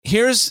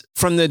 Here's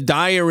from the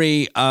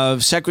diary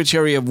of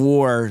Secretary of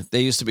War.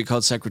 They used to be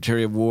called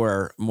Secretary of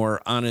War,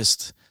 more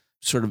honest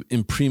sort of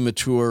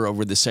imprimatur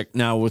over the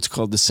now what's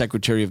called the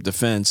Secretary of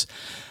Defense.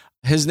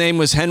 His name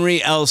was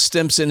Henry L.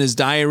 Stimson. His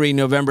diary,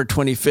 November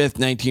 25th,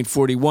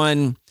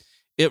 1941.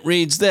 It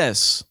reads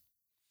this.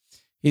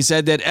 He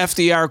said that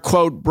FDR,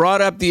 quote, brought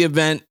up the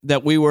event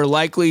that we were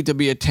likely to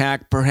be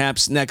attacked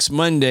perhaps next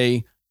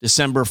Monday,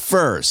 December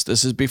 1st.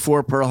 This is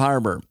before Pearl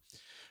Harbor.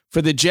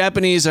 For the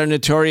Japanese are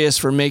notorious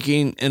for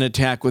making an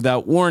attack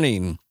without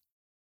warning.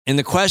 And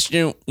the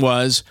question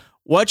was,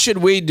 what should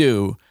we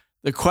do?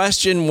 The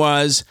question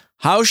was,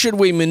 how should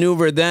we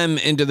maneuver them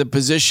into the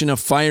position of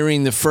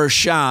firing the first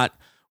shot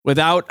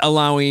without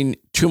allowing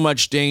too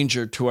much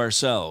danger to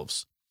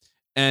ourselves?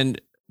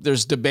 And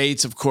there's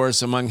debates, of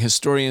course, among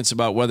historians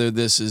about whether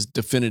this is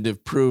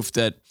definitive proof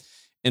that,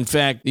 in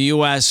fact, the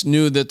U.S.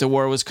 knew that the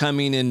war was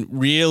coming and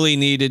really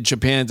needed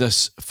Japan to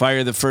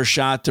fire the first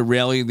shot to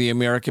rally the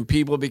American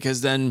people,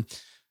 because then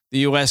the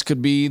U.S.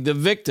 could be the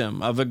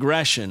victim of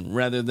aggression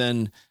rather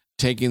than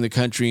taking the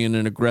country in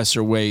an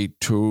aggressor way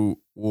to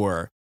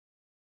war.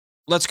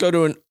 Let's go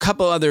to a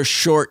couple other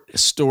short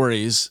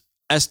stories.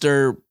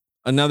 Esther,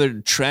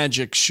 another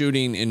tragic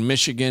shooting in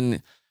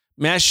Michigan.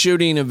 Mass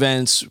shooting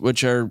events,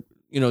 which are,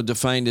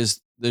 defined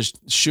as the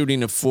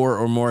shooting of 4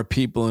 or more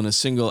people in a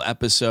single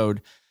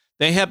episode,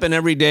 they happen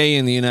every day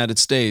in the United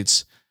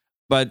States.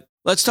 But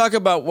let's talk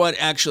about what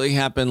actually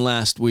happened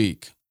last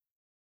week.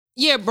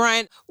 Yeah,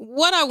 Brian,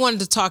 what I wanted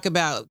to talk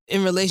about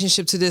in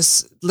relationship to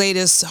this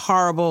latest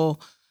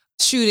horrible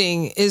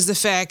shooting is the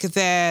fact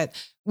that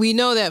we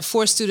know that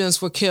 4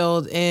 students were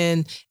killed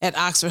at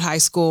Oxford High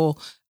School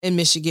in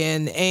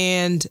Michigan.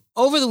 And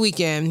over the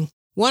weekend,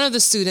 one of the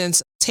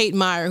students, Tate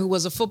Meyer, who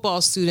was a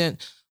football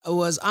student,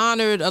 was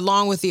honored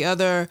along with the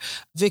other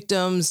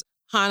victims,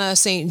 Hannah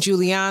St.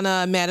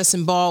 Juliana,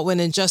 Madison Baldwin,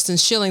 and Justin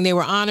Schilling. They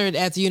were honored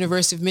at the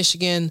University of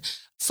Michigan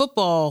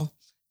football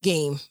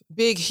game,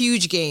 big,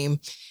 huge game.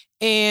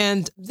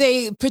 And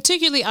they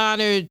particularly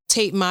honored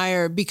Tate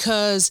Meyer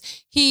because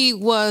he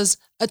was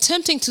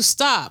attempting to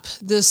stop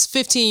this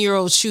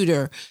 15-year-old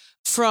shooter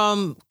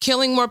from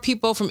killing more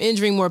people, from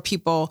injuring more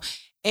people.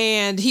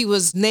 And he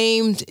was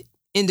named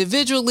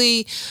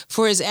individually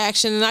for his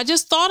action. And I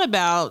just thought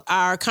about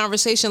our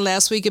conversation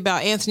last week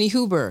about Anthony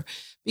Huber,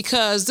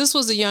 because this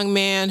was a young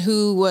man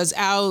who was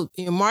out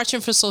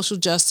marching for social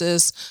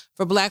justice,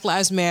 for Black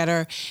Lives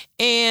Matter.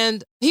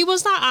 And he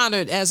was not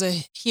honored as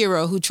a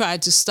hero who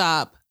tried to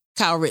stop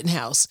Kyle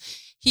Rittenhouse.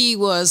 He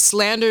was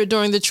slandered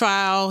during the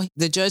trial.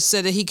 The judge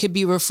said that he could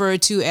be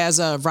referred to as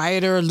a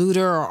rioter,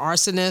 looter, or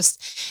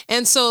arsonist.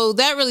 And so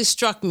that really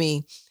struck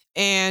me.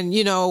 And,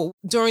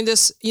 during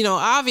this,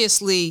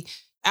 obviously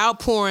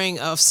outpouring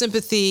of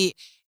sympathy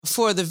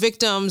for the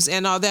victims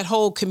and all that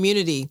whole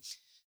community.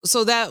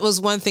 So that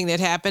was one thing that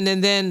happened.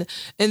 And then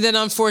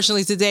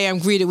unfortunately today I'm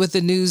greeted with the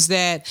news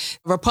that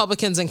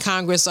Republicans in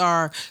Congress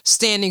are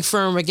standing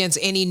firm against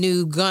any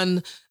new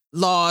gun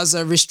laws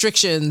or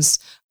restrictions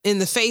in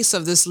the face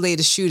of this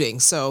latest shooting.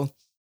 So,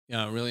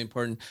 yeah, really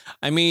important.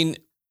 I mean,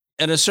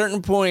 at a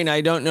certain point,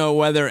 I don't know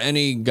whether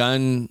any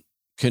gun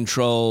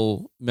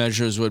control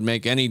measures would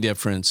make any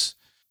difference.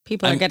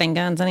 People are getting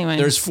guns anyway.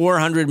 There's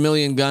 400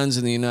 million guns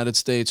in the United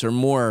States, or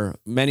more,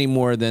 many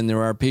more than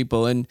there are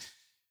people. And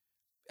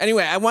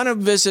anyway, I want to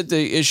visit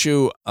the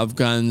issue of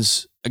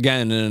guns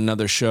again in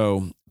another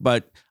show,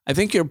 but I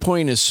think your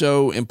point is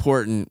so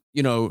important.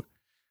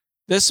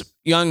 This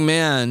young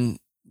man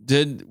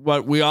did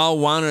what we all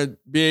want to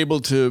be able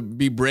to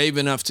be brave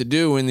enough to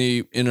do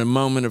in a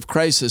moment of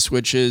crisis,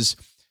 which is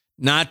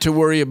not to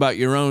worry about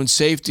your own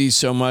safety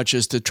so much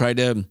as to try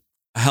to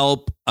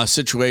help a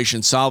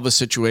situation, solve a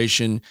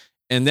situation.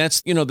 And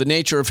that's, the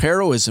nature of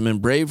heroism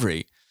and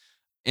bravery.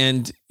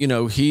 And,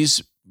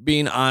 he's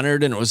being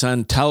honored, and it was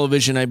on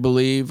television, I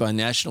believe, on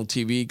national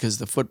TV because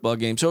the football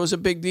game. So it was a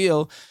big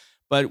deal.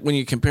 But when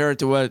you compare it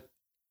to what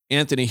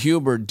Anthony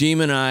Huber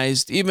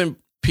demonized, even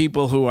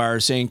people who are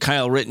saying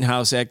Kyle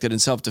Rittenhouse acted in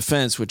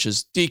self-defense, which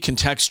is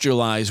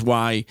decontextualize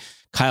why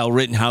Kyle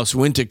Rittenhouse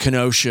went to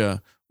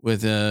Kenosha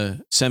with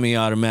a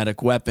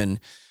semi-automatic weapon.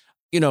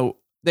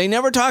 They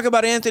never talk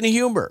about Anthony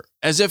Huber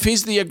as if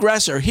he's the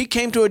aggressor. He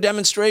came to a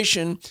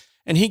demonstration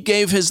and he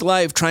gave his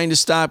life trying to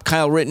stop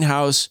Kyle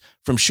Rittenhouse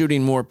from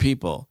shooting more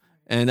people.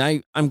 And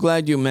I'm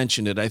glad you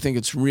mentioned it. I think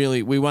it's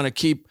really, we want to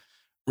keep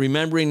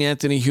remembering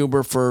Anthony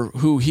Huber for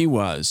who he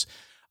was.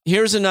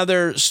 Here's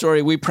another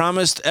story. We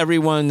promised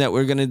everyone that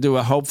we're going to do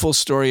a hopeful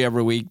story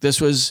every week.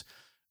 This was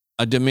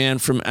a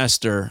demand from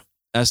Esther.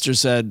 Esther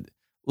said,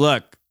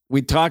 look,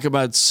 we talk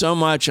about so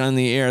much on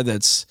the air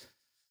that's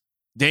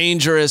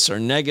dangerous or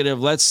negative.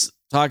 Let's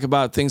talk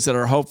about things that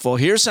are hopeful.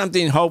 Here's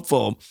something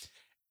hopeful.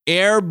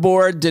 Air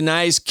Board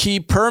denies key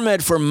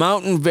permit for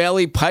Mountain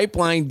Valley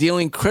Pipeline,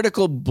 dealing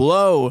critical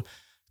blow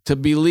to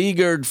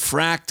beleaguered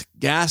fracked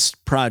gas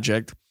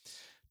project.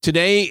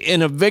 Today,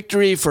 in a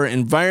victory for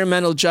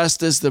environmental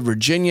justice, the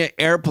Virginia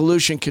Air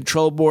Pollution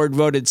Control Board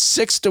voted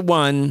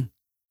 6-1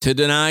 to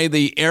deny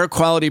the air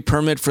quality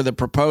permit for the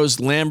proposed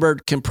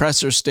Lambert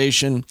compressor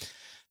station.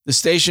 The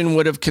station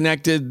would have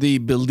connected the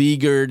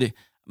beleaguered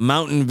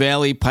Mountain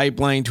Valley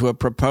Pipeline to a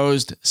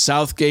proposed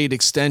Southgate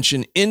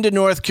extension into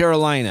North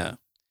Carolina.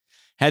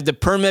 Had the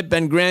permit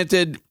been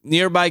granted,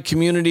 nearby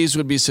communities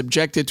would be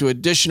subjected to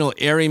additional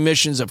air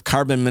emissions of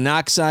carbon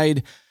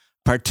monoxide,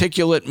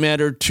 particulate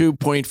matter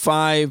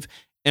 2.5,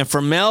 and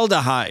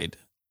formaldehyde.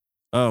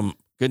 Oh,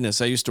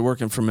 goodness, I used to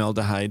work in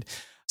formaldehyde.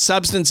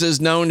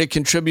 Substances known to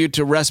contribute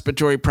to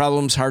respiratory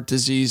problems, heart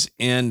disease,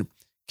 and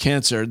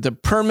cancer. The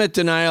permit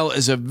denial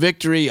is a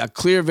victory, a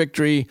clear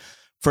victory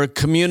for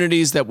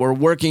communities that were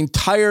working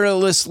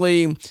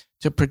tirelessly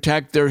to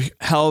protect their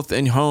health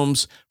and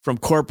homes from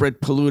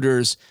corporate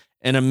polluters,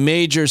 and a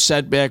major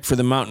setback for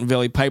the Mountain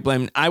Valley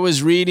Pipeline. I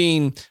was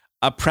reading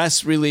a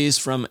press release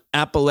from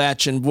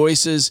Appalachian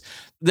Voices.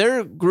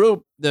 Their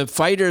group, the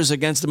fighters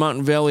against the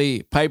Mountain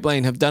Valley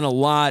Pipeline, have done a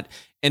lot.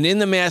 And in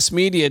the mass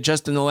media,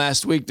 just in the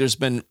last week, there's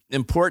been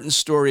important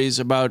stories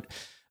about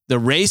the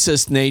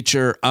racist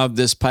nature of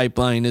this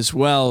pipeline as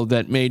well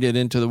that made it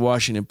into the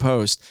Washington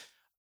Post.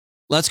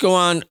 Let's go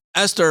on.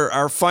 Esther,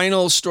 our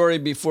final story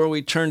before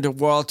we turn to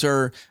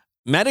Walter.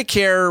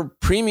 Medicare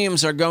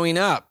premiums are going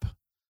up.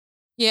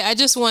 Yeah, I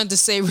just wanted to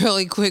say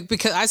really quick,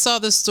 because I saw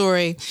this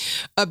story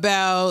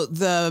about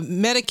the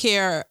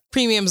Medicare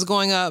premiums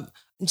going up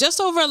just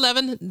over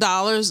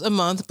 $11 a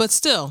month, but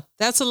still,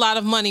 that's a lot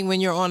of money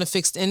when you're on a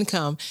fixed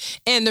income.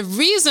 And the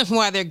reason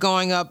why they're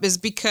going up is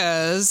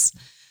because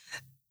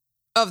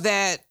of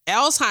that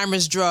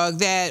Alzheimer's drug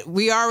that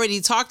we already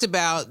talked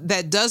about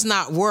that does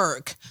not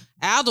work,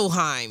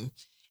 Adelheim.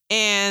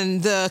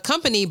 And the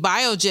company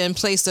Biogen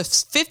placed a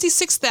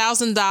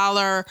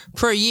 $56,000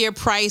 per year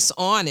price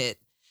on it.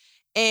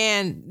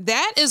 And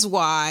that is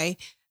why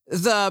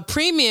the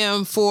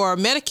premium for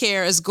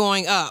Medicare is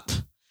going up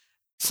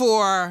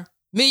for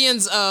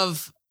millions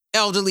of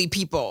elderly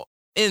people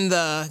in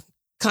the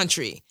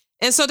country.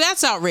 And so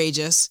that's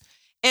outrageous.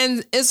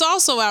 And it's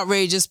also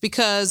outrageous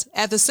because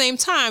at the same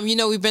time,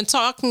 we've been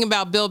talking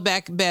about Build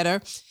Back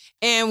Better,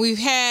 and we've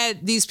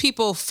had these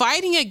people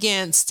fighting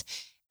against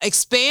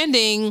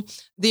expanding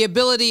the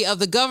ability of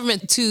the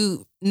government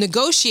to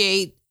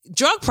negotiate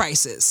drug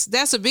prices.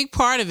 That's a big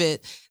part of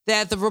it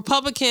that the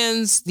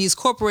Republicans, these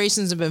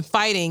corporations have been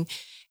fighting.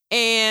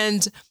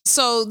 And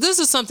so this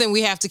is something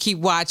we have to keep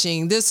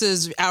watching. This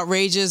is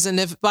outrageous. And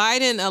if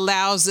Biden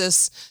allows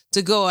this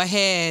to go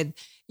ahead,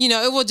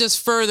 it will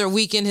just further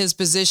weaken his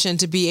position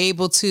to be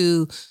able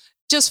to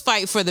just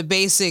fight for the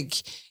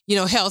basic,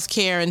 health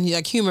care and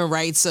human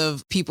rights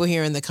of people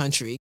here in the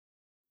country.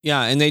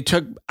 Yeah, and they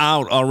took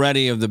out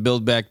already of the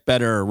Build Back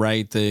Better,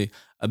 right, the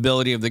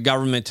ability of the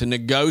government to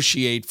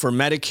negotiate for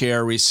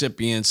Medicare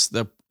recipients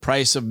the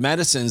price of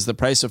medicines, the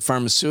price of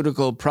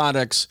pharmaceutical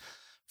products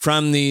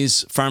from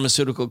these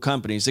pharmaceutical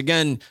companies.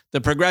 Again, the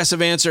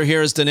progressive answer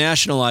here is to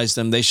nationalize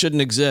them. They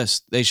shouldn't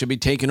exist. They should be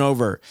taken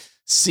over,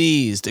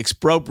 seized,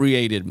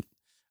 expropriated,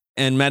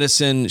 and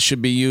medicine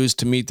should be used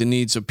to meet the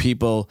needs of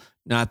people,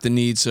 not the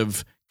needs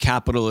of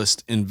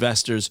capitalist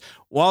investors.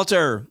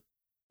 Walter,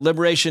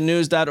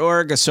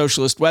 liberationnews.org, a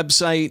socialist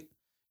website.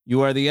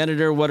 You are the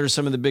editor. What are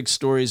some of the big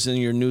stories in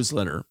your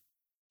newsletter?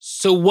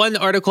 So one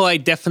article I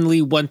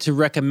definitely want to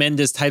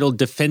recommend is titled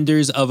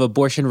Defenders of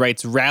Abortion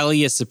Rights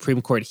Rally as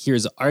Supreme Court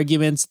Hears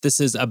Arguments. This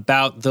is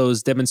about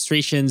those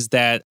demonstrations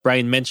that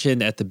Brian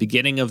mentioned at the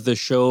beginning of the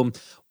show,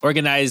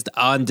 organized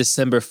on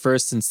December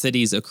 1st in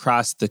cities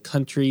across the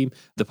country.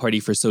 The Party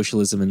for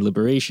Socialism and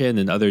Liberation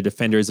and other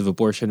defenders of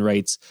abortion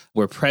rights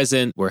were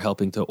present, were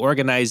helping to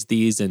organize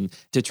these and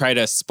to try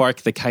to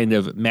spark the kind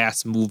of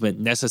mass movement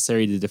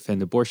necessary to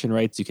defend abortion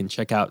rights. You can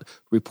check out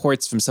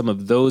reports from some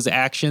of those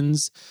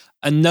actions.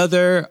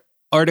 Another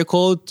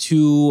article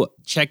to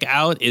check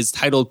out is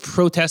titled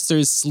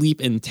Protesters Sleep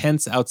in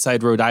Tents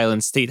Outside Rhode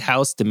Island State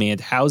House,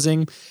 Demand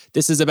Housing.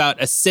 This is about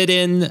a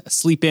sit-in,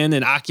 sleep-in,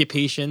 and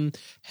occupation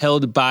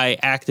held by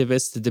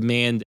activists to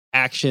demand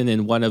action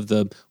in one of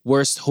the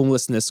worst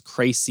homelessness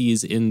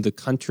crises in the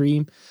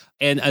country.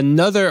 And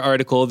another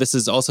article, this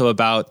is also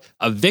about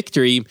a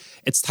victory.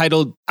 It's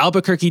titled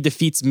Albuquerque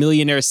Defeats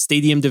Millionaire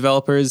Stadium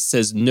Developers,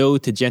 Says No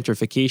to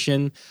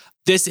Gentrification.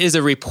 This is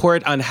a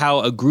report on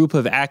how a group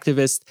of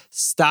activists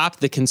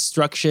stopped the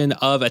construction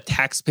of a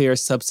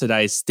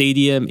taxpayer-subsidized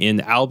stadium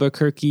in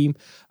Albuquerque.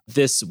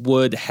 This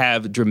would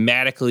have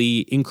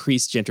dramatically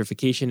increased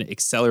gentrification,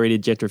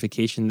 accelerated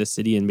gentrification in the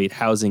city, and made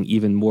housing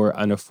even more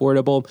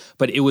unaffordable.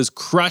 But it was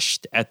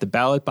crushed at the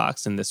ballot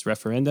box in this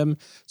referendum.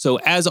 So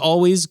as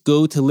always,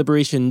 go to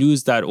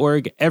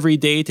liberationnews.org every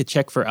day to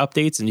check for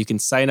updates, and you can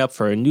sign up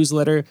for a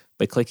newsletter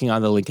by clicking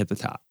on the link at the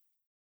top.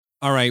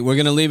 All right, we're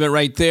going to leave it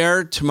right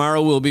there.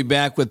 Tomorrow we'll be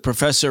back with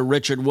Professor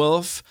Richard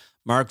Wolff,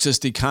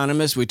 Marxist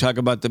economist. We talk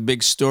about the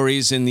big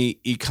stories in the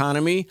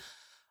economy.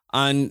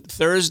 On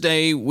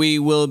Thursday, we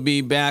will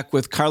be back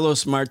with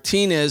Carlos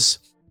Martinez,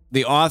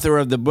 the author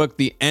of the book,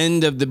 The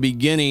End of the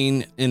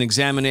Beginning, an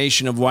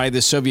examination of why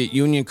the Soviet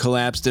Union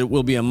collapsed. It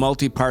will be a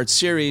multi-part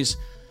series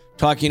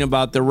talking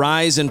about the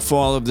rise and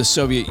fall of the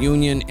Soviet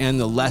Union and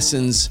the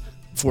lessons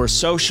for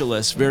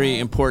socialists. Very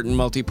important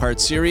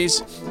multi-part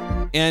series.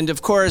 And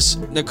of course,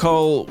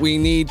 Nicole, we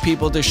need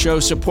people to show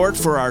support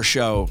for our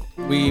show.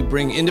 We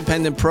bring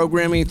independent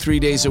programming 3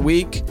 days a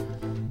week.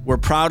 We're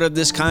proud of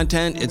this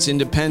content. It's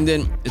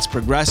independent, it's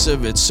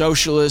progressive, it's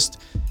socialist.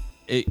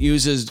 It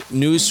uses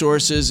news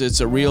sources.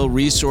 It's a real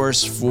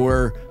resource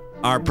for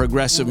our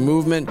progressive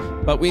movement.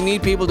 But we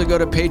need people to go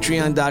to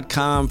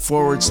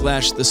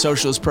patreon.com/The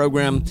Socialist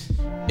Program.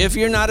 If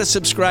you're not a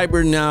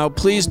subscriber now,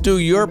 please do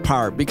your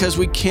part, because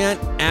we can't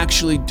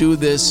actually do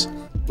this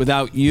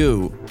without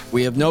you.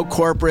 We have no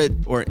corporate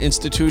or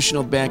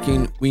institutional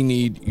backing. We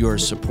need your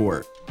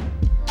support.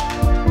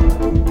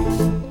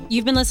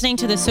 You've been listening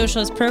to The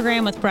Socialist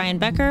Program with Brian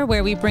Becker,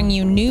 where we bring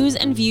you news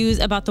and views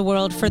about the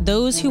world for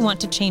those who want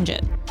to change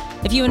it.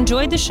 If you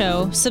enjoyed the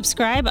show,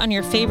 subscribe on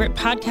your favorite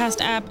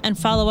podcast app and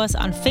follow us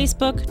on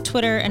Facebook,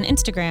 Twitter, and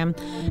Instagram,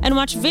 and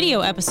watch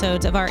video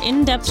episodes of our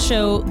in-depth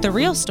show, The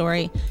Real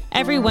Story,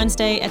 every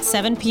Wednesday at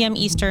 7 p.m.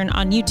 Eastern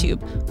on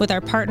YouTube with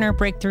our partner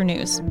Breakthrough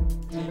News.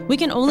 We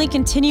can only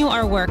continue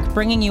our work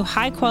bringing you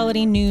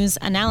high-quality news,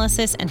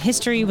 analysis, and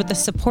history with the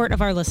support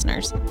of our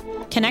listeners.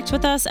 Connect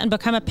with us and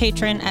become a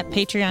patron at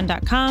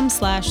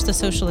patreon.com/The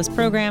Socialist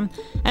Program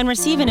and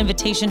receive an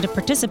invitation to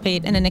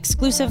participate in an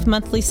exclusive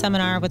monthly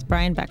seminar with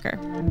Brian Becker.